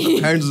मैं भाई,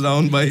 हैंड्स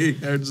डाउन भाई,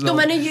 हैंड्स डाउन। तो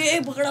मैंने ये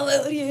पकड़ा हुआ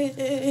और ये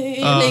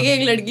लेके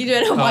एक लड़की जो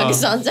है ना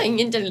पाकिस्तान से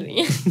आई चल रही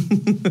है।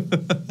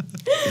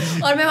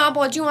 और मैं वहाँ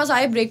पहुंची हूँ, वहाँ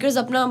सारे ब्रेकर्स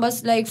अपना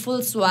बस लाइक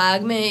फुल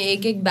स्वैग में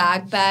एक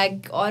बैग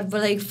पैक और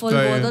लाइक फुल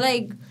वो तो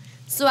लाइक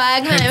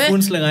स्वैग है।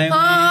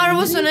 हाँ, और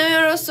वो सुने में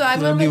और स्वैग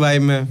में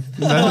वाइब में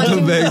और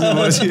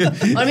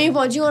मैं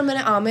पहुंची हूँ और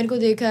मैंने आमिर को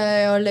देखा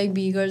है और लाइक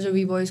बी गर्ल्स और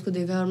बी बॉयज को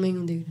देखा है और मैं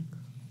यूँ देख रही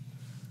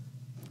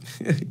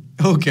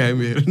हूँ। Okay, I'm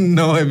here.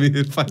 No, I'm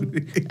here.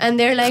 Finally. And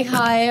they're like,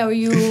 "Hi, how are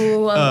you?"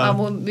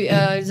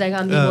 It's like,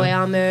 "I'm the boy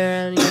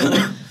Amir,"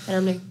 and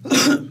I'm like,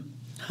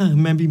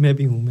 मैं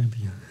भी हूँ।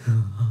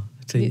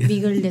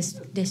 Beagle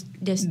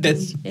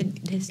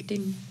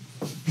destined.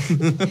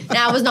 And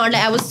I was not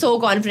like, I was so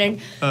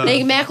confident.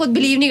 Like मैं खुद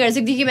believe नहीं कर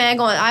सकती कि मैं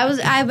कौन।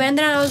 I went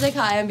there and I was like,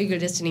 "Hi, I'm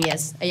Beagle Destiny.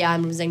 Yes, yeah,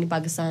 I'm representing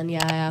Pakistan.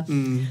 Yeah."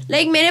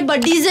 Like मेरे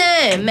buddies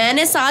हैं,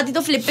 मैंने साथ ही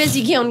तो flip पे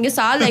सीखी है उनके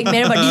साथ। Like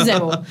मेरे buddies हैं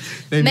वो।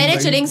 मैंने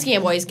chillings की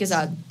हैं boys के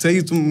साथ।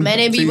 सही तुम।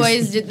 मैंने भी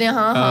boys जितने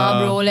हाँ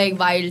bro, like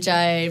Wild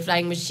Child,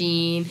 Flying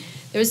Machine.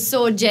 There were so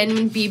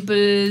genuine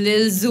people,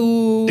 Lil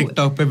Zoo.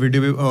 TikTok पे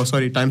वीडियो भी,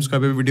 Times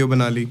Square पे वीडियो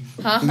बना ली।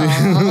 हाँ।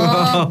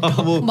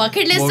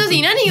 Bucket list तो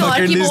थी ना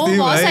न्यूयॉर्क की, वो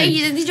बहुत सारी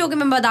चीजें थी जो कि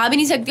मैं बता भी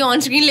नहीं सकती ऑन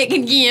स्क्रीन,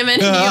 लेकिन की है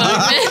मैंने न्यूयॉर्क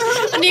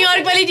में।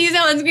 न्यूयॉर्क वाली चीजें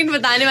ऑन स्क्रीन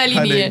बताने वाली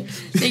नहीं है,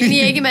 लेकिन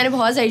ये है कि मैंने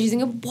बहुत सारी चीजें,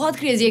 बहुत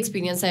क्रेजी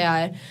एक्सपीरियंस है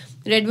यार।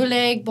 Red Bull ने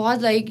एक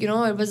बहुत like you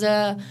know it was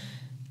a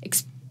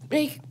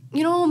like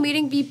you know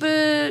meeting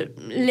people,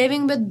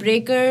 living with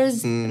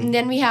breakers. And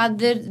then we had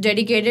the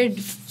dedicated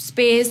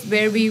space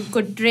where we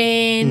could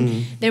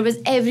train. There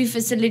was every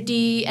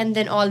facility, and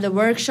then all the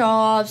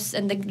workshops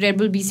and the Red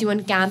Bull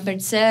BC1 camp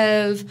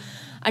itself.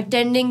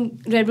 Attending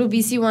Red Bull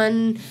BC1,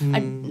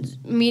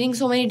 meeting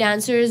so many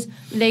dancers.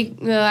 Like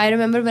I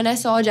remember when I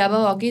saw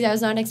Jabberwockies, I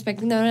was not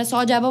expecting that. When I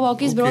saw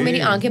Jabberwockies, bro, मेरी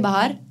आंखें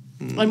बाहर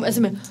और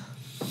ऐसे में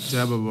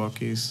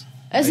Jabberwockies.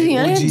 ऐसे ही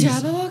यार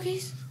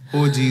Jabberwockies.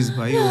 OGs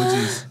भाई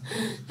OGs.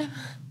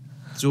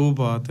 जो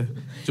बात है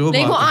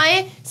like वो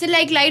आए से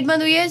like लाइट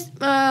बंद हुई है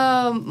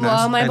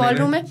हमारे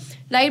बॉलरूम में,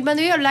 लाइट बंद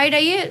हुई है और लाइट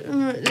आई है,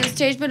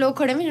 स्टेज पे लोग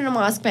खड़े हैं जिन्होंने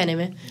मास्क पहने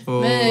हुए.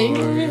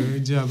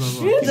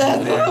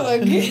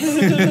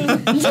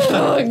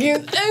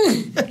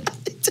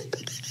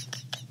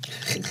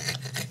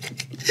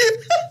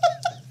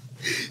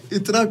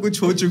 इतना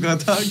कुछ हो चुका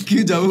था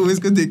कि जब वो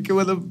इसको देख के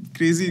मतलब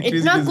क्रेजी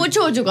इतना कुछ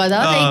हो चुका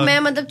था. like मैं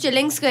मतलब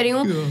चिलिंग्स कर रही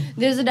हूँ.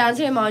 There's a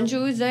dancer Himanshu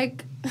is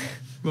like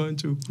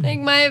like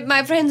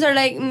my friends are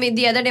like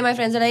the other day my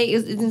friends are like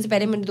इस दिन से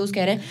पहले मेरे दोस्त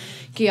कह रहे हैं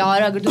कि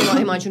यार अगर तू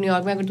हिमांशु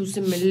न्यूयॉर्क में अगर तू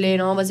उससे मिल ले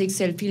ना बस एक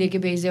सेल्फी लेके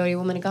भेज दे और ये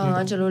वो. मैंने कहा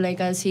हाँ चलो like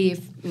I'll see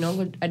if you know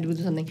I do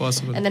something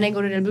possible. And then I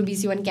go to Red Bull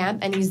BC1 camp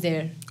and he's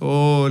there.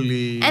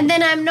 Holy. And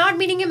then I'm not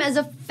meeting him as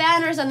a fan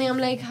or something.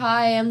 I'm like,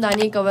 hi, I'm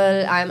Daniya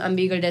Kanwal, I'm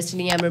Beagle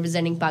Destiny, I'm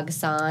representing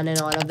Pakistan and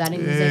all of that. And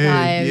he's like,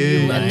 hi,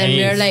 you. And then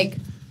we're like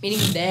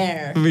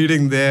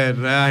meeting there,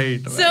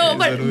 right? So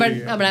but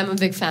I'm a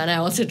big fan. I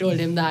also told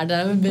him that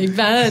I'm a big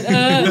fan.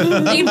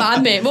 लेकिन बाद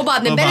में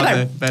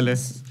पहले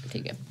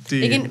ठीक है.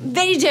 लेकिन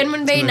very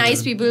genuine, very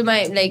nice people. My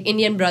like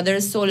Indian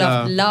brothers, so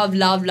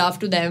love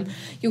to them.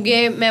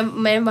 क्योंकि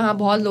मैं वहाँ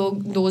बहुत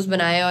लोग दोस्त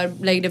बनाए और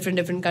like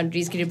different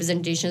countries की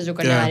representations जो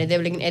करने आ रहे थे.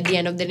 लेकिन at the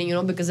end of the day, you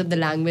know, because of the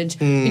language,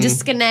 we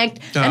just connect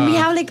and we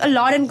have like a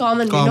lot in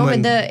common. You know,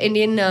 with the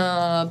Indian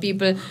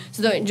people.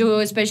 So जो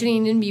especially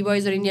Indian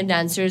b-boys or Indian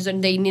dancers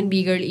and the Indian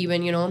b-girl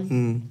even, you know,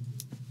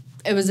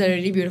 it was a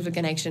really beautiful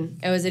connection.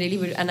 It was a really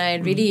beautiful, and I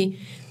really.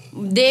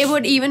 They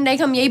would even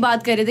like हम यही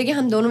बात कर रहे थे कि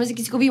हम दोनों में से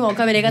किसी को भी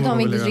मौका मिलेगा तो हम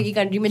एक दूसरे की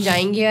कंट्री में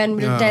जाएंगे and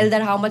we'll tell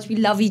that how much we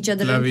love each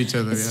other.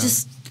 It's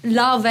just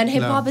love and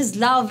hip hop is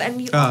love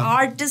and we are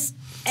artists.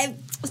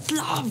 It's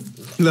love.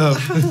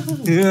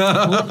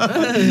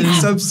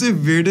 सबसे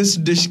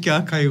weirdest dish क्या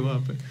खाई वहाँ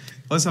पे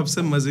और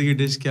सबसे मजे की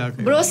डिश क्या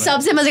खाई? Bro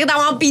सबसे मजे का था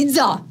वहाँ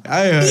पिज्जा.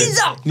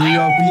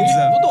 न्यूयॉर्क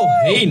पिज्जा वो तो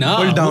है ही ना.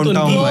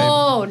 Downtown vibe.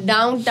 Oh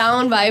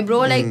downtown vibe bro.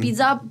 like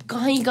pizza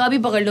कहीं का भी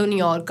पकड़ लो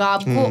न्यूयॉर्क का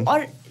आपको. और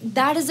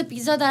that is the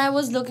pizza that I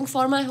was looking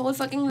for my whole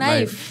fucking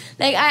life.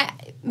 Like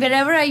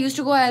wherever I used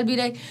to go, I'll be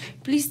like,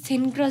 please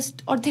thin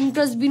crust. और thin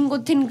crust भी उनको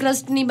thin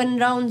crust नहीं बन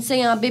रहा उनसे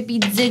यहाँ पे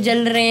पिज्जे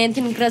जल रहे हैं,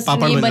 thin crust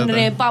नहीं बन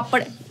रहे हैं,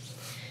 पापड़.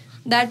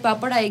 That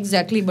papad I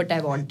exactly what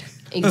I want.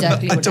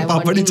 Exactly what I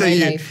want in my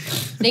life.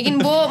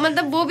 लेकिन वो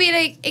मतलब वो भी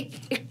like एक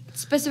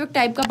specific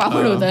type का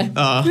पापड़ होता है.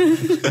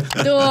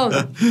 तो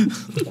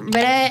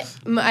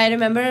I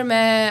remember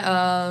मैं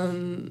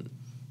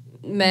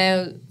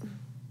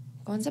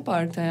कौन सा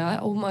पार्क था यार?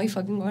 Oh my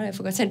fucking god, I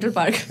forgot. Central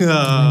Park.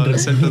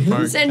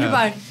 Central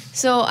Park.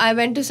 So I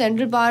went to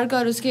Central Park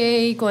और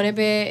उसके कोने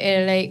पे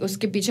like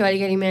उसके पीछे वाली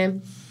गली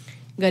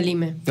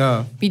में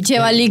पीछे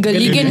वाली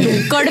गली के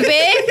नुक्कड़ पे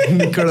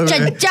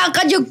चच्चा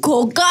का जो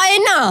खोखा है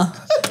ना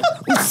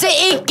उससे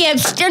एक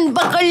कैप्स्टन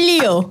पकड़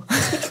लियो.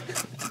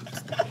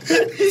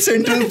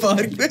 सेंट्रल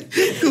पार्क पे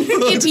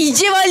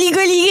पीछे वाली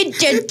गली के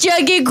चच्चा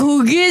के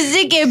खोखे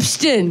से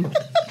कैप्स्टन.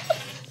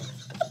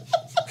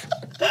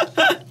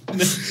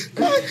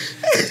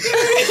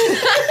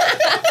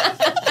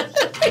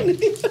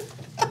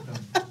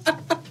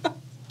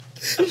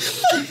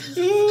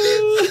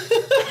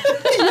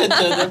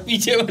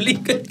 पीछे वाली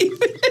गली.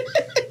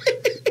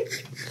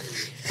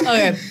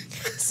 Okay,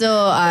 so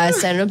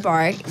Central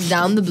Park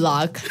down the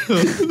block.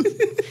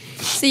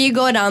 So you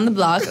go down the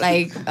block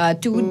like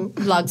 2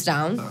 blocks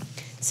down.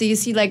 So you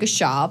see like a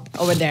shop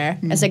over there.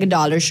 It's like a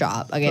dollar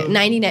shop. Okay,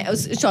 99.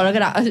 उस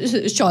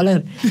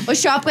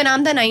shop का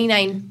नाम था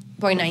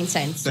 99.9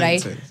 cents,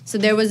 right? So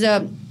there was a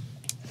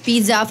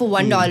pizza for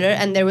 $1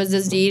 and there was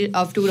this deal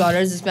of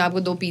 $2 जिसमें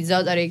आपको 2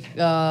 pizzas और एक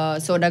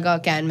soda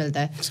का can मिलता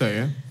है. सही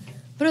है.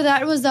 Bro,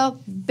 that was the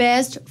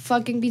best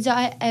fucking pizza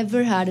I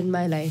ever had in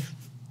my life.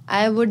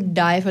 I would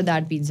die for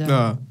that pizza.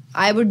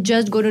 I would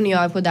just go to New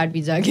York for that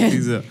pizza again.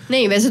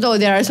 नहीं वैसे तो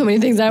there are so many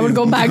things I would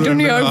go back to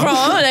New York for.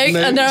 Like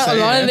and there are a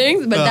lot of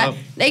things, but that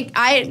like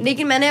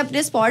लेकिन मैंने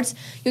अपने spots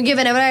क्योंकि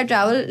whenever I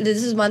travel,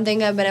 this is one thing.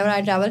 Whenever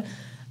I travel,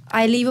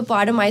 I leave a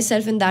part of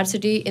myself in that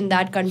city, in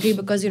that country,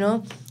 because you know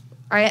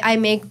I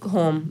make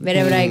home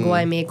wherever I go.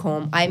 I make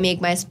home. I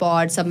make my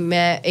spots. अब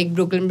मैं एक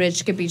Brooklyn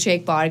Bridge के पीछे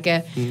एक park है,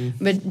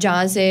 but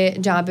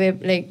जहाँ पे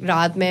like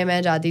रात में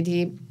मैं जाती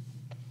थी.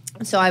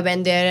 So I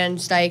went there and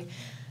it's like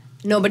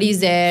nobody's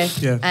there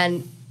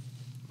and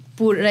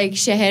पूरा like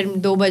शहर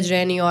 2 बज रहे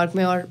हैं न्यूयॉर्क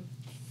में और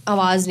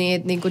आवाज़ नहीं है,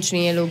 इतनी कुछ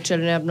नहीं है, लोग चल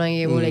रहे हैं अपना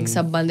ये वो like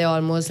सब बंद है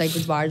almost, like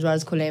कुछ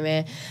बार्स खुले हुए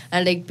हैं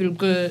and like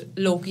बिल्कुल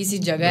लोकी सी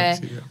जगह है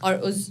और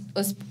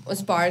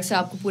उस पार्क से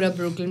आपको पूरा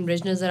ब्रुकलिन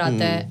ब्रिज नज़र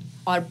आता है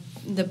और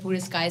the poor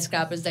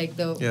skyscrapers, like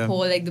the Yeah.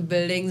 whole like the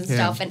buildings and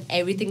Yeah. stuff, and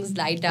everything's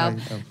light up,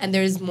 Light up. and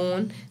there's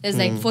moon. There's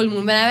like full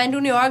moon. When I went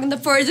to New York in the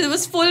first, it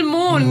was full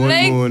moon. Full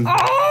like moon.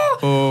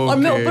 और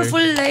मैं Okay. ऊपर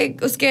full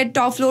like उसके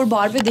top floor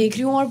bar पे देख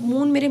रही हूँ और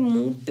moon मेरे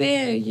मुंह पे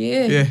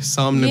ये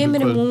सामने ये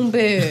मेरे बिल्कुल। मुंह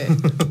पे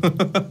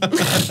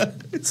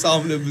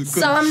सामने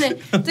बिल्कुल सामने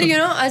तो अच्छा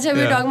we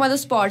were Yeah. talking about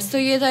the spots. तो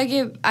ये था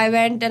कि I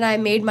went and I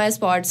made my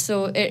spots. So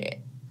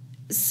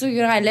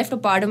I left a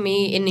part of me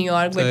in New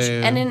York, which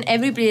Yeah. and in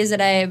every place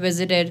that I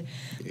visited,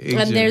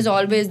 and there's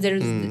always there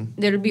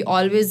will be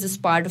always this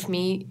part of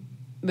me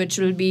which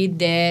will be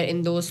there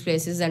in those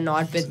places and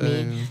not with me,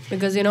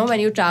 because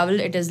when you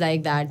travel it is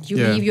like that. You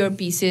Yeah. leave your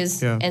pieces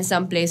Yeah. in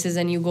some places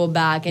and you go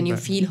back and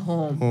you feel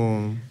home.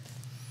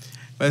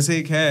 वैसे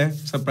एक है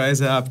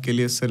surprise है आपके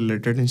लिए इससे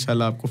related,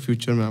 इंशाल्लाह आपको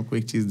future में आपको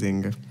एक चीज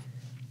देंगे।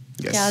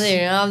 Yes. क्या दे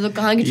रहे हैं आप लोग?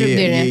 कहाँ की ट्रिप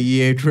दे रहे हैं?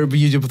 ये ट्रिप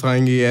ये जो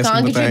बताएंगे ये ऐसे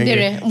कहाँ की ट्रिप बताएंगे दे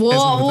रहे हैं? वो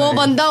बताएंगे।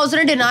 बंदा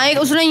उसने डिनाई,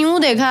 उसने यूं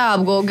देखा है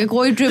आपको कि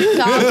कोई ट्रिप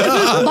का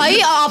भाई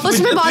आपस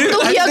में बात तो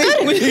किया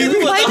कर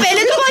भाई,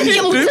 पहले तो बात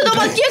किया मुझसे, तो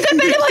बात किया कर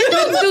पहले भाई, तो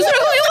दूसरे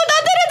को क्यों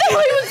बताते रहते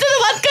भाई? मुझसे तो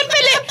बात कर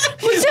पहले,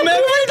 मुझसे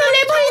अप्रूवल तो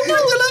ले भाई। तू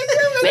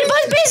मेरे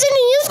पास पैसे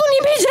नहीं है, उसको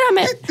नहीं भेज रहा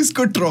मैं।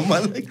 इसको ट्रॉमा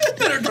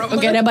वो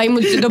कह रहा है भाई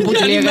मुझसे तो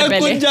पूछ लिया कर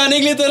पहले। जाने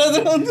के लिए तरह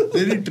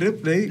मेरी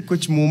ट्रिप नहीं,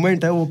 कुछ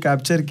मोमेंट है वो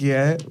कैप्चर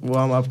किया है, वो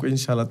हम आपको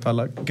इंशाल्लाह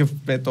ताला गिफ्ट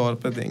पे तौर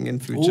पे देंगे इन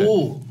फ्यूचर।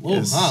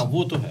 हाँ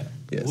वो तो है,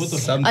 वो तो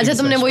है। अच्छा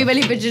तुमने वही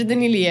वाली पिक्चर तो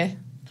नहीं ली है?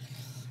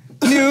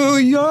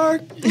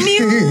 न्यूयॉर्क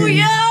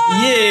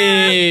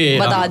ये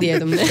बता दिया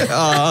तुमने।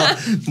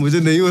 मुझे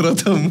नहीं हो रहा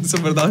था, मुझसे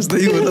बर्दाश्त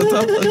नहीं हो रहा था।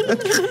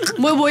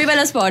 वो वही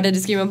वाला स्पॉट है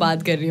जिसकी मैं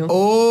बात कर रही हूँ,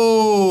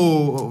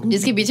 ओह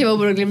जिसके पीछे वो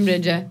ब्रुकलिन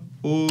ब्रिज है।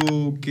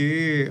 ओके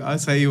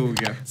सही हो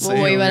गया। वो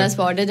वही वाला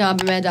स्पॉट है जहाँ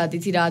पे मैं जाती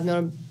थी रात में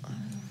और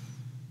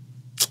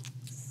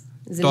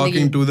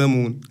talking to the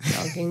moon.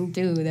 Talking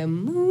to the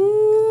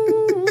moon.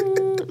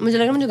 मुझे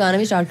लग रहा है मुझे गाना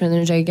भी स्टार्ट कर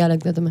देना चाहिए, क्या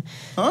लगता है तुम्हें?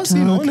 हाँ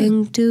सीन हो ना।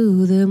 Talking to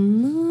the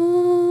moon.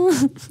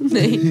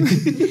 नहीं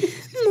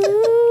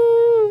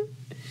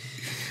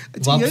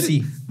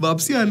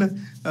वापसी आना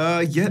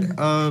यार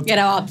कह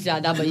रहा वापस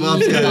ज्यादा भाई,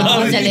 वापसी आना।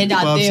 वापस चले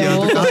जाते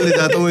हो, कहाँ ले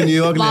जाता हूँ?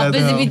 न्यूयॉर्क ले जाता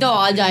वापस भी हूँ। तो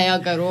आ जाया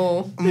करो।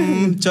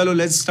 चलो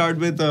लेट्स स्टार्ट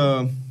विद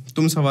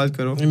तुम सवाल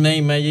करो।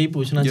 नहीं, मैं यही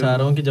पूछना चाह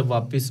रहा हूँ कि जब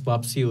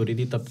वापसी हो रही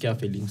थी तब क्या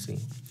फीलिंग्स थी?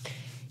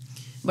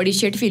 बड़ी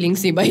शिट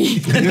फीलिंग्स थी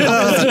भाई।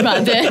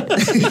 बात है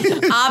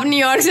आप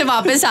न्यूयॉर्क से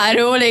वापस आ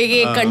रहे हो,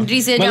 लेके एक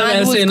कंट्री से जहाँ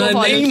ऐसे उसको ना,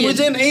 follow नहीं किया।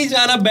 मुझे नहीं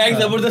जाना, बैग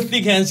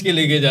जबरदस्ती खींच के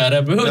लेके जा रहा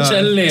है ब्रो,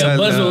 चल ले अब,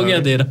 बस हो गया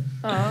तेरा।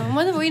 हाँ,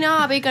 मतलब वही ना,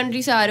 आप एक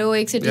कंट्री से आ रहे हो,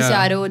 एक सिटी से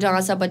आ रहे हो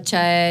जहाँ सब अच्छा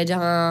है,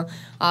 जहाँ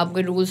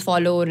आपके रूल्स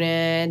फॉलो हो रहे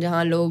हैं,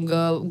 जहाँ लोग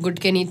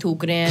गुटके नहीं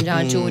थूक रहे हैं,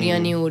 जहाँ चोरियाँ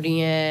नहीं हो रही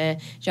हैं,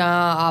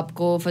 जहाँ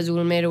आपको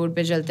फजूल में रोड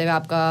पे चलते हुए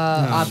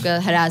आपका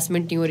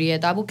हरासमेंट नहीं हो रही है,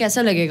 तो आपको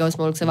कैसा लगेगा उस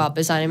मुल्क से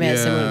वापस आने में?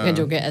 ऐसे मुल्क में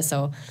जो कि ऐसा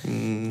हो,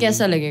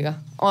 कैसा लगेगा?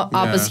 और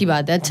आपस की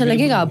बात है, अच्छा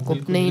लगेगा आपको?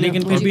 नहीं,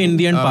 लेकिन फिर भी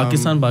इंडिया एंड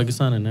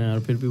पाकिस्तान है ना यार,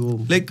 फिर भी वो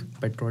लाइक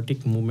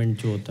पेट्रियोटिक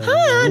मूवमेंट जो होता है।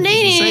 हाँ,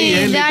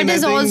 नहीं, that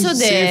is also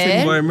there.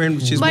 environment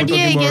which is more But ये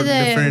talking about कहते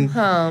हैं, different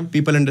हाँ.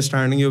 people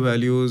understanding your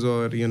values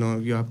or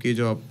you आपकी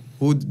जो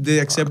who they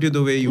accept you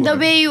the way you The are.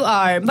 way you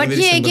are. But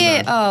Very ये है simple कि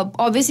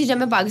obviously जब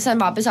मैं पाकिस्तान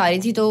वापस आ रही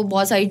थी तो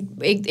बहुत सारी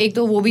एक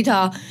तो वो भी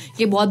था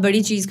कि बहुत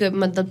बड़ी चीज़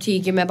मतलब थी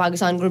कि मैं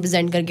पाकिस्तान को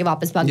रिप्रेजेंट करके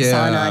वापस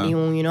पाकिस्तान आ रही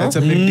हूँ, That's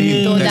a big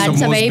deal. तो That's the that's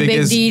a most very big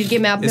biggest- deal कि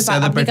मैं इससे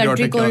ज़्यादा अपनी कंट्री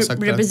patriotic को क्या हो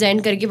सकता है?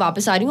 रिप्रेजेंट करके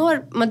वापस आ रही हूँ। और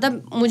मतलब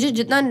मुझे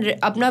जितना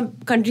अपना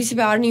कंट्री से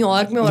प्यार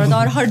न्यूयॉर्क में हो रहा था,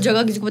 और हर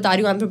जगह किसी को बता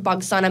रही हूँ I'm from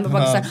पाकिस्तान,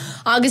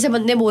 आगे से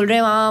बंदे बोल रहे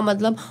हैं वहाँ,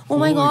 मतलब oh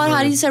my god,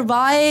 how do you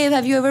survive?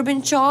 Have you ever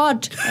been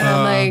shot? And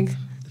I'm like,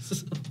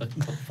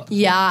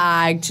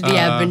 yeah, actually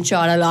I've been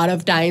shot a lot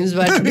of times,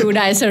 but dude,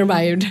 I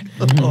survived.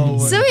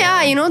 So yeah,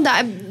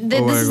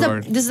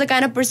 this is the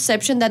kind of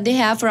perception that they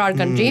have for our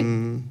country.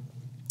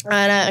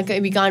 And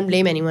we can't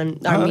blame anyone,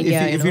 our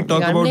media. If you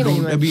talk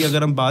about अभी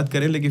अगर हम बात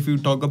करें, like if you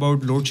talk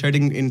about load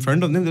shedding in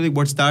front of them, they're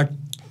like, what's that?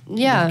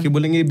 Yeah. कि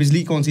बोलेंगे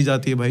बिजली कौन सी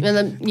जाती है भाई?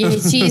 मतलब ये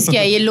चीज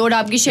क्या है, ये लोड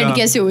आपकी शेड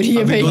कैसे हो रही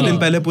है भाई? 2 दिन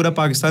पहले पूरा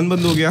पाकिस्तान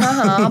बंद हो गया।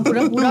 हाँ,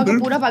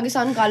 पूरा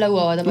पाकिस्तान काला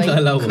हुआ था भाई।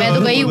 मैं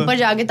तो गई ऊपर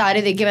जाके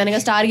तारे देखे, मैंने कहा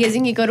स्टार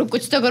गेजिंग ही करो,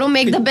 कुछ तो करो,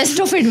 make the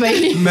best of it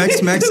भाई।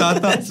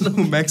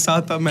 मैक्स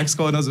आता मैक्स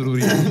का होना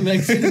जरूरी है।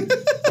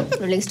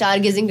 लाइक स्टार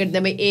गेजिंग करते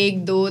हैं भाई,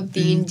 1 2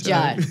 3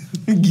 4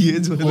 ये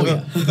जो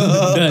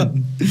है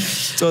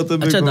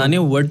अच्छा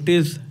दानिया, what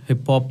is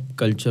hip hop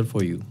culture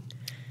for you?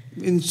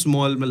 In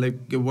small,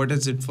 like what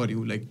is it for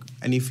you? Like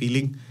any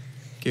feeling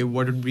कि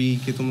what would be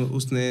कि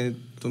उसने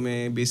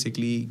तुम्हें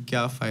basically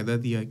क्या फायदा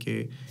दिया कि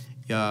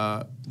या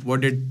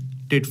what it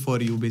did for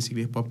you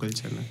basically hip hop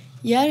culture ने?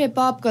 Yeah,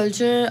 hip hop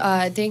culture,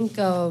 I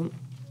think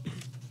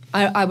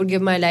I would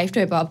give my life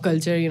to hip hop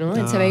culture,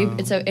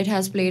 it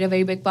has played a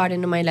very big part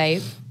into my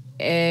life,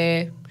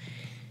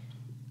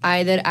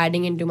 either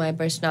adding into my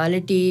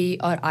personality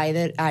or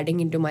either adding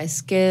into my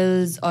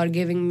skills or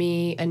giving me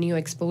a new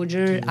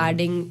exposure,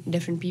 adding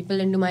different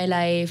people into my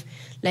life,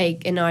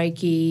 like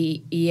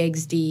Anarchy,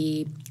 EXD,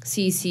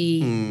 CC,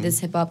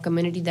 this hip hop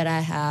community that I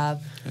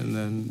have. And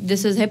then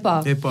This is hip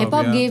hop. Hip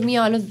hop yeah. gave me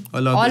all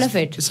of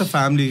it. It's a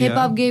family. Hip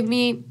hop gave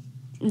me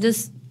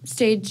this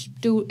stage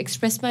to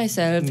express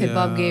myself. Hip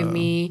hop gave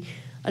me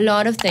a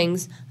lot of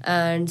things,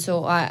 and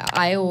so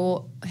I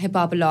owe hip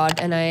hop a lot,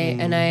 and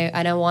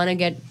I want to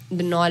get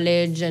the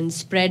knowledge and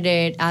spread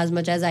it as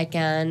much as I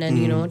can, and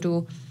you know,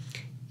 to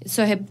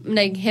so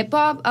hip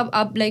hop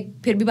up like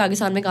फिर भी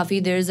पाकिस्तान में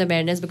काफी there's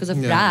awareness because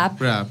of rap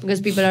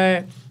because people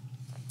are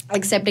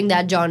accepting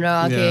that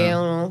genre. Okay, you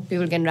know,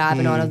 people can rap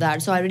and all of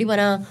that. So I really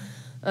wanna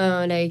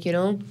like, you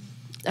know,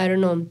 I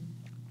don't know.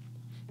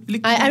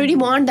 I really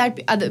want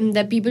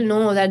that people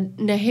know that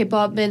the hip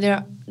hop there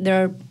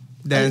are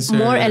dancers,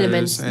 more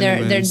elements.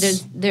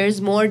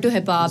 There's more to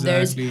hip hop.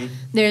 Exactly.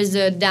 There's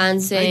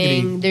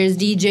dancing. There's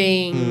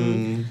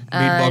DJing.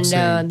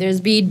 And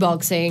there's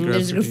beatboxing.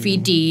 There's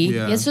graffiti.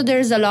 Yeah. So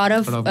there's a lot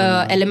of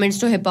elements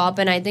to hip hop,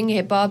 and I think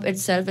hip hop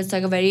itself, it's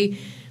like a very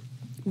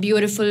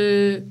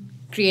beautiful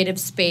creative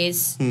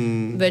space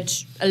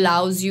which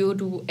allows you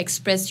to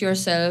express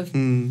yourself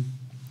in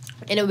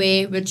a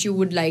way which you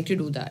would like to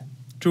do that.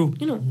 True.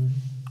 You know,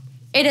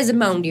 it doesn't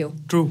bound you.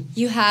 True.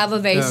 You have a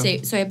very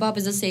safe. So hip hop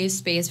is a safe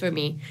space for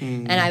me,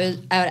 and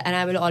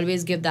I will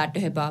always give that to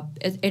hip hop.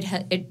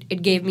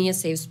 It gave me a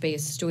safe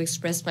space to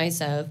express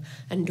myself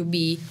and to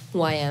be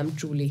who I am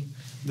truly.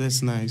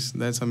 That's nice.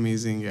 That's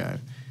amazing, yaar.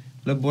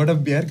 मतलब what a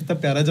यार कितना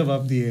प्यारा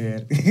जवाब दिया है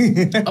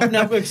यार. अपने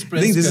आप को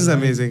express. This is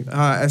amazing.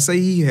 हाँ ऐसा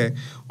ही है.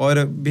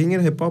 और being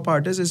a hip hop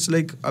artist is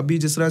like अभी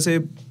जिस तरह से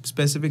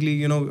specifically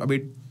you know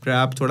अभी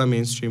rap थोड़ा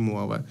mainstream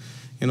हुआ है.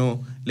 You know,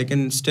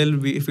 लेकिन still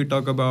if we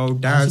talk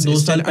about dance,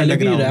 it's still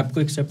underground. Rap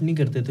को एक्सेप्ट नहीं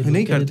करते थे.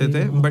 नहीं करते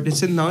थे, but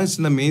it's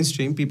in the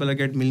mainstream. People are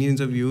get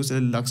millions of views.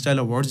 Lux Style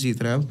Awards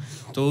जीत रहे हैं.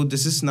 So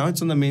this is now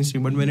it's on the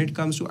mainstream. But when it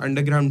comes to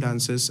underground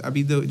dances,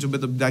 अभी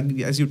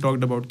जो as you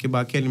talked about कि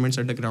बाकी elements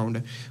underground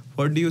है.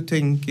 What do you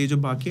think कि जो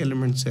बाकी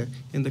elements है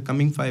in the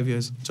coming 5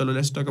 years? चलो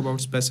let's talk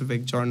about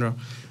specific genre,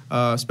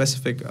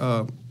 specific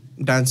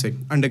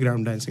dancing,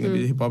 underground dancing.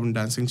 अभी hip hop and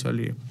dancing चल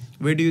रही है.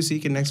 Where do you see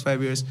in next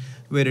 5 years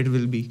where it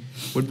will be?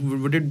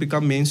 Would it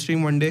become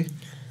mainstream one day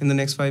in the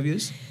next 5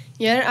 years?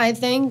 Yeah, I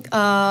think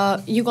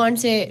you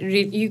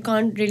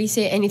can't really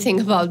say anything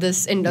about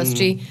this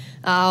industry,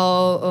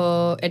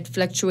 how it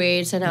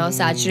fluctuates and how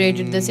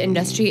saturated this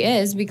industry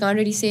is. We can't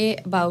really say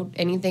about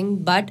anything,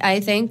 but I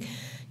think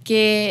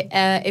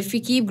if we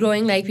keep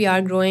growing like we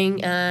are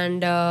growing,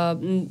 and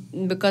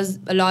because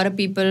a lot of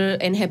people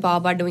in hip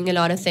hop are doing a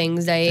lot of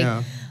things like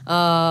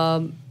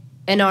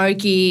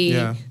Anarchy,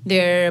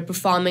 they're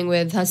performing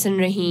with Hassan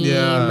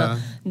Rahim,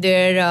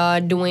 they're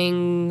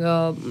doing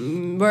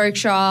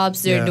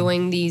workshops, they're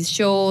doing these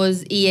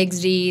shows,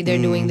 EXD,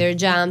 they're doing their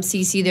jams,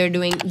 CC,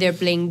 they're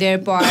playing their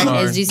part,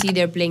 SGC,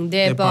 they're playing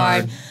their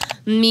part.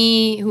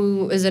 Me,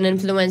 who is an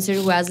influencer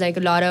who has like a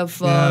lot of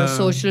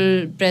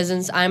social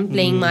presence, I'm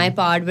playing my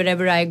part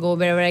wherever I go,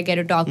 wherever I get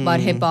to talk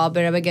about hip hop,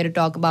 wherever I get to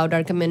talk about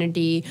our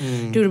community,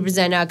 to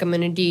represent our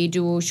community,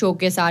 to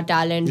showcase our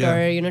talent,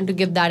 or you know, to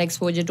give that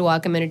exposure to our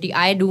community.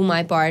 I do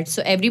my part.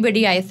 So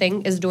everybody, I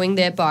think, is doing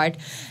their part.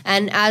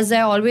 And as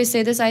I always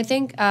say this, I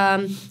think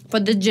for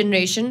the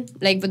generation,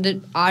 like for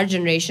our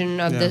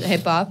generation of the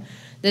hip hop,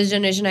 this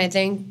generation, I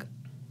think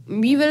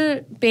we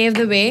will pave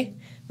the way,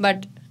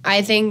 but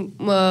I think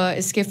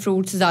इसके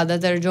fruits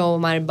ज़्यादातर जो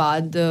हमारे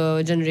बाद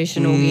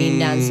generation होगी in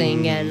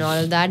dancing and all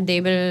of that, they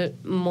will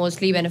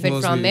mostly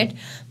benefit from it.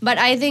 But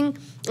I think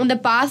on the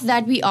path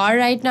that we are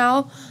right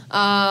now,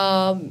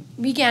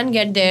 we can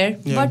get there.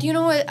 But you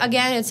know,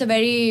 again, it's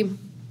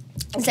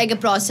like a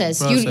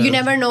process. You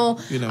never know.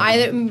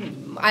 Either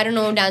I don't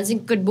know,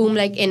 dancing could boom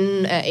like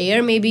in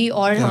air maybe,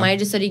 or हमारे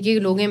जिस तरीके के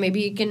लोग हैं,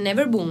 maybe it can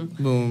never boom.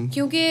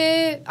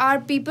 क्योंकि our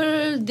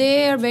people,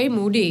 they are very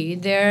moody.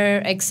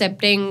 They're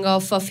accepting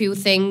of a few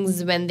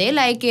things when they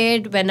like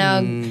it. When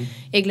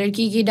एक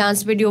लड़की की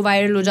dance video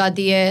viral हो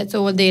जाती है,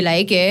 so they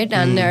like it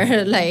and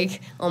they're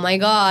like, oh my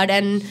god,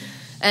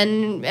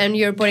 and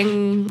you're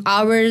putting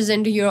hours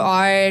into your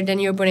art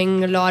and you're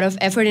putting a lot of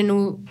effort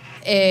into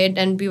it,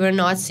 and people are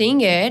not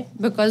seeing it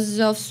because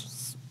of,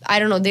 I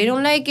don't know, they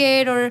don't like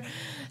it, or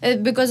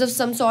because of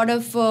some sort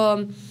of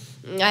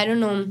I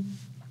don't know,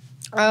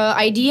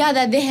 idea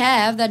that they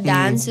have that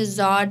dance is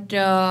not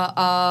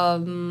a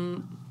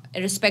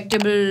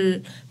respectable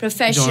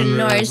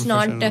profession, or it's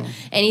not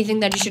anything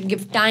that you should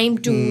give time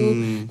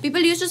to.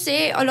 People used to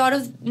say a lot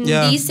of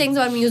these things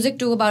about music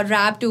too, about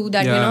rap too,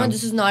 that you know,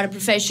 this is not a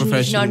profession.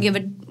 You should not give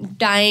it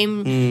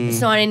time.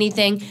 It's not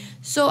anything.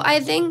 So I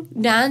think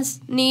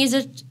dance needs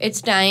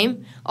its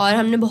time, और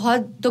हमने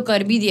बहुत तो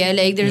कर भी दिया है.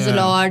 Like there's a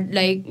lot,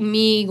 like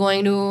me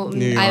going to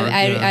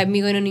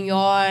New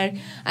York.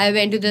 I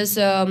went to this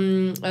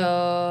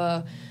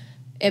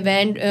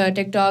event,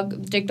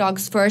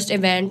 TikTok's first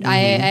event.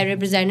 I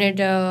represented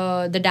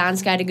the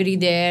dance category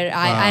there.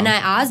 And I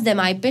asked them,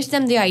 I pitched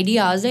them the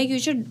idea. I was like, you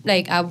should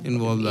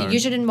involve that. You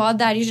should involve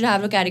that. You should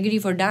have a category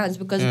for dance,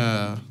 because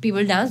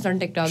people dance on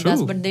TikTok. True.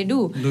 That's what they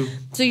do.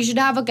 So you should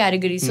have a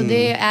category. So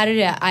they added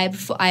it.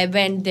 I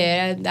went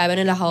there. I went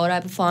to Lahore. I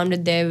performed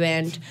at their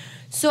event.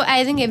 So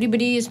I think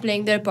everybody is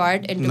playing their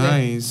part into it.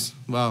 Nice.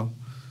 Wow.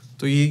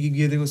 तो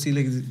ये देखो सी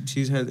like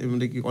चीज है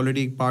मतलब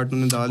already एक part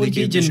उन्होंने डाल दी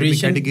कि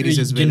जनरेशन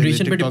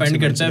पे डिपेंड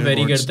करता है,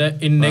 वेरी करता है.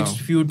 In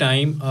next few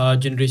time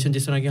generation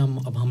जिस तरह के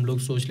हम लोग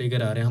सोच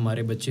लेकर आ रहे हैं,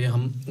 हमारे बच्चे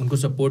हम उनको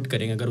सपोर्ट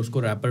करेंगे. अगर उसको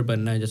रैपर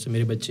बनना है, जैसे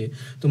मेरे बच्चे,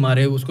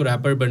 तुम्हारे उसको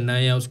रैपर बनना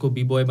है या उसको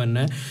बी बॉय बनना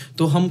है,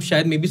 तो हम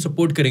शायद मे बी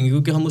सपोर्ट करेंगे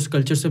क्योंकि हम उस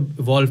कल्चर से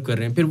इवॉल्व कर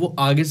रहे हैं. फिर वो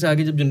आगे से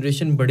आगे जब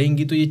जनरेशन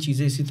बढ़ेंगी तो ये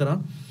चीज़ें इसी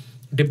तरह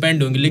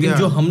डिपेंड होंगी. लेकिन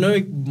जो हमने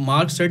एक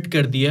मार्क सेट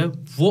कर दिया है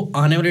वो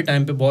आने वाले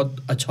टाइम पे बहुत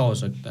अच्छा हो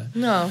सकता है.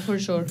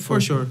 फॉर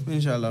श्योर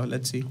इंशाल्लाह.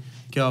 लेट्स सी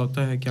क्या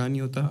होता है क्या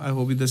नहीं होता. I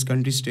hope this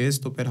country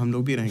stage, तो फिर हम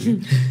लोग भी रहेंगे.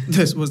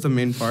 This was the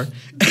main part.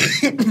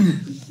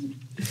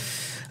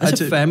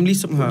 अच्छा, फैमिली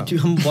सपोर्ट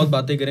हम बहुत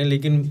बातें करें,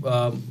 लेकिन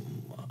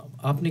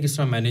आपने किस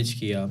तरह मैनेज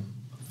किया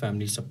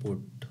family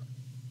support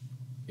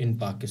in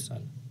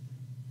Pakistan?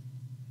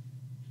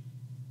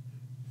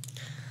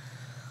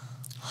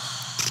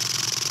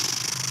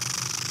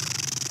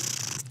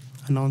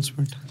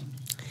 announcement.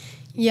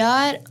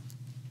 यार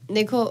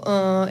देखो,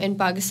 इन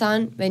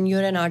Pakistan when you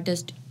are an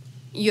artist,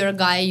 you are a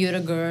guy, you are a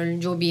girl,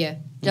 जो भी है,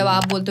 जब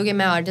आप बोलते हो कि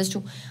मैं आर्टिस्ट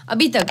हूँ,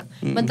 अभी तक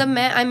मतलब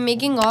मैं I am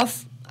making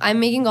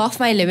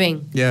of my living.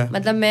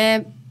 मतलब मैं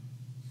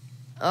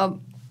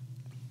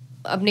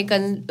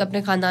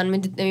अपने खानदान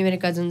में जितने भी मेरे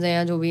कजन्स हैं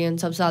या जो भी हैं,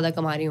 सबसे ज़्यादा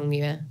कमा रही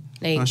होंगी मैं,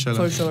 लाइक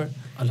फॉर श्योर.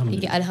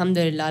 ठीक है,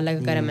 अल्हम्दुलिल्लाह, अल्लाह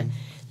का करम है.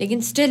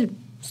 लेकिन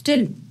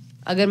स्टिल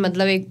अगर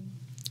मतलब एक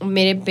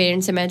मेरे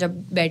पेरेंट्स से मैं जब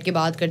बैठ के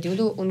बात करती हूँ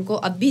तो उनको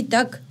अभी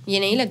तक ये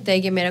नहीं लगता है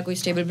कि मेरा कोई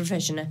स्टेबल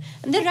प्रोफेशन है.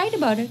 And there right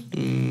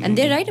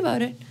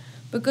about it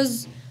because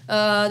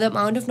the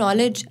amount of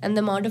knowledge and the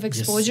amount of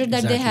exposure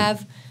that they have,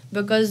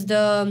 because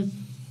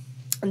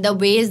the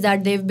ways that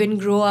they have been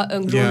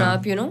grown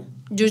up, you know,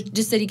 जो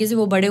जिस तरीके से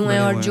वो बड़े हुए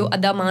हैं, और जो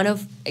the amount of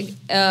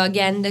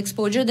again the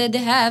exposure that they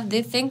have,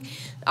 they think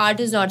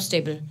art is not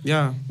stable.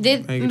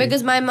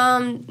 Because my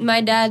mom, my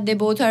dad, they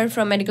both are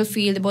from medical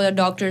field, they both are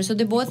doctors, so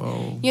they both,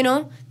 you know,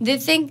 they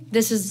think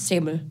this is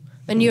stable.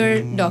 When you're a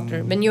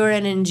doctor, when you're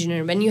an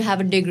engineer, when you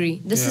have a degree,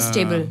 this is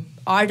stable.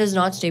 Art is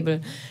not stable.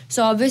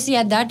 So obviously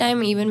at that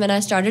time, even when I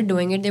started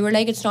doing it, they were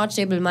like, it's not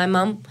stable. My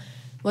mom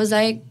was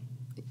like,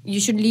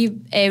 you should leave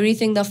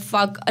everything the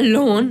fuck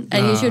alone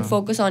and you should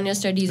focus on your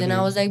studies. And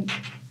I was like,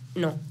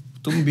 no.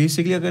 तुम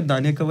basically अगर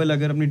दानिया कंवल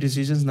अगर अपनी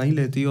decisions नहीं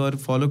लेती और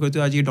follow करती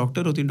हो, आज ये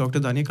डॉक्टर होती, डॉक्टर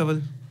दानिया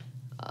कंवल.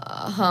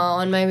 हाँ,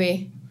 ऑन माय वे.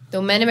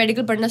 तो मैंने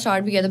मेडिकल पढ़ना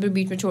स्टार्ट भी किया था, फिर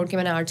बीच में छोड़ के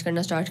मैंने आर्ट्स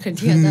करना स्टार्ट कर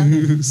दिया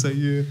था.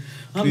 सही है.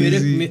 हाँ,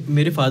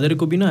 मेरे फादर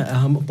को भी ना,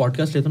 हम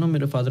पॉडकास्ट लेते ना,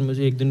 मेरे फादर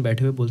मुझे एक दिन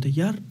बैठे हुए बोलते,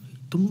 यार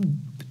तुम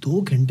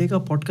 2 घंटे का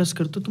पॉडकास्ट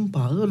करते हो, तुम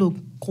पागल हो,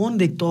 कौन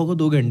देखता होगा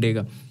 2 घंटे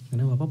का.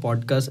 मैंने पापा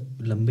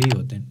पॉडकास्ट लंबे ही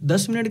होते हैं,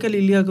 10 मिनट का ले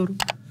लिया करो.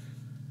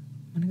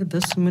 मैंने कहा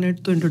 10 मिनट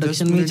तो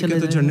इंट्रोडक्शन में चले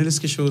जाए,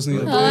 जर्नलिस्ट के शोज नहीं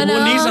होते, वो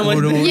नहीं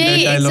समझ ये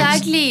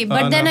एग्जैक्टली.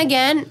 बट देन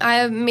अगेन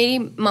मेरी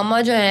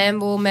मम्मा जो है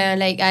वो, मैं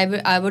like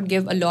I would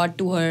give a lot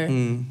to her,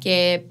 के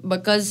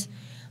because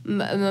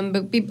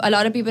a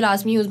lot of people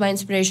ask me who's my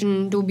inspiration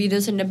to be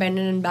this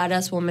independent and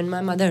badass woman.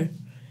 My mother,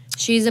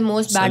 she's the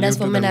most badass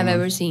woman I've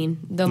ever seen,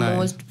 the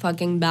most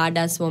fucking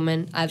badass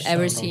woman I've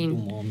ever seen.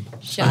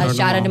 Shout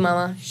out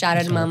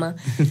to mama.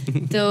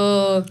 So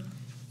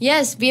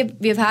yes,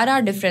 we've had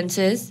our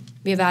differences.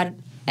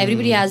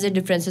 Everybody has their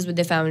differences with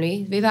their family.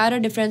 We've had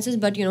our differences,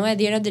 but you know, at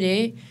the end of the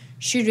day,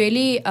 she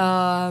really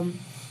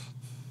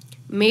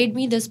made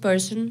me this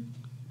person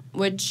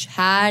which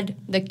had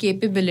the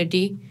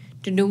capability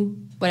to do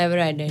whatever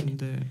I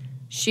did.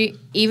 She,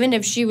 even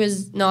if she was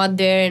not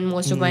there in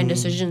most of my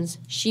decisions,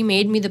 she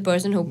made me the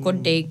person who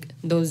could take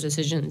those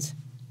decisions.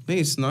 No,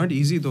 it's not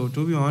easy though,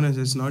 to be honest.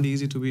 It's not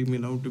easy to be, you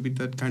know, to be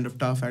that kind of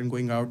tough and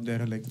going out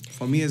there. Like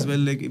for me as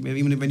well, like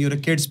even when you're a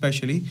kid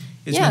especially,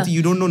 it's nothing,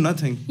 you don't know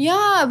nothing.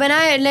 Yeah, when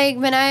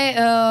I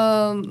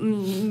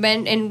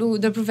went into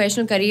the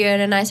professional career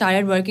and I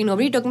started working,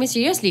 nobody took me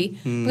seriously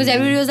because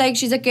everybody was like,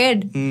 she's a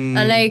kid,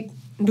 and like,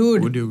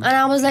 dude, and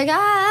I was like,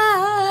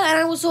 and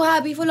I was so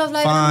happy, full of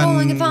life,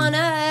 and fun,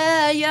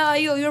 yeah,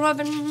 you're my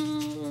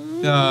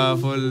friend, yeah,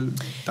 full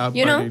top,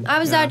 you know,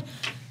 I was that.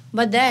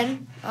 But then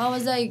I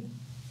was like,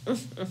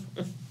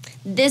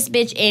 this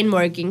bitch ain't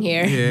working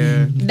here.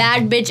 Yeah.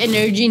 Bad bitch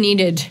energy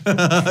needed.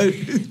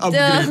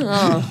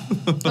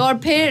 और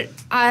फिर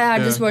I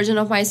had this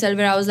version of myself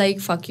where I was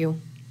like, fuck you.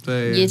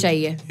 ये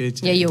चाहिए,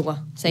 यही होगा,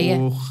 सही है.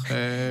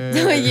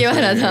 तो ये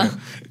वाला था.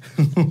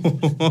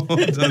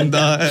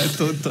 जिंदा है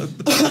तो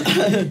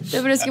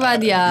फिर उसके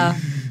बाद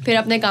फिर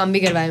अपने काम भी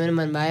करवाए मैंने,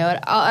 मन भाई. और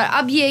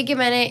अब ये है कि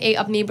मैंने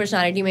अपनी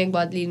पर्सनालिटी में एक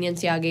बहुत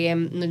लीनियंसी आ गई है.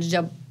 मुझे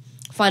जब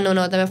फन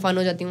होना होता है मैं फन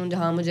हो जाती हूँ,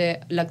 जहाँ मुझे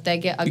लगता है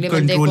कि अगले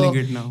बंदे को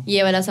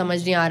ये वाला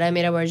समझ नहीं आ रहा है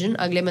मेरा वर्जन,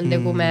 अगले बंदे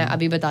को मैं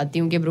अभी बताती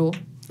हूँ कि bro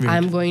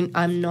I'm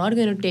not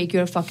going to take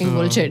your fucking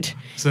bullshit.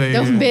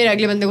 तो फिर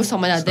अगले बंदे को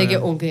समझ आता है कि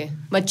ओके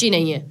बच्ची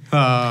नहीं है.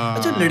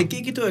 अच्छा, लड़के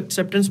की तो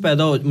एक्सेप्टेंस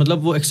पैदा हो,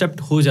 मतलब वो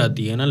एक्सेप्ट हो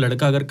जाती है ना,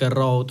 लड़का अगर कर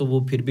रहा हो तो वो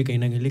फिर भी कहीं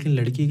ना कहीं, लेकिन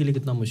लड़की के लिए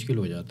कितना मुश्किल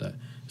हो जाता है,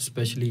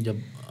 स्पेशली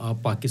जब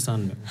आप पाकिस्तान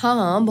में.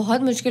 हाँ,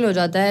 बहुत मुश्किल हो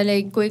जाता है.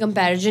 लाइक कोई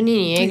कंपैरिजन ही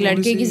नहीं है. एक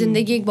लड़के की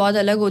ज़िंदगी एक बहुत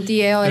अलग होती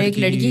है और एक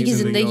लड़की की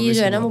ज़िंदगी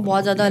जो है ना वो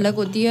बहुत ज़्यादा अलग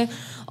होती है.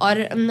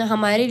 और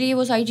हमारे लिए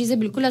वो सारी चीज़ें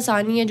बिल्कुल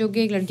आसान नहीं है जो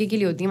कि एक लड़के के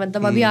लिए होती हैं.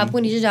 मतलब अभी आपको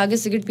नीचे जाके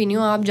सिगरेट पीनी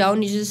हो, आप जाओ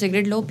नीचे से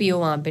सिगरेट लो, पियो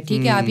वहाँ पे,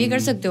 ठीक है, आप ये कर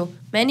सकते हो,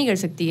 मैं नहीं कर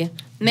सकती है.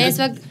 मैं इस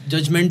वक्त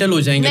जजमेंटल हो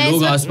जाएंगे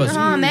लोग आसपास.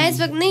 हाँ, मैं इस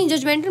वक्त नहीं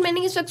जजमेंटल,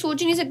 मैंने इस वक्त सोच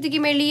ही नहीं सकती कि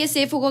मेरे लिए ये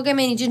सेफ होगा कि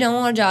मैं नीचे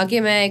जाऊँ और जाके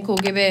मैं एक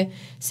खोके पे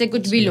से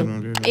कुछ भी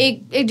लूँ,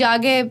 एक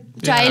जाके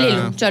चाय ले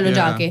लूँ, चलो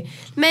जाके,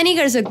 मैं नहीं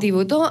कर सकती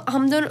वो. तो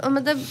हम दोनों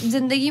मतलब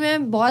ज़िंदगी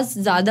में बहुत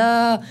ज़्यादा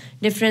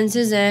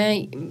डिफरेंसेस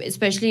हैं,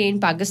 specially in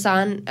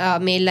Pakistan.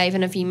 Mail life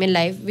and a female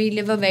life, we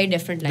live a very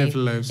different life.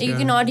 You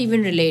can not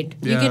even relate,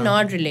 you can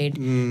not relate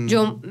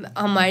जो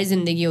हमारी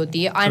ज़िंदगी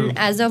होती है. And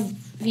as a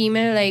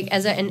female, like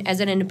as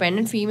an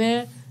independent female,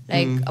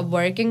 like a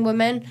working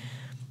woman,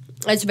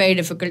 it's very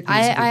difficult.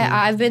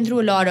 I've been through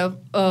a lot of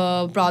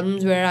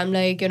problems where I'm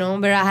like, you know,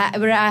 where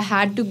I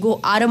had to go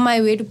out of my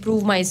way to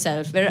prove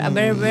myself,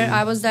 where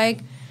I was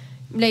like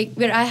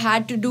where I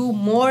had to do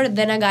more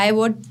than a guy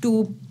would to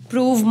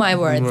prove my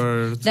worth.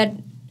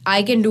 That I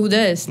can do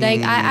this.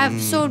 Like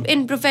I've so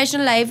in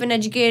professional life and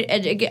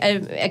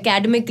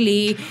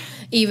academically,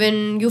 even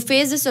you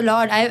face this a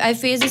lot. I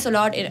face this a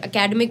lot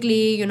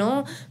academically, you know,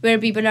 where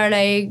people are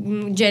like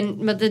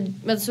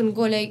मतलब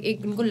उनको like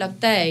एक उनको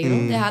लगता है, you know,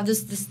 they have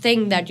this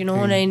thing that, you know,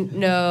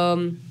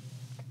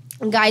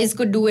 guys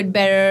could do it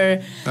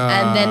better,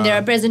 and then there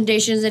are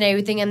presentations and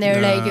everything, and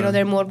they're like, you know,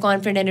 they're more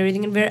confident and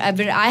everything, and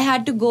where I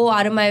had to go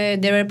out of my way.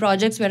 There were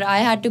projects where I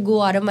had to go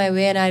out of my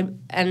way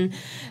and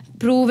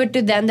prove it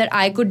to them that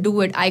I could do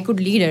it, I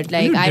could lead it.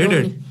 Like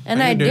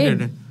I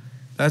did.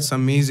 That's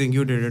amazing.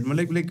 You did it.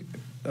 Like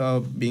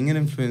being an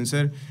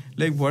influencer,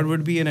 like what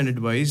would be an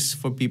advice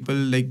for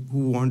people like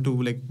who want to,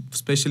 like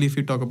especially if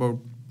you talk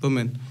about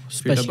women,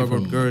 if you talk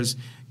about girls,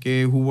 okay,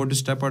 who want to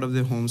step out of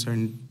their homes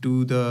and do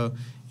the,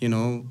 you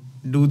know,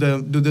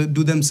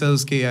 do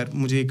themselves के यार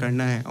मुझे ये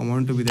करना है, I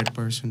want to be that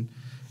person,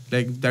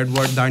 like that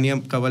what दानिया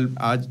कंवल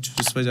आज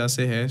जिस वजह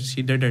से है,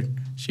 she did it,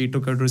 she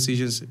took her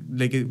decisions.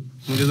 like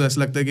मुझे तो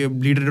ऐसा लगता है कि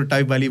लीडर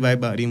टाइप वाली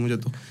वाइब आ रही है मुझे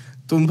तो.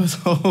 तुम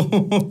बताओ.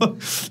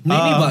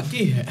 नहीं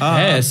बाकी है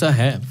ऐसा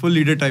है फुल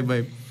लीडर टाइप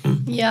वाइब.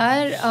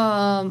 यार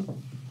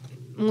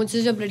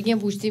मुझसे जब लड़कियां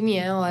पूछती भी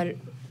हैं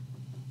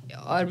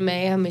और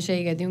मैं हमेशा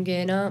ये कहती हूँ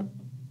कि ना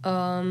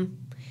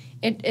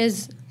it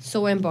is so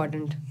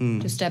important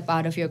to step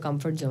out of your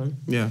comfort zone.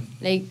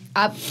 Like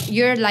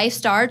your life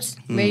starts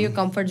where your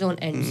comfort zone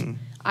ends.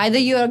 Either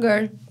you're a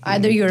girl,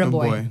 either you're a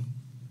boy.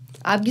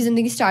 आपकी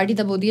जिंदगी स्टार्ट ही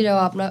तब होती है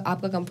जब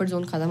आपका कंफर्ट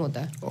जोन खत्म होता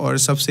है. और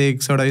सबसे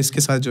एक थोड़ा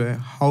इसके साथ जो है,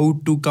 how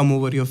to come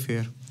over your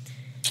fear,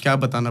 क्या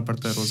बताना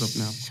पड़ता है रोज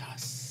अपने आप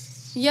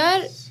को?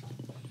 यार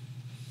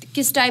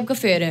किस टाइप का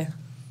फेयर है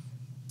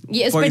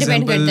ये इस पे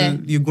डिपेंड करता है.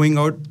 यू गोइंग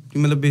आउट,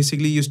 मतलब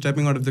basically you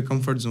stepping out of the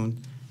comfort zone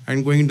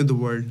and going into the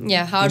world.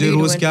 मुझे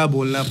रोज क्या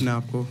बोलना है अपने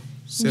आप को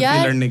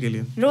सिर्फ लड़ने के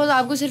लिए? रोज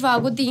आपको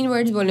 3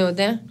 वर्ड्स बोलने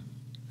होते हैं,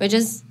 which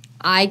is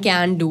I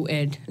can do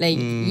it. Like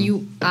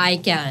I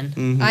can.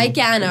 I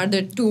can are the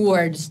 2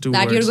 words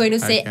that you're going to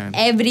say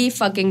every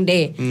fucking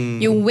day.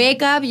 You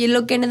wake up, you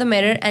look into the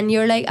mirror, and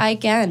you're like, I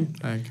can.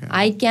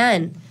 I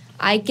can.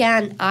 I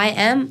can. I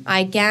am.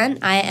 I can.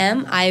 I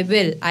am. I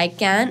will. I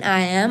can. I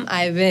am. I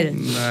will.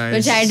 Nice.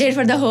 Which I did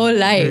for the whole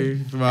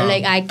life. Wow.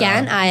 Like I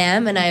can. I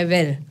am. And I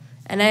will.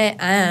 And I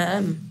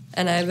am.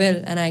 And I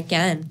will. And I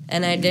can.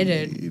 And I did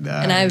it.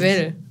 Nice. And I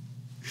will.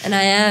 And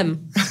I am.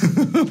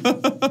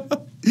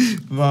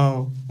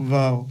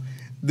 wow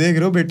देख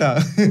रहे हो बेटा.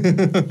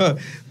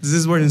 This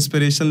is what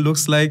inspiration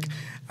looks like,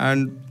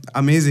 and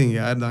amazing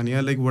यार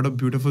दानिया. Like what a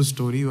beautiful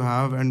story you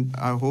have, and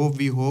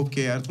we hope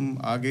कि यार तुम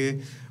आगे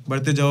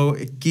बढ़ते जाओ.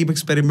 keep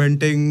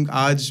experimenting.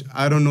 आज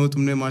I don't know,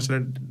 तुमने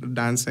माशाल्लाह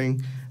dancing,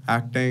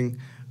 acting,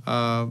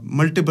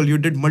 you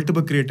did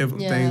multiple creative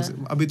things.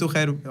 अभी तो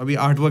खैर अभी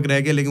artwork रह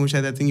गया, लेकिन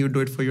शायद I think you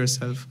do it for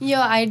yourself.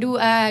 Yeah, I do.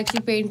 I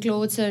actually paint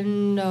clothes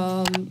and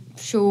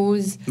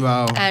shoes.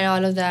 Wow. And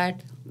all of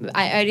that.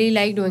 I really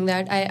like doing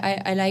that.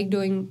 I like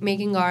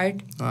making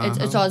art.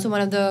 It's also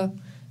one of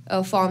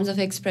the forms of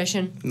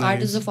expression. Nice.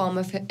 Art is a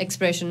form of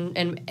expression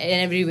in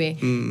every way.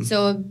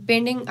 So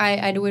painting,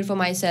 I do it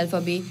for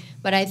myself a bit,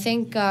 but I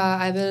think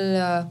I will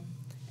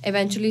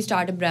eventually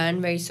start a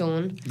brand very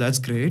soon. That's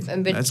great.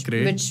 That's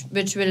great.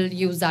 Which will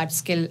use that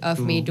skill of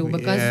me too,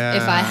 because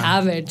if I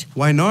have it,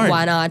 why not?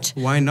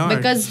 Why not?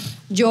 Because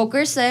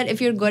Joker said,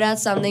 if you're good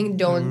at something,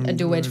 don't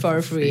do it for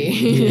free.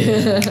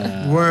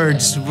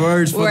 Words for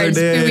the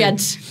day.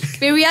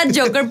 Period.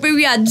 Joker.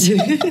 Period.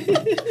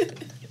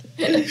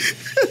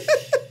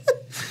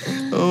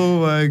 Oh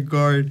my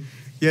God.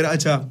 यार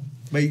अच्छा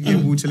भाई ये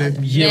पूछ ले.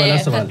 ये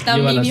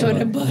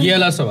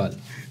वाला सवाल.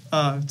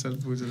 हाँ चल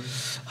पूछ ले.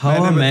 How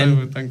a man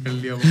तंग कर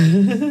लिया बहुत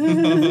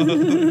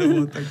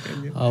तंग कर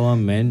लिया. How a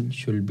man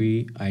should be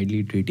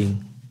ideally treating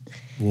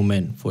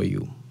women for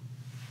you?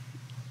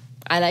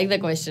 I like the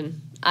question.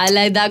 I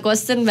like that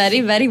question very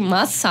very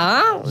much.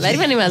 Very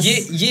very much.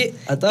 ये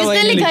अता भाई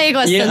किसने लिखा ये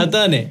question? ये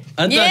अता ने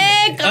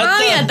ये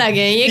काम ही अता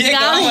के, ये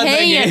काम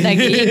है ही अता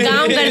के, ये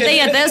काम करते ही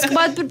अता है. उसके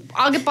बाद फिर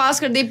आगे पास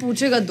कर दे,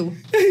 पूछेगा तू.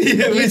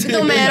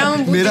 तो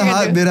मेरा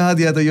हाथ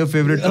दिया था. Your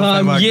favorite top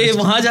 5 artist. ये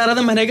वहाँ जा रहा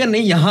था, मैंने कहा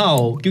नहीं यहाँ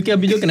आओ, क्योंकि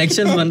अभी जो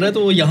कनेक्शन बन रहा है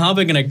तो वो यहाँ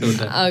पे कनेक्ट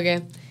होता है. Okay.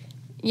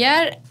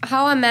 यार,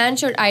 how a man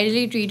should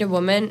ideally treat a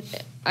woman,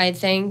 I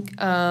think.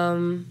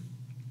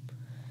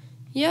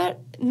 यार,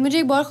 मुझे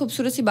एक बहुत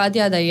खूबसूरत सी बात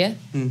याद आई है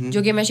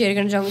जो कि मैं शेयर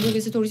करना चाहूँगी, जो कि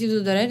इससे थोड़ी सी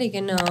उधर है,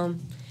 लेकिन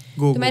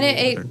तो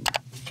मैंने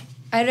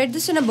I read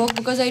this in a book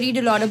because I read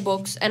a lot of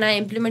books and I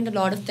implement a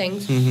lot of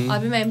things. और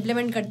फिर मैं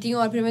implement करती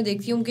हूँ और फिर मैं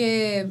देखती हूँ कि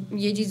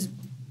ये चीज़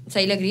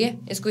सही लग रही है,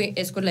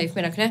 इसको लाइफ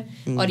में रखना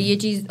है, और ये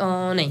चीज़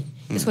नहीं,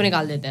 इसको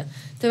निकाल देते हैं.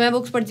 तो मैं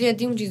बुक्स पढ़ती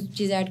रहती हूँ,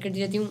 चीज़ें ऐड करती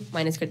रहती हूँ,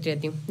 माइनस करती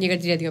रहती हूँ, ये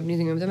करती रहती हूँ अपनी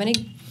जिंदगी में. तो मैंने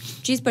एक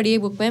चीज़ पढ़ी है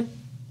बुक में,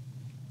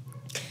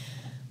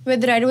 where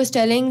the writer was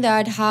telling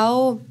that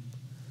how,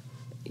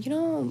 you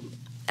know,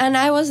 and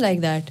I was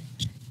like that.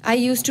 I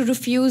used to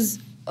refuse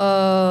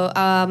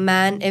a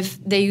man if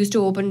they used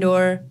to open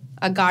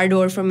a car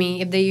door for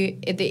me. If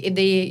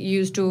they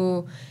used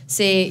to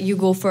say you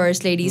go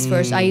first, ladies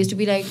first, I used to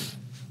be like,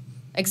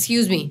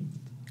 excuse me,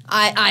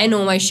 I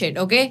know my shit,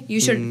 okay? You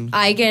should,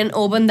 I can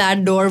open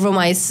that door for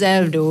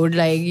myself, dude.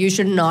 Like, you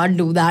should not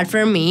do that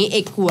for me.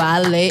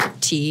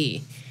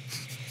 Equality.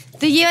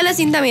 तो ये वाला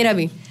scene था मेरा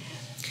भी.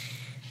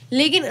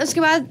 लेकिन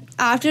उसके बाद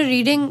after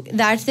reading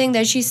that thing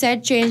that she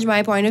said changed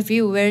my point of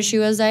view, where she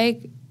was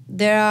like,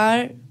 there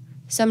are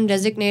some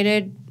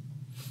designated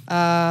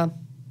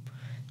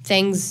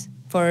things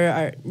for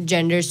our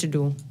genders to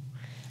do,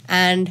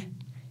 and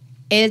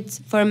it's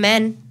for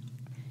men,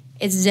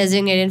 it's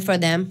designated for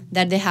them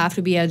that they have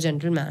to be a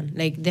gentleman.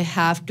 Like, they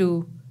have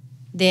to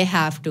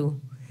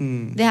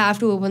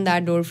open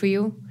that door for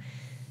you.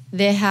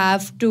 They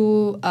have to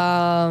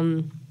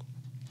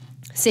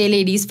say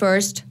ladies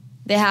first.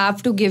 They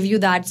have to give you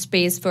that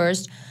space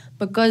first,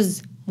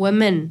 because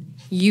women,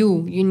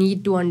 you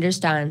need to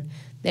understand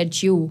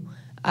that you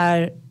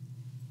are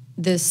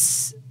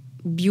this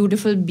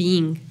beautiful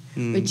being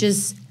which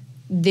is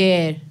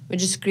there,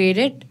 which is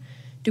created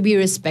to be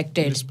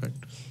respected.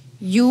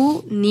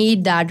 You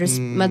need that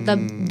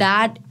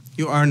that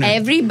you earn it.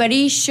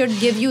 Everybody should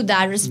give you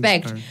that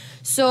respect.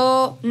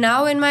 So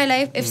now in my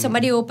life, if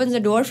somebody opens a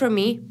door for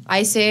me,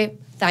 I say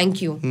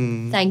thank you.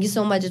 Thank you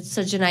so much. It's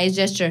such a nice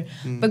gesture.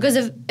 Because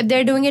if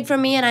they're doing it for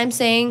me and I'm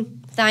saying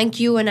thank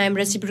you and I'm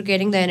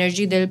reciprocating the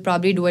energy, they'll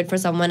probably do it for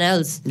someone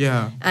else.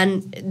 Yeah.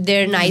 And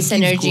their nice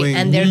energy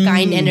and their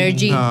kind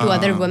energy to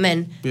other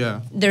women,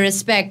 the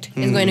respect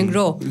is going to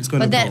grow.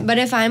 But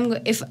if I'm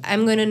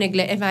going to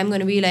neglect, if I'm going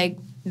to be like,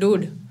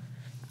 dude,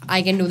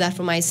 I can do that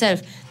for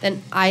myself,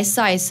 then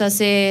aisa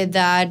say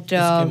that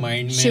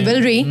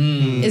chivalry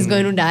is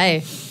going to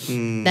die.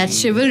 That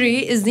chivalry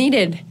is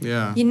needed.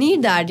 Yeah. You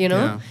need that, you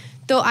know.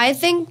 So I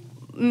think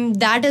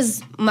that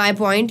is my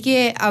point,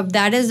 कि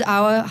that is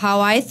how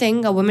I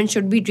think a woman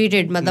should be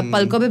treated. मतलब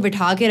पलकों पे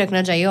बिठा के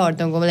रखना चाहिए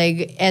औरतों को.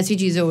 Like, ऐसी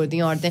चीज़ें होती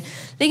हैं औरतें.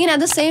 लेकिन at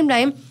the same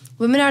time,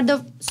 women are the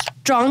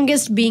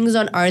strongest beings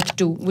on earth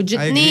too. वो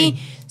जितनी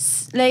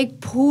like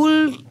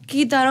फूल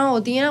की तरह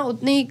होती हैं ना,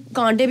 उतने ही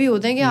कांटे भी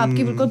होते हैं कि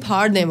आपकी बिल्कुल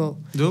फाड़ दें वो.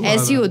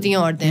 ऐसी होती हैं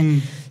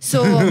औरतें.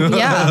 So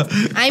yeah,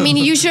 I mean,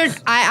 you should.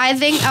 I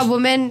think a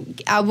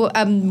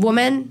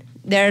woman,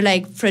 they're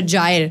like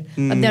fragile,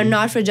 but they're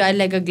not fragile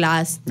like a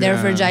glass. They're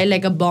fragile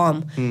like a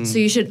bomb. So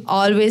you should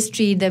always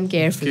treat them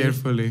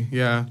carefully.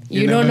 Yeah.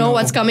 You don't know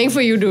what's coming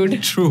for you,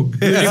 dude. True.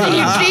 So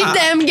you treat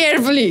them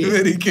carefully.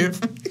 Very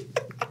carefully.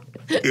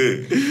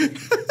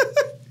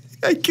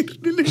 I can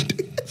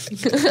relate.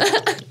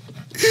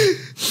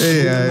 Hey,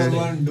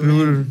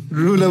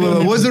 rule number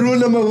one. What's the rule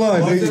number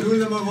one?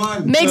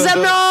 Make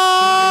some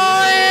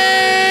noise!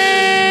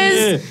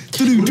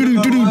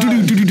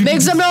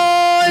 Make some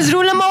noise!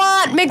 Rule number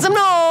one! Make some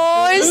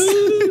noise!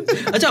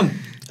 Achha,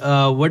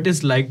 what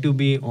is like to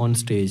be on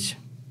stage?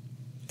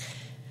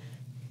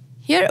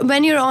 Here,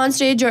 when you're on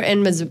stage, you're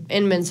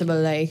invincible.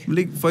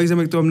 Like for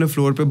example, तो हमने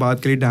floor पे बात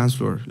करी, dance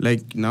floor.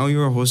 Like, now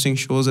you are hosting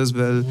shows as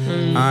well,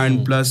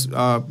 and plus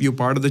you're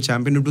part of the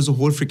champion. It was a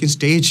whole freaking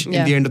stage in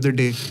the end of the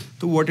day.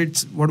 So what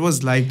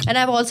was like? And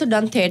I've also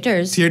done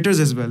theaters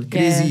as well.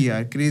 Crazy,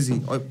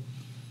 crazy.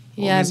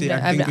 Yeah,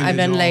 I've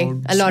done like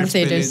a lot of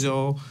theaters.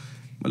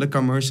 मतलब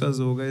commercials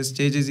हो गए,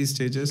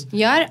 stages.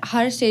 यार,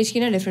 हर stage की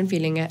ना different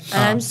feeling है.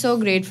 And I'm so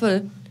grateful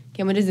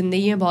कि मुझे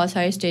जिंदगी में बहुत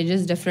सारे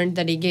stages different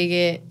तरीके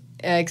के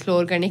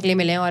एक्सप्लोर करने के लिए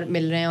मिले हैं और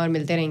मिल रहे हैं और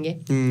मिलते रहेंगे.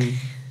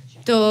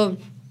 तो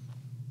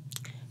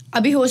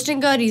अभी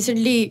होस्टिंग का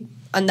रिसेंटली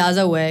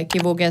अंदाज़ा हुआ है कि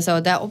वो कैसा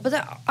होता है. और पता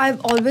है, I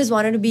always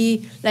wanted to be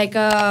like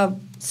a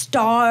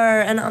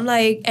star and I am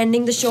like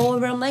ending the show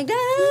where I am like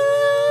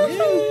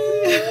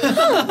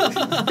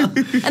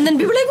and then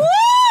people like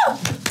what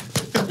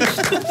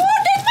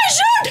take my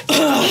shot.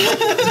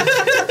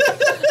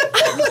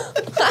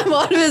 I've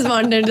always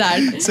wanted that.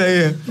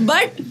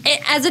 But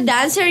as a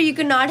dancer, you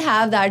cannot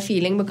have that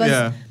feeling, because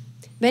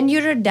when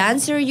you're a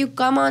dancer, you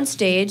come on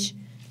stage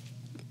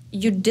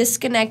you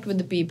disconnect with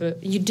the people,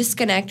 you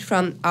disconnect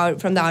from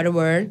the outer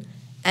world,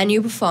 and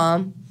you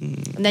perform,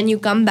 and then you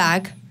come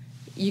back,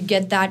 you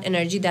get that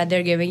energy that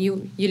they're giving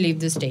you, you leave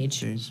the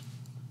stage.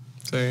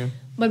 So, yeah.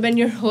 But when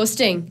you're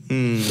hosting,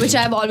 which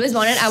I've always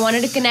wanted, I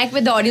wanted to connect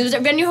with the audience.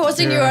 When you're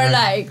hosting, you are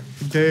like,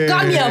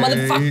 come here,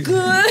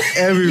 motherfucker.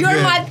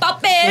 You're my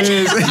puppet.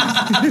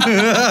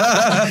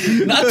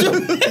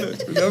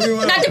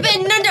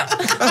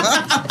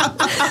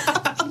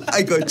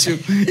 I got you.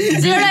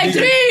 So you're like,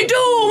 3, 2,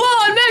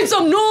 1, make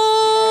some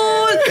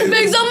noise.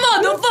 Make some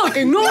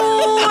motherfucking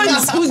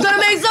noise. Who's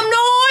gonna make some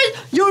noise?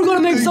 You're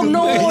gonna make some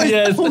noise.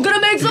 Yes. Who's gonna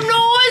make some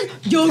noise?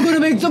 You're gonna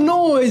make some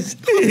noise.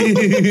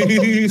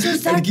 So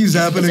It keeps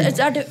happening.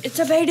 It's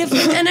a very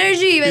different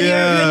energy when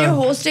you're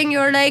hosting.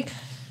 You're like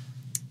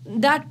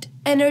that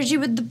energy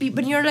with the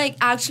people. You're like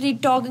actually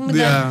talking with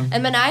them.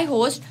 And when I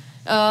host,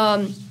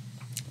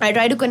 I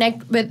try to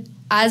connect with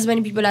as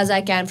many people as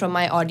I can from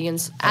my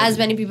audience. As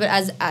many people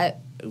as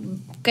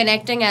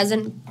connecting, as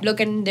in look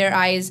in their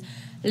eyes,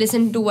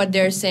 listen to what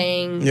they're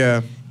saying.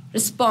 Yeah.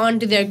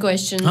 Respond to their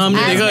questions.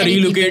 हमने देखा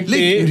relocate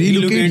पे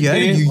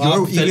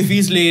आप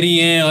selfies ले रही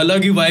हैं,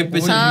 अलग ही vibe पे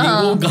चल रही हैं,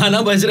 वो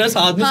गाना बज रहा है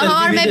साथ में selfie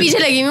और मैं पीछे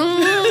लगी हूँ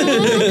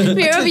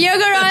फिर ये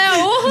कर आया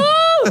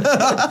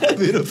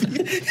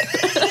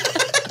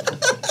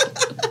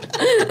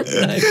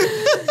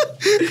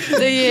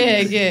तो ये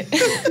है कि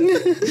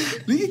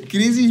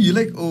crazy. You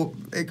like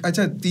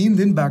अच्छा 3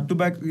 दिन back to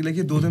back, like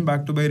ये 2 दिन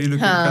back to back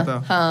relocate का था.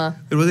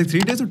 हाँ. It was like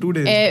 3 days or 2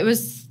 days? It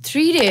was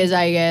 3 days,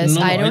 I guess.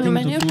 No, I don't I think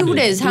remember. 2 2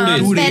 days. days. हाँ.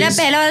 2 days.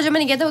 पहला वाला जो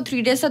मैंने किया था वो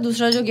 3 days था.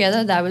 दूसरा जो किया था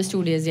that was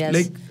 2 days. Yes.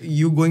 Like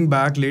you going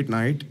back late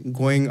night,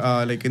 going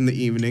like in the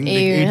evening,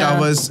 like 8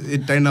 hours,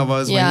 10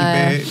 hours, वहीं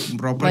पे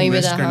proper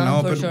invest करना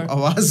और फिर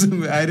आवाज.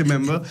 I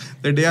remember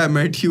the day I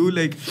met you,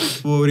 like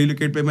वो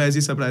relocate पे मैं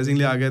ऐसी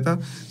surprisingly आ गया था.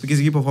 तो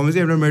किसी की performance I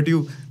never met you.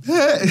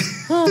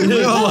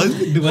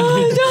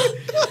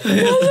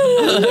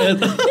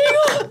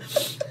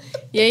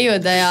 यही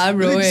होता है यार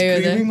bro. Like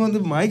screaming on the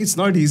mic, it's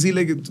not easy.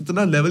 Like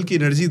इतना level की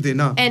energy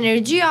देना.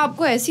 एनर्जी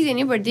आपको ऐसी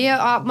देनी पड़ती है.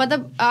 आप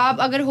मतलब आप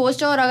अगर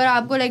होस्ट हो और अगर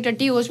आपको लाइक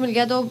टट्टी होस्ट मिल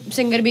गया तो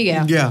सिंगर भी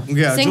गया.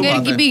 सिंगर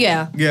की भी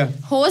गया.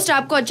 होस्ट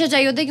आपको अच्छा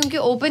चाहिए होता है क्योंकि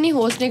ओपन ही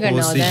होस्ट नहीं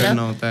करना होता है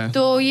ना.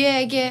 तो ये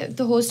है कि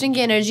तो होस्टिंग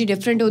की एनर्जी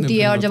डिफरेंट होती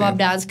है. और जब आप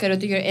डांस करो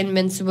तो you're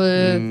invincible.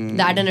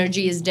 That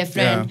energy is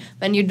different.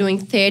 When you're doing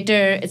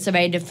theater, it's a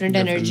very different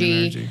energy.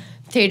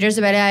 Theatre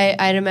से पहले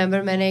आई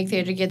रिमेम्बर मैंने एक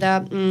थिएटर किया था.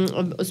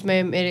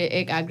 उसमें मेरे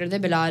एक एक्टर थे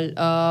बिलाल.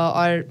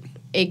 और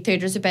एक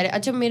थिएटर से पहले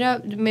अच्छा मेरा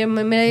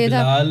ये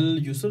था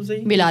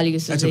बिलाल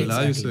यूसुफ.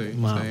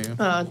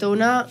 हाँ तो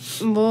ना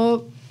वो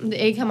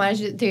एक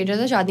हमारे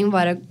थिएटर था शादी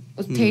मुबारक.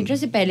 उस थिएटर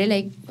से पहले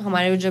लाइक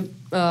हमारे जब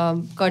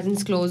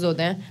कर्टन्स क्लोज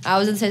होते हैं, I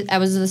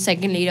was the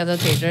second lead of the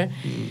theatre.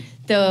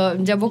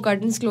 तो जब वो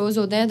कर्टन्स क्लोज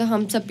होते हैं तो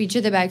हम सब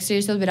पीछे थे बैक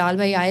स्टेज. तो बिलाल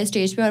भाई आए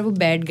स्टेज पे और वो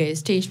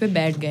स्टेज पे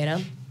बैठ गए ना.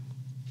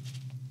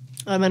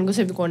 और मैं उनको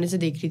सिर्फ कोने से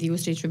देख रही थी. वो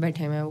स्टेज पे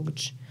बैठे हैं, वो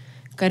कुछ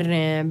कर रहे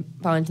हैं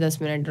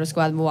 5-10 मिनट. और उसके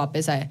बाद वो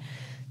वापस आए.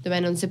 तो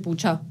मैंने उनसे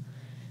पूछा,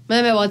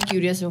 मैं बहुत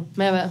क्यूरियस हूँ.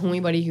 मैं हूँ ही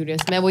बड़ी क्यूरियस.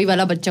 मैं वही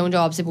वाला बच्चा हूँ जो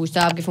आपसे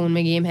पूछता है आपके फ़ोन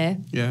में गेम है,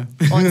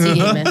 कौन सी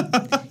गेम है,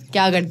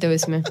 क्या करते हो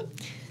इसमें.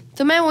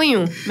 तो मैं वही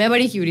हूँ, मैं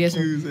बड़ी क्यूरियस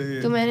हूँ.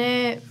 तो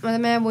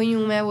मैं वही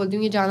हूँ. मैं बोलती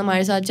हूँ ये चाँद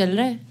हमारे साथ चल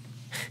रहा है,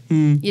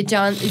 ये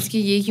चांद इसकी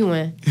ये क्यों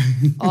है,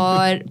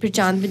 और फिर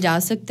चांद पे जा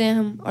सकते हैं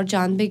हम, और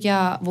चांद पे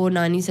क्या वो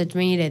नानी सच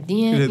में ही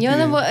रहती हैं. ये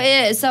मतलब वो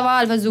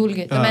सवाल फजूल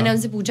के. तो मैंने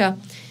उनसे पूछा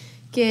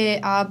कि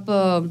आप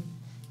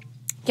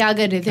क्या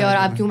कर रहे थे और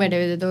आप क्यों बैठे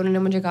हुए थे. तो उन्होंने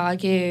मुझे कहा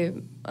कि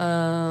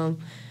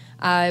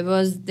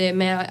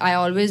आई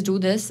ऑलवेज डू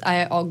दिस.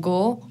 आई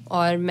गो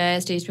और मैं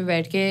स्टेज पे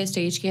बैठ के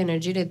स्टेज की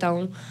एनर्जी लेता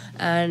हूँ.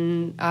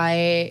 एंड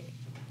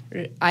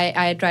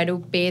आई ट्राई टू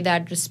पे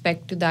that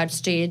respect to that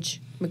stage.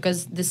 Because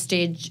this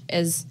stage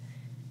is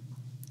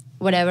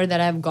whatever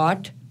that I've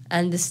got,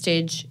 and this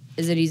stage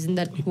is the reason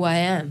that who I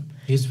am.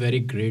 He's very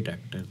great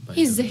actor.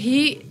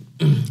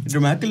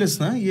 Dramaculous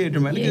ना ये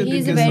Dramaculous.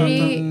 He's a very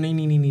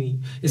नहीं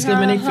इसलिए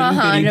मैंने एक film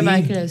करी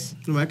थी.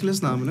 Dramaculous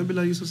नाम है ना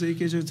बिलाल यूसुफ से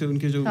के जो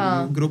उनके जो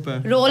ग्रुप है.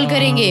 रोल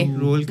करेंगे.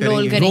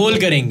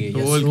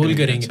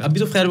 अभी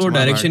तो खैर वो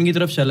डायरेक्शन की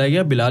तरफ चला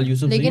गया बिलाल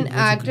यूसुफ. लेकिन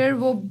एक्टर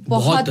वो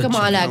बहुत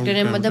कमाल एक्टर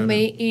है. मतलब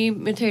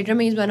मेरी थिएटर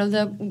में is one of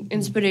the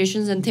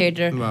inspirations in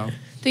theatre.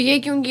 तो ये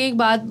क्योंकि एक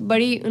बात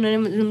बड़ी उन्होंने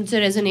मुझसे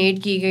रेजोनेट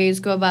की गई.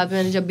 उसके बाद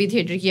मैंने जब भी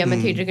थिएटर किया,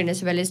 मैं थिएटर करने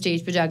से पहले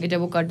स्टेज पे जाके जब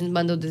वो कर्टन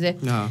बंद होते थे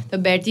तो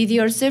बैठती थी.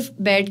 और सिर्फ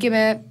बैठ के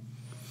मैं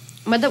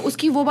मतलब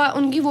उनकी वो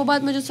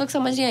बात मुझे उस वक्त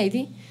समझ नहीं आई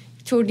थी.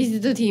 छोटी सी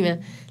तो थी मैं,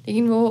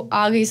 लेकिन वो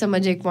आ गई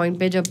समझ एक पॉइंट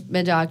पे जब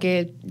मैं जाके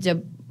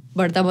जब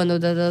बढ़ता बंद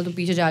होता था तो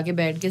पीछे जाके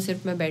बैठ के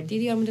सिर्फ मैं बैठती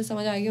थी. और मुझे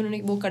समझ आ गया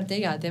उन्होंने वो करते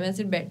क्या थे. मैं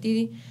सिर्फ बैठती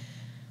थी.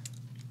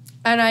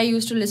 And I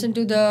used to listen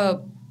to the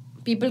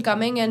people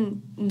coming and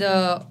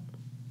the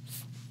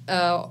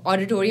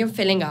auditorium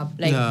filling up,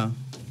 like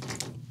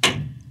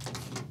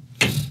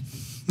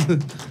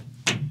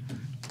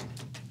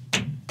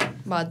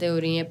बातें हो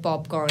रही हैं,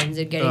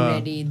 popcorns are getting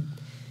ready.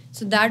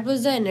 So that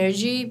was the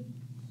energy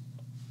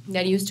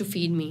that used to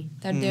feed me,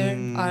 that there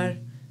are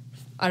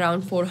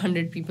around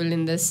 400 people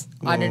in this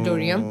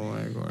auditorium.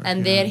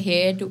 and they're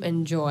here to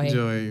enjoy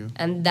you.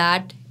 And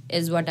that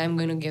is what I'm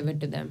going to give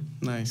it to them.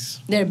 Nice.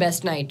 Their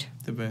best night.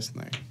 The best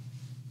night.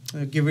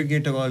 Give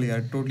it a call,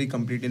 yeah. Totally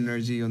complete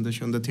energy on the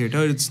show. On the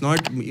theater, it's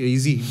not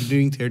easy.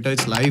 Doing theater,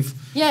 it's live.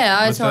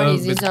 Yeah, it's not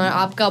easy. It's not,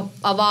 आपका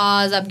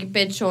आवाज, आपकी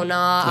pitch होना,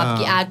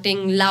 आपकी acting,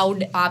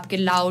 आपके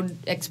loud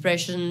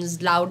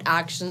expressions, loud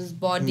actions,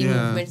 body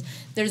movements.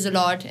 There's a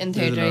lot in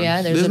theater,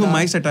 There's no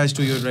mics attached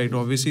to you, right?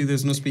 Obviously,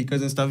 there's no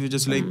speakers and stuff. You're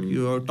just like,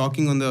 you're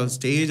talking on the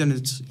stage and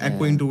it's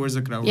echoing towards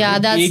the crowd. Yeah,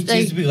 that's एक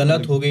चीज भी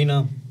गलत हो गई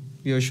ना.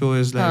 Your show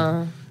is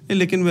like...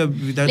 लेकिन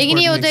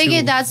ये होता है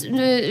कि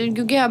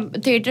क्योंकि हम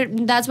theater,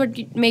 that's what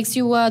makes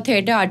you a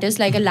theater artist,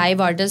 like a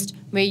live artist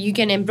where you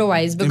can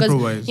improvise, because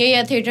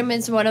theater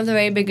means one of the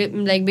very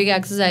big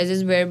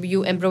exercises where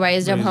you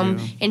improvise. जब हम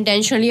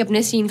intentionally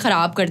अपने scene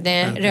खराब करते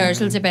हैं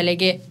rehearsal से पहले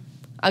के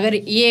अगर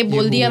ये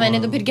बोल दिया मैंने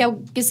तो फिर क्या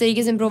किस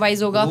तरीके से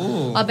improvise होगा,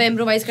 अब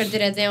improvise करते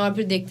रहते हैं और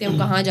फिर देखते हैं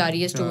कहाँ जा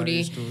रही है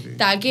story,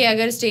 ताकि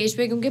अगर stage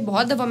पे, क्योंकि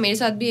बहुत दफ़ा मेरे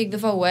साथ भी एक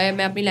दफ़ा हुआ है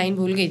मैं अपनी line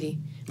भूल गई थी,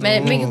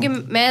 मैं क्योंकि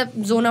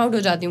मैं जोन आउट हो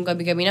जाती हूँ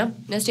कभी ना,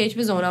 मैं स्टेज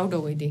पे जोन आउट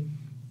हो गई थी.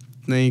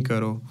 नहीं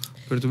करो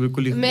फिर तो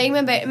बिल्कुल ही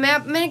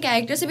मैं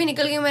कैरेक्टर से भी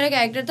निकल गई. मेरा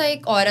कैरेक्टर था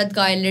एक औरत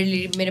का,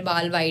 मेरे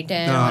बाल वाइट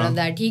हैं ऑल ऑफ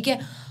दैट, ठीक है,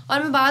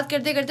 और मैं बात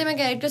करते करते मैं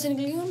कैरेक्टर से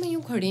निकल गई और मैं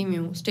यूँ खड़ी हुई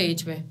हूँ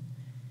स्टेज पे.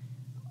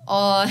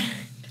 और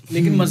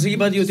लेकिन मजे की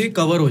बात ये होती है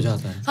कवर हो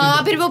जाता है.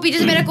 हाँ, फिर वो पीछे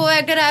से मेरा को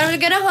एक्टर आया और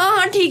कह रहा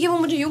हाँ ठीक है, वो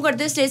मुझे यूँ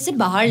करते स्टेज से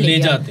बाहर ले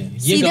जाते हैं,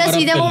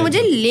 सीधा वो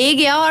मुझे ले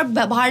गया और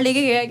बाहर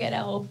लेके गया, कह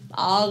रहा हो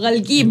पागल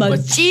की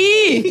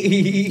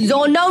बच्ची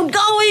जोन आउट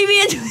कहाँ हुई भी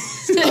है.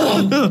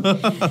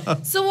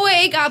 सो वो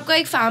एक आपका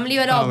एक फैमिली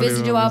वाला,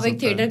 ऑब्वियसली जब आप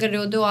एक थिएटर कर रहे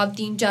होते हो आप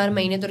 3-4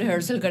 महीने तो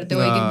रिहर्सल करते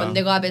हो, एक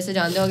बंदे को आप ऐसे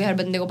जानते हो कि हर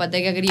बंदे को पता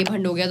है कि अगर ये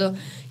फंड हो गया तो,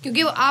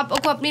 क्योंकि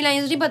आपको अपनी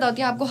लाइंस नहीं पता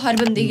होती, आपको हर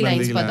बंदे की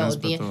लाइंस पता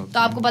होती हैं, तो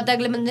आपको पता है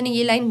अगले बंदे ने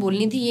ये लाइन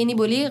बोलनी थी, ये नहीं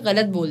बोली,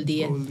 गलत बोल दी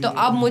है, तो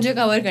अब मुझे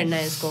कवर करना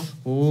है इसको.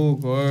 ओह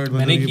गॉड,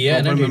 मैंने किया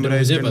है ना थिएटर,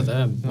 मुझे पता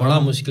है बड़ा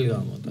मुश्किल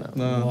काम होता है.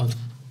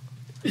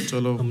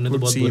 चलो हमने तो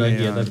बहुत बुरा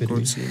किया था फिर.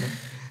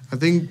 I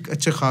think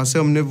अच्छे खासे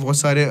हमने बहुत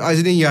सारे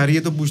आज नहीं यार, ये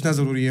तो पूछना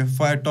जरूरी है.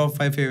 Top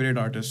 5 favorite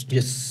artists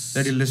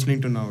that you're listening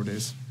to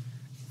nowadays.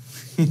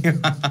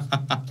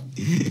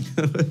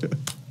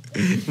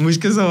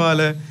 मुश्किल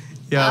सवाल है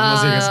या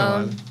मजे का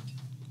सवाल है?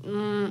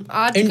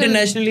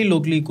 इंटरनेशनली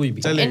लोकली कोई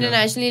भी,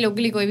 इंटरनेशनली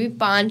लोकली कोई भी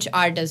 5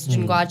 आर्टिस्ट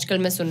जिनको आजकल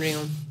मैं सुन रही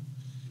हूँ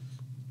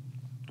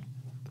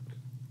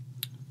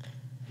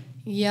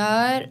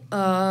यार.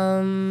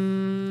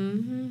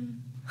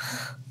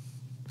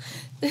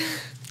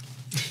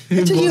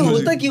 अच्छा ये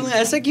होता क्यों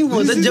है, ऐसा क्यों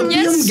होता है जब भी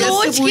हम गेस्ट से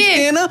पूछते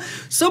हैं ना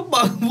सब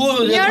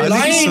वो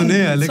लाइन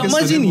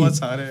समझ ही नहीं. बहुत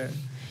सारे हैं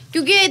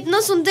क्योंकि इतना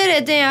सुनते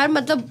रहते हैं यार,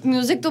 मतलब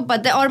म्यूजिक तो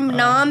पता है और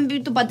नाम भी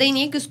तो पता ही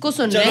नहीं है किसको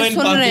सुन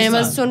रहे हैं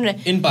बस सुन रहे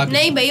हैं.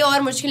 नहीं भाई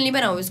और मुश्किल नहीं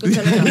बनाओ इसको.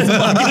 चलो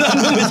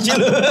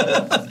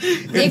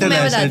एक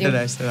मैं बताती हूँ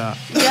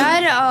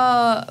यार,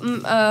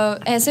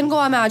 एहसन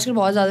को मैं आजकल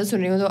बहुत ज्यादा सुन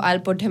रही हूँ, तो I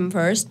will put him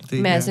first.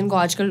 मैं एहसन को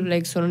आजकल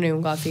लाइक सुन रही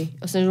हूँ काफी.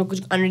 उसने जो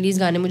कुछ अनरिलीज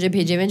गाने मुझे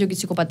भेजे हुए हैं जो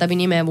किसी को पता भी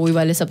नहीं, मैं वही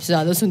वाले सबसे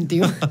ज्यादा सुनती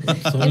हूँ.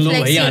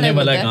 आने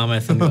वाला काम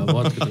एहसन का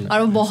बहुत,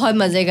 और वो बहुत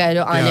मजे का है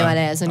जो आने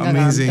वाला है एहसन का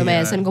काम, तो मैं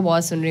एहसन को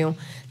बहुत सुन रही हूँ.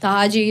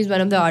 Tahaji is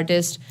one of the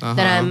artists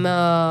that I'm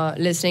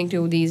listening to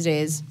these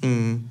days.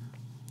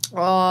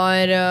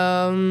 और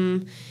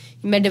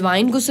मैं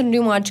डिवाइन को सुन रही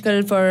हूँ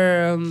आजकल for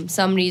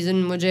some reason.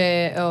 मुझे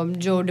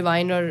जो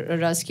डिवाइन और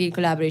रस की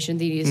collaboration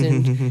थी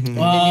recent.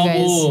 वो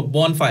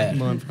bonfire.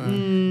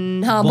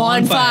 हाँ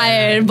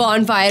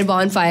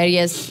bonfire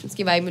yes,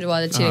 उसकी वाइब मुझे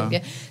बहुत अच्छी लगती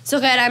है. So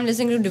खैर I'm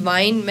listening to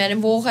डिवाइन. मैंने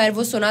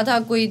वो सुना था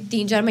कोई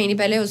 3-4 महीने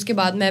पहले. उसके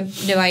बाद मैं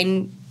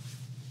डिवाइन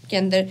के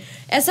अंदर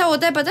ऐसा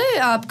होता है, पता है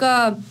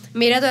आपका,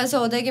 मेरा तो ऐसा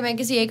होता है कि मैं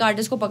किसी एक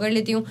आर्टिस्ट को पकड़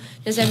लेती हूँ.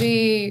 जैसे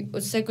अभी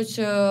उससे कुछ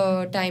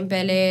टाइम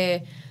पहले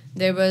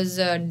there was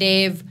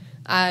Dave,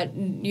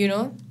 you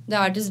know the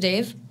artist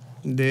Dave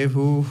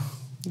who,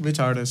 which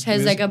artist?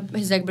 He's like a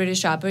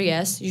British rapper.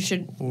 Yes, you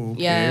should.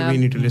 Okay, yeah, we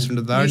need to listen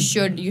to that.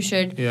 You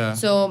should. Yeah.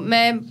 So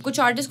मैं कुछ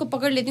artist को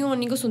पकड़ लेती हूँ,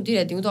 उन्हीं को सुनती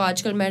रहती हूँ. तो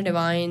आजकल मैं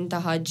डिवाइन,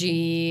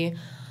 तहाजी,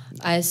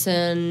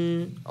 ahsan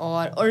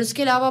और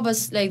उसके अलावा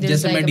बस like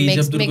there's like a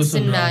mix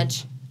and match.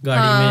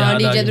 हाँ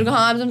डीजे दुर्गा,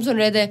 हाँ तुम सुन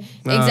रहे थे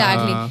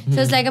exactly.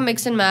 So it's like a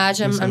mix and match.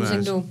 I'm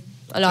listening to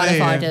a lot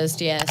of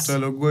artists. Yes.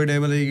 चलो good है,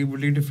 मतलब एक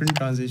बड़ी different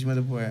transition,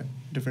 मतलब वो है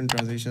different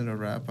transition of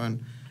rap and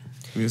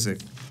music.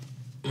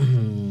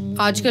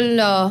 आजकल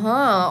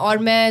हाँ, और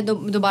मैं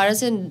दोबारा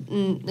से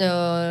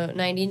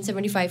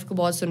 1975 को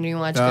बहुत सुन रही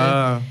हूँ आजकल.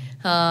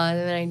 हाँ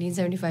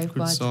 1975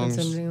 को आजकल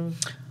सुन रही हूँ.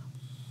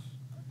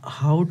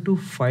 How to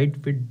fight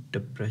with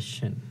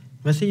depression.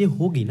 वैसे ये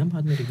होगी ना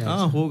बात मेरे ख्याल से.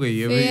 हाँ हो गई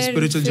है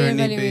स्पिरिचुअल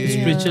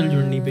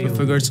जर्नी पे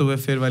फिगर्स ऑफ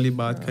फिर वाली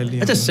बात कर ली.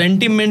 अच्छा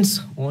sentiments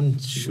on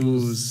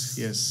shoes.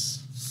 Yes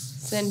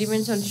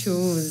sentiments on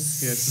shoes.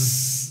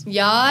 Yes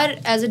यार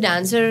एज अ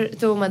डांसर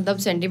तो मतलब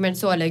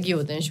सेंटिमेंट्स तो अलग ही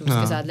होते हैं शूज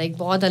के साथ, लाइक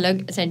बहुत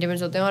अलग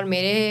सेंटिमेंट्स होते हैं. और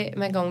मेरे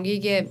मैं कहूँगी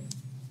कि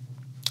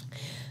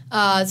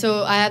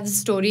सो आई हैव दिस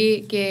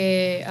स्टोरी के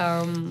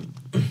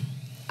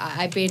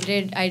I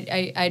painted,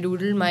 I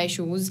doodled my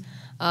shoes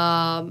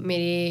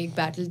मेरी एक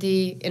बैटल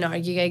थी,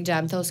 एनआरकी का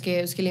एग्ज़ाम था,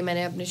 उसके लिए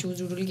मैंने अपने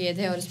शूज़ डूडल किए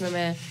थे, और उसमें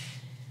मैं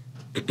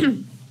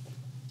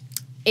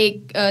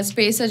एक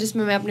स्पेस था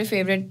जिसमें मैं अपने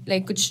फेवरेट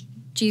लाइक कुछ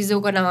चीज़ों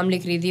का नाम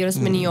लिख रही थी, और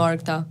उसमें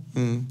न्यूयॉर्क था,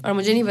 और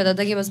मुझे नहीं पता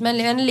था कि बस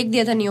मैंने लिख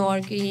दिया था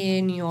न्यूयॉर्क,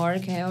 ये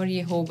न्यूयॉर्क है और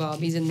ये होगा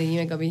अभी ज़िंदगी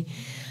में कभी।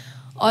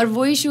 और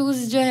वही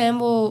शूज़ जो हैं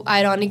वो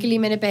आयरॉनिकली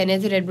मैंने पहने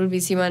थे रेड बुल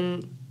BC1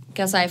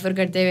 का साइफर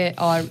करते हुए,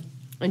 और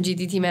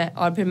जीती थी मैं,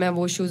 और फिर मैं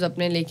वो शूज़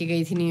अपने लेके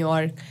गई थी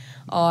न्यूयॉर्क,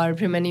 और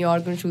फिर मैं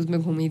न्यूयॉर्क उन शूज़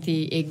में घूमी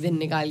थी एक दिन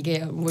निकाल के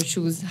वो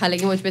शूज़,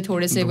 हालांकि मुझ पे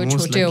थोड़े से वो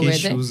छोटे हो गए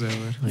थे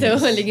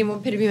तो लेकिन वो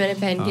फिर भी मैंने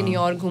पहन के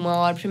न्यूयॉर्क घूमा,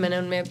 और फिर मैंने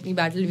उनमें अपनी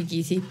बैटल भी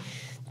की थी।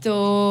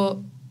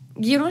 तो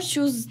यू नो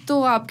शूज़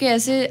तो आपके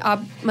ऐसे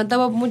आप मतलब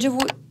अब मुझे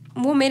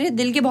वो मेरे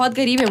दिल के बहुत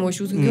करीब हैं वो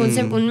शूज़,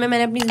 क्योंकि उनमें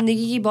मैंने अपनी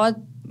ज़िंदगी की बहुत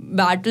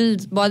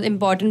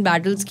इंपॉर्टेंट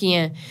बैटल्स किए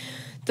हैं।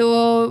 तो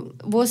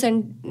वो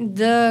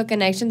the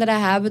connection that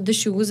I have with the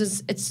shoes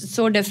it's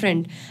so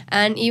different,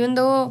 and even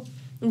though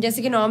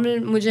जैसे कि नॉर्मल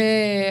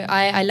मुझे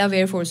I love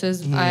air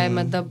forces, I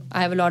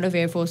have a lot of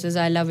air forces,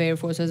 I love air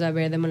forces, I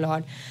wear them a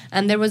lot,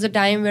 and there was a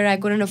time where I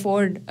couldn't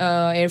afford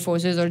air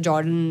forces और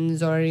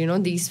Jordans और you know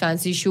these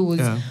fancy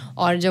shoes,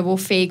 और जब वो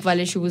fake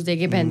वाले shoes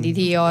देके पहनती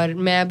थी, और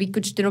मैं अभी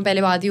कुछ दिनों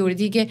पहले बात ही हो रही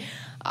थी कि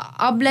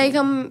अब लाइक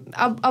हम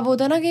अब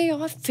होता है ना कि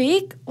यार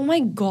फेक, ओ माय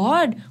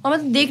गॉड, और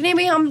मतलब देखने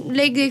में हम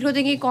लाइक देख रहे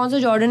थे कि कौन सा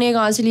जॉर्डन है,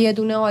 कहाँ से लिया है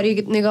तूने, और ये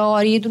कितने का,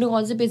 और ये तूने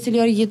कौन से पेज से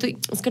लिया, और ये तो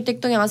इसका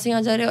टिक तो यहाँ से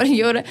यहाँ जा रहा है, और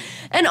ये हो रहा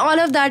है, and all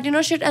of that you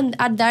know shit, and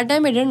at that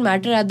time it didn't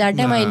matter, at that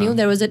time I knew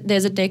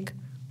there's a tick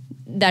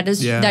that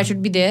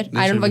should be there.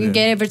 I don't fucking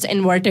care if it's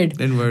inverted.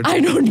 I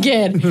don't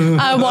care.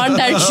 I want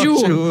that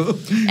shoe.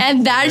 And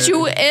that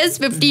shoe is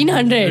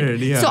 1500.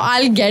 So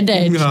I'll get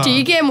it.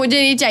 ठीक है, मुझे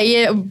नहीं चाहिए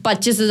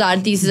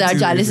 25,000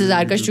 30,000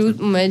 40,000 का शू,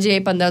 मुझे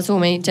 1,500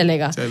 में ही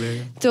चलेगा।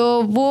 तो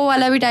वो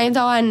वाला भी टाइम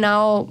था, and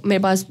now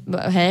मेरे पास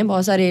हैं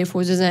बहुत सारे एयर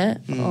फोर्सेस हैं,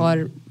 और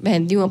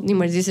पहनती हूँ अपनी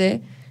मर्जी से,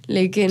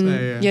 लेकिन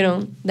you know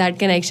that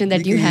connection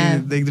that you have,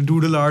 like the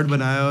doodle art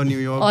बनाया और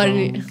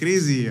न्यूयॉर्क,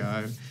 crazy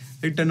यार,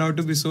 it turned out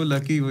to be so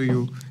lucky for you.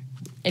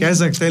 कह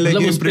सकते हैं,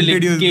 लेकिन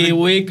प्रिंटेड यूज के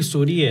वो एक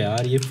स्टोरी है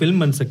यार, ये फिल्म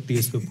बन सकती है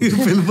इस पे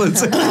फिल्म बन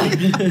सकती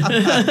है।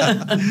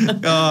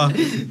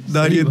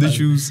 दानिया द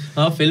शूज।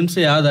 हाँ, फिल्म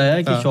से याद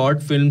आया कि शॉर्ट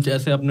फिल्म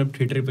जैसे आपने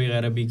थिएटर पे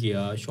वगैरह भी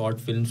किया, शॉर्ट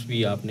फिल्म्स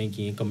भी आपने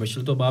की,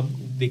 कमर्शियल, तो अब आप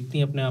देखती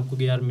हैं अपने आप को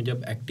कि यार मुझे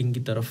अब एक्टिंग की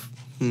तरफ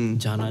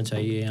जाना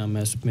चाहिए, या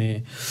मैं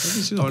इसमें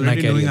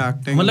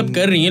मतलब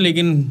कर रही हैं,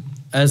 लेकिन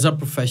एज अ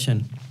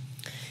प्रोफेशन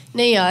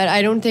नहीं यार,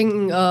 I don't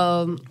think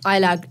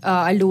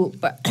I'll do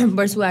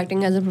pursue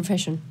acting as a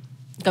profession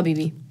कभी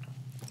भी।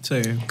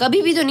 सही,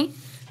 कभी भी तो नहीं,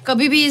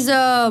 कभी भी is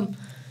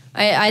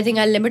I think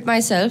I'll limit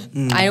myself.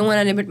 I don't want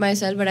to limit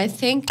myself, but I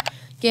think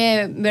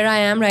where I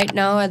am right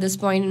now at this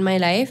point in my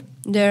life,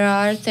 there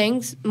are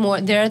things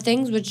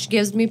which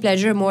gives me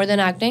pleasure more than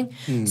acting.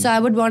 So I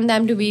would want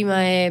them to be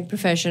my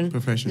profession,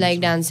 like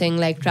dancing,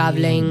 like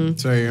traveling,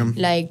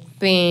 like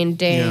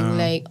painting,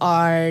 like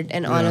art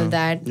and all of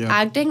that.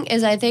 Acting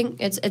is, I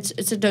think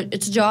it's a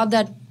job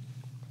that,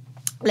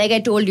 like I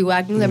told you,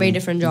 acting is a very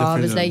different job.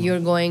 It's like you're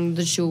going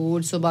the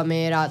shoot, subah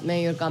mein, raat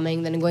mein, you're coming,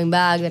 then going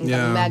back, then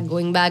coming back,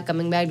 going back,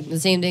 coming back,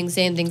 the same thing.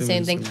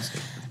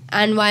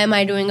 And why am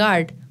I doing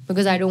art?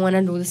 Because I don't want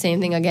to do the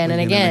same thing again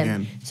and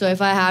again. So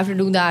if I have to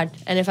do that,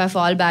 and if I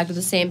fall back to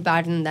the same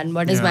pattern, then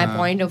what is my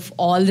point of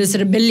all this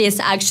rebellious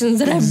actions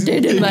that I've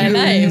did in my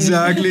life?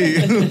 Exactly.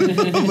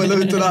 मतलब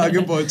इतना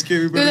आगे पहुँच के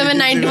भी तो मैं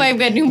 9 to 5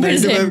 कर रही हूँ फिर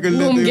से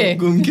घूम के।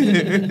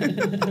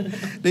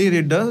 नहीं,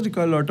 it does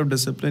require a lot of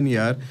discipline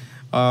यार।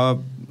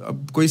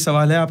 अब कोई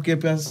सवाल है आपके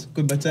पास,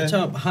 कोई बच्चा है?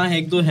 अच्छा हाँ,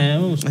 एक दो हैं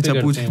उस पे। अच्छा,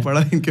 पूछ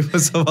पड़ा, इनके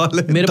पास सवाल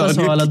है। मेरे पास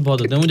सवाल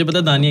बहुत होते हैं, मुझे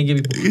पता दानिया के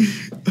भी,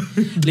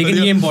 लेकिन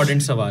ये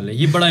इंपॉर्टेंट सवाल है,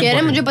 ये बड़ा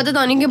इंपॉर्टेंट। मुझे पता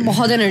दानिया के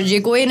बहुत एनर्जी है,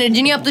 कोई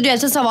एनर्जी नहीं, अब तुझे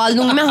ऐसा सवाल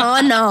दूंगी मैं,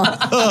 हाँ ना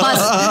बस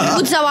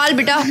कुछ सवाल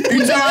बेटा,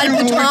 कुछ सवाल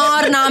पूछ, हाँ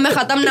और ना में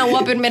खत्म ना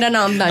हुआ फिर मेरा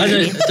नाम दानिया।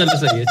 चलो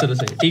सही है,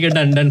 ठीक है,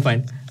 डन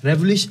फाइन।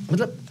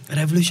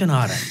 रेवोल्यूशन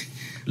आ रहा है,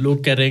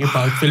 लोग कह रहे हैं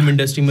कि फिल्म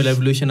इंडस्ट्री में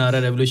रेवोल्यूशन आ रहा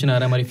है,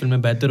 हमारी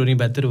फिल्में बेहतर हो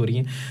रही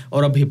हैं,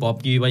 और अब हिप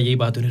हॉप की भाई यही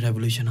बात हो रही है,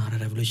 रेवोल्यूशन आ रहा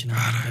है,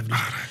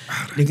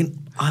 लेकिन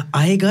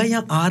आएगा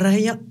या आ रहा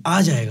है या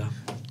आ जाएगा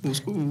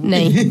उसको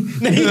नहीं ये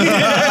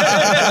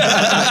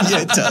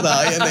अच्छा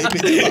रहा या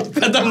नहीं,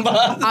 खत्म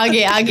बात, आगे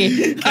ये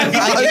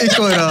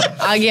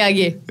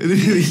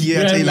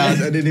अच्छा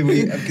इलाज। नहीं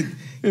वही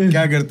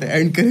क्या करते हैं,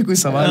 एंड करें, कोई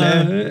सवाल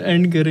है?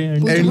 एंड करें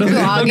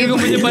आगे को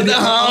मुझे पता,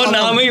 हाँ और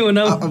नाम ही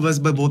होना। बस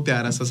बहुत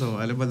प्यारा सा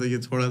सवाल है, मतलब ये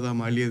थोड़ा सा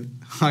हमारे लिए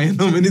हाँ या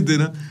ना में नहीं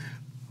देना।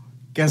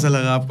 कैसा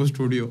लगा आपको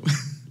स्टूडियो?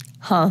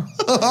 हाँ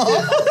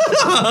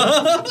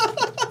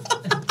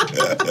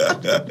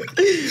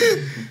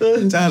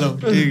चलो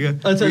ठीक है,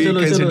 अच्छा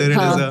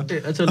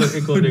चलो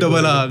एक और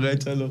डबल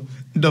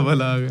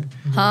आ गए।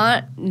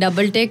 हाँ,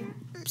 double tick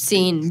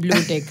scene,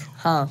 blue tick,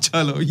 हाँ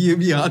चलो ये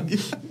भी आ गया।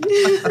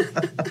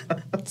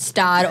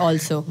 Star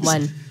also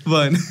 1।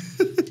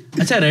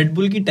 अच्छा, रेड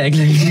बुल की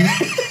टैगलाइन है,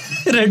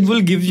 red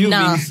bull gives you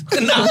wings.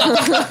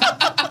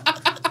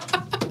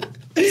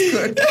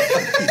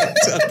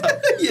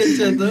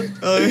 अच्छा था,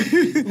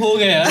 हो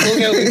गया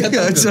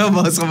अच्छा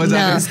बहुत समझ आ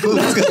गया इसको।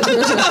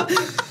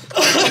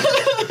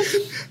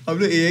 हम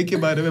लोग AI के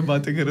बारे में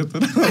बातें कर रहे थे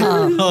ना।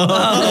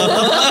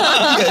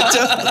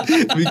 अच्छा,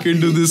 we can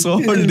do this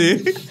all day.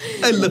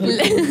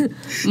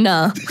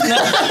 ना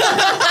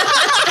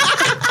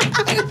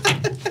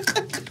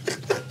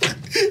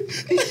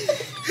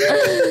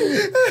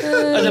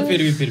अच्छा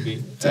फिर भी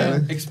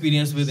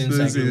एक्सपीरियंस विद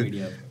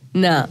एनसाइक्लोमीडिया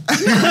ना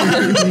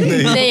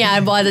नहीं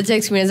यार, बहुत अच्छा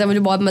एक्सपीरियंस है, मुझे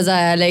बहुत मजा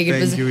आया।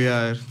 लाइक Thank you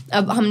यार।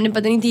 अब हमने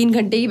पता नहीं 3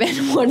 घंटे की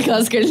पहले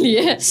पॉडकास्ट कर लिए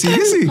है।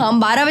 Seriously?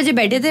 हम 12 बजे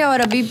बैठे थे और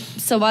अभी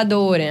 2:15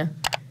 हो रहे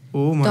हैं।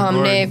 Oh my तो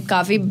हमने God.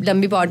 काफी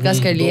लंबी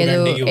पॉडकास्ट कर ली है, 2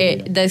 घंटे की हो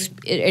जो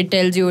इट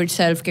टेल्स यू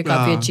इटसेल्फ कि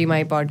काफी अच्छी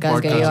हमारी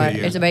पॉडकास्ट गई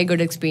और it's a very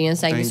good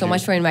experience. Thank you so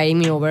much for inviting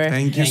me over.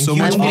 Thank you so much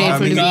I'm for grateful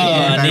coming to be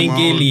here. आने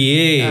के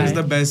लिए। It's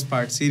the best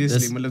part,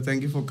 seriously. मतलब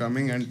thank you for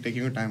coming and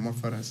taking your time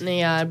off for us. नहीं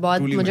यार, बहुत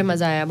Truly मुझे man.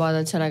 मजा आया, बहुत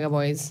अच्छा लगा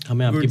बॉयज।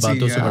 हमें आपकी Good बातों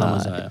seeing से you. बड़ा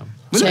मजा आया।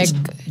 चेक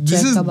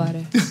this is- कब आ रहा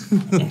है?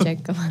 चेक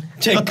कब आ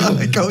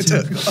रहा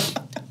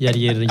है? यार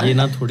ये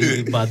ना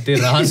थोड़ी बातें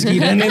राज की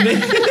रहने दे।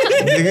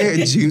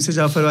 देखिए जीम से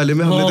जाफर वाले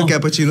में हमने तो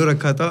कैपुचिनो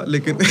रखा था,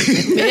 लेकिन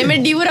मेरे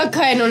में ड्यू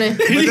रखा है इन्होंने।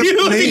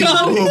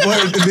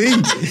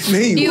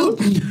 नहीं ड्यू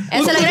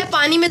ऐसा लग रहा है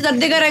पानी में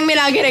जर्दे का रंग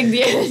मिला के रख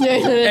दिया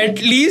है।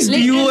 एटलीस्ट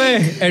यू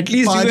है,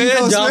 पानी का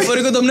उसमें-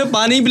 जाफर को तुमने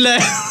पानी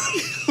पिलाया।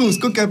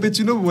 उसको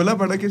कैपुचिनो बोला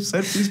पड़ा कि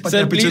sir please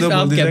sir please cappuccino आप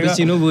बोल दीजिएगा।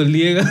 कैपुचिनो बोल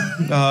दिएगा।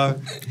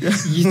 हाँ।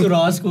 ये तो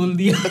राज खोल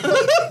दिया।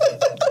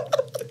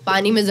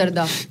 पानी में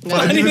जर्दा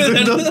पानी में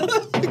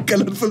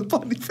कलरफुल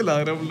पानी पिला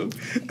रहे हम लोग।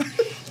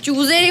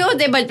 चूजे नहीं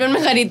होते बचपन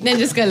में खरीदते हैं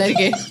जिस कलर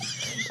के,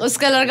 उस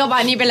कलर का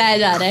पानी पिलाया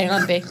जा रहा है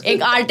यहाँ पे।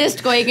 एक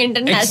आर्टिस्ट को, एक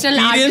इंटरनेशनल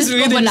आर्टिस्ट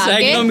को बुला के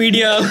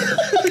एनसाइक्लोमीडिया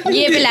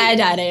ये पिलाया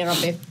जा रहा है यहाँ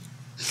पे।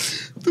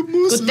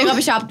 कुत्ते का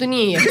पेशाब तो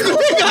नहीं है ये।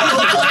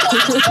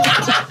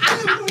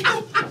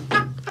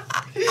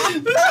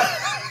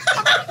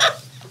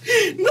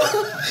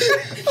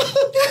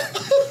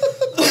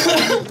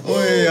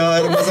 ओए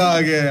यार मजा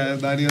आ गया यार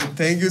दानिया।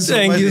 Thank you so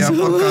Thank much you so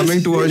for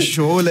coming to our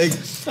show. Like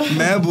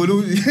मैं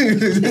बोलूं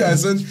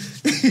Ahsan,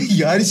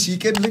 यार she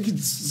can like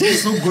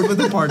so good with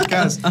the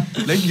podcast.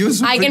 Like you're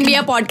so I can be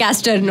a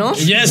podcaster, no?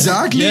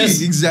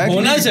 Exactly.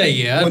 होना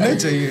चाहिए यार। होना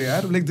चाहिए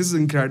यार। Like this is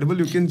incredible.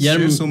 You can यार,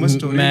 share so much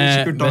stories.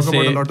 मैं You can talk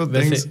about a lot of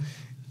वैसे- things.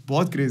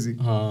 बहुत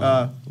crazy.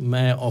 हाँ,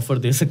 मैं ऑफर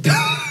दे सकता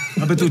हूँ।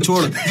 अबे तू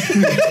छोड़।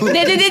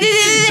 दे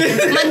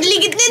मंथली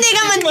कितने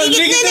देगा? मंथली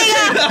कितने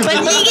देगा?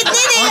 मंथली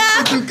कितने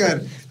देगा? तू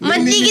कर।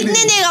 मंथली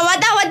कितने देगा?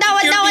 बता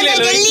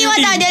जल्दी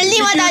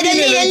बता,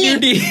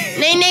 जल्दी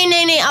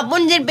नहीं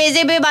अपन सिर्फ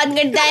पैसे पे बात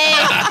करता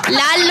है।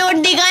 लाल नोट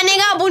दिखाने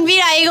का अपन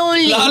फिर आएगा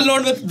ओनली। लाल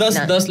नोट में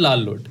 10 लाल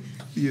नोट।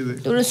 ये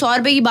देख। तूने 100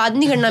 रुपए की बात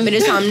नहीं करना मेरे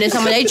सामने,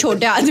 समझ आई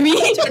छोटे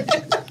आदमी।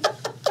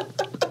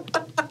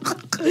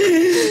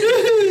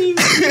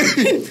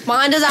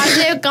 5,000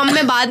 से कम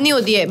में बात नहीं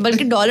होती है,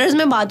 बल्कि डॉलर्स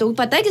में बात होगी।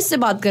 पता है किससे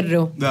बात कर रहे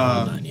हो?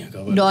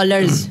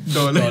 Dollars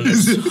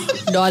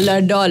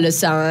dollar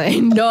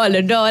sign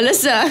dollar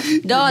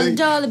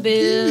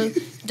bill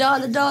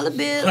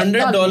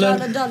 $100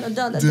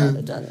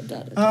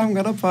 I'm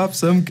gonna pop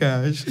some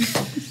cash.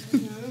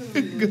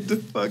 Get the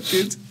fuck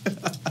it.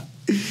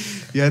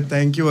 Yeah,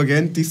 thank you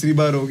again. तीसरी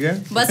बार हो गया।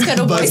 बस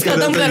करो boys,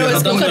 खत्म करो इसको,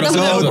 खत्म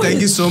करो। Thank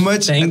you so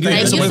much. Thank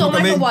you so much for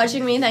coming.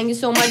 watching me. Thank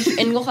you so much.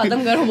 इनको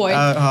खत्म करो boys.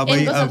 हाँ भाई,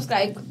 इनको अब-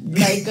 सब्सक्राइब,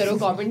 लाइक करो,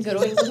 कमेंट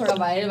करो, इनको थोड़ा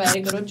वायरल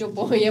करो। चुप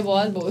हो, ये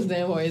बहुत बोलते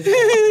हैं boys।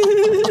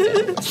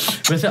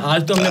 वैसे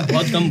आज तो हमने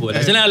बहुत कम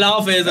बोला। चलें, अल्लाह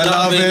हाफिज़।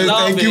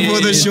 Thank you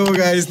for the show,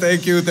 guys.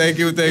 Thank you.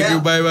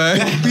 Bye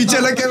bye. पीछे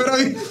लग कैमरा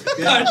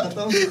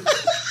भी।